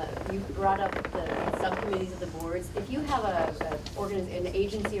again on you brought up the subcommittees of the boards. If you have an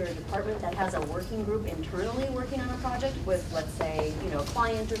agency or a department that has a working group internally working on a project with, let's say, a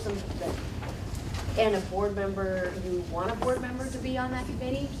client or something, and a board member, you want a board member to be on that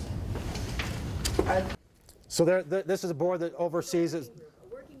committee? So this is a board that oversees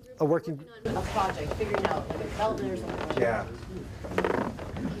a working group. On a project, figuring out like a development or something. Yeah.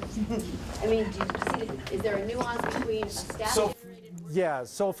 I mean, do you see, is there a nuance between a staff? Yeah,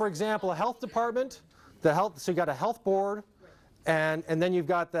 so for example, a health department, so you got a health board, and then you've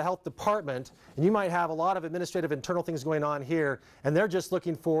got the health department, and you might have a lot of administrative internal things going on here, and they're just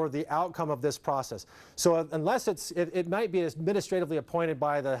looking for the outcome of this process. So unless it might be administratively appointed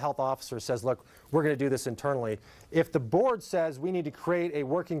by the health officer, says, look, we're going to do this internally. If the board says we need to create a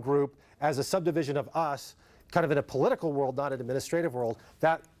working group as a subdivision of us, kind of in a political world, not an administrative world,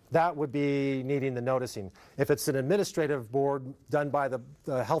 that would be needing the noticing. If it's an administrative board done by the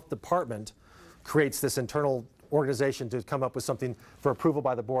health department, creates this internal organization to come up with something for approval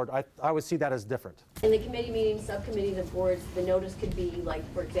by the board, I would see that as different. In the committee meetings, subcommittees of boards, the notice could be like,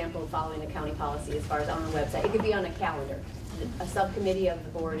 for example, following a county policy as far as on the website. It could be on a calendar. A subcommittee of the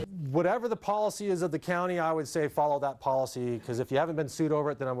board. Whatever the policy is of the county, I would say follow that policy, because if you haven't been sued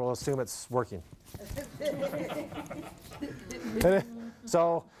over it, then I will assume it's working.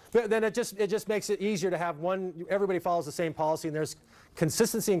 So then it just makes it easier to have everybody follows the same policy, and there's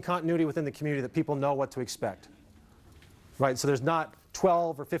consistency and continuity within the community that people know what to expect. Right, so there's not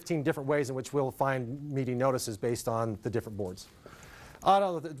 12 or 15 different ways in which we'll find meeting notices based on the different boards. I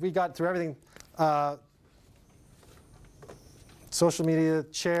don't know, we got through everything. Social media,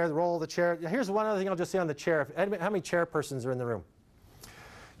 chair, the role of the chair. Here's one other thing I'll just say on the chair. How many chairpersons are in the room?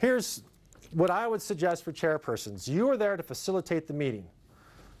 Here's what I would suggest for chairpersons. You are there to facilitate the meeting,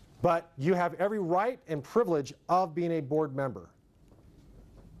 but you have every right and privilege of being a board member.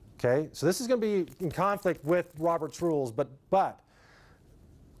 Okay, so this is going to be in conflict with Robert's rules, but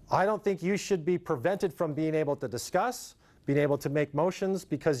I don't think you should be prevented from being able to discuss, being able to make motions,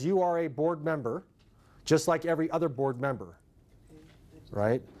 because you are a board member, just like every other board member.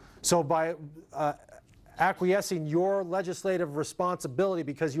 Right? So by acquiescing your legislative responsibility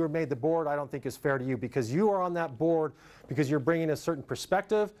because you were made the board, I don't think is fair to you, because you are on that board because you're bringing a certain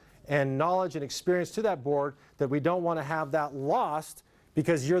perspective and knowledge and experience to that board that we don't want to have that lost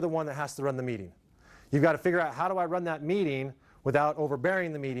because you're the one that has to run the meeting. You've got to figure out, how do I run that meeting without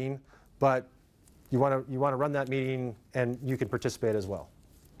overbearing the meeting, but you want to run that meeting and you can participate as well.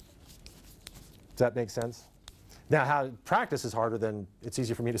 Does that make sense? Now, how to practice is harder than, it's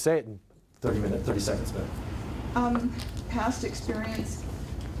easier for me to say it in 30 seconds. But. Past experience,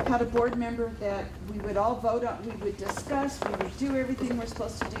 had a board member that we would all vote on, we would discuss, we would do everything we're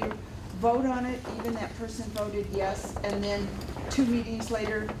supposed to do, vote on it, even that person voted yes, and then 2 meetings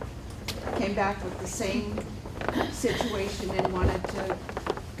later came back with the same situation and wanted to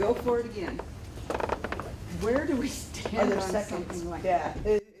go for it again. Where do we stand on something like that?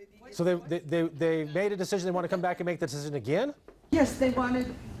 So they made a decision, they want to come back and make the decision again? Yes, they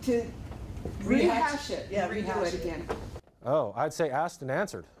wanted to rehash it, redo it again. Oh, I'd say asked and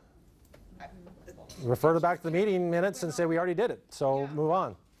answered. Refer back to the meeting minutes and say we already did it, so move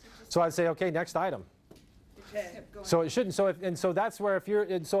on. So I'd say, okay, next item. So it shouldn't, so that's where if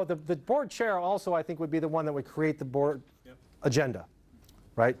you're, so the board chair also I think would be the one that would create the board agenda,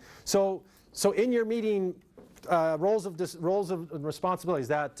 right? So in your meeting, roles of responsibilities,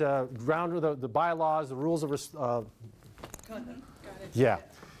 that ground the bylaws, the rules of yeah.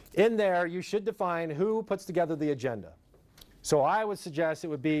 In there, you should define who puts together the agenda. So I would suggest it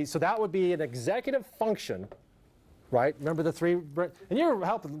would be, so that would be an executive function, right? Remember the 3, and you're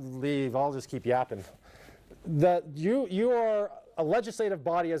helping leave, I'll just keep yapping. You are a legislative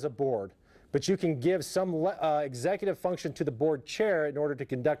body as a board, but you can give some executive function to the board chair in order to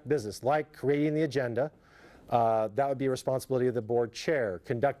conduct business, like creating the agenda. That would be a responsibility of the board chair.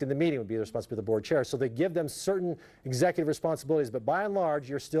 Conducting the meeting would be the responsibility of the board chair. So they give them certain executive responsibilities, but by and large,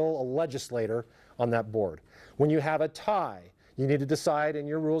 you're still a legislator on that board. When you have a tie, you need to decide in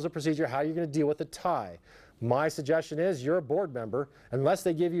your rules of procedure how you're going to deal with a tie. My suggestion is you're a board member, unless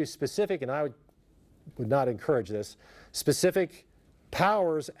they give you specific, and I would not encourage this, specific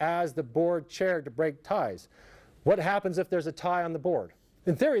powers as the board chair to break ties. What happens if there's a tie on the board?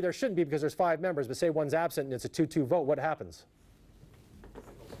 In theory, there shouldn't be because there's 5 members, but say one's absent and it's a 2-2 vote, what happens?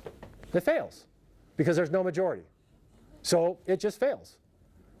 It fails because there's no majority. So it just fails.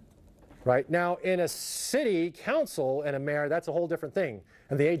 Right? Now, in a city council and a mayor, that's a whole different thing.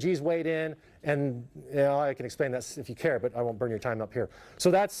 And the AG's weighed in, and you know, I can explain that if you care, but I won't burn your time up here.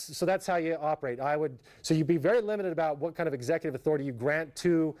 So that's how you operate. So you'd be very limited about what kind of executive authority you grant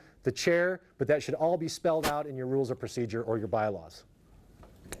to the chair, but that should all be spelled out in your rules of procedure or your bylaws.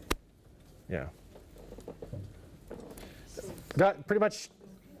 Yeah. Got pretty much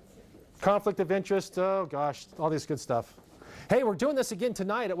conflict of interest, oh gosh, all this good stuff. Hey, we're doing this again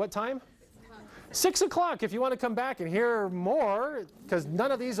tonight at what time? 6 o'clock if you want to come back and hear more, because none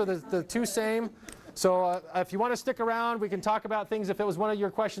of these are the two same. So if you want to stick around, we can talk about things. If it was one of your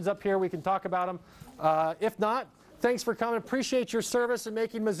questions up here, we can talk about them. If not, thanks for coming. Appreciate your service and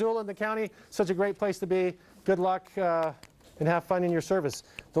making Missoula and the county such a great place to be. Good luck and have fun in your service.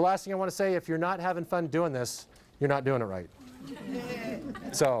 The last thing I want to say, if you're not having fun doing this, you're not doing it right.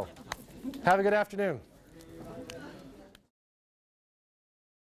 So have a good afternoon.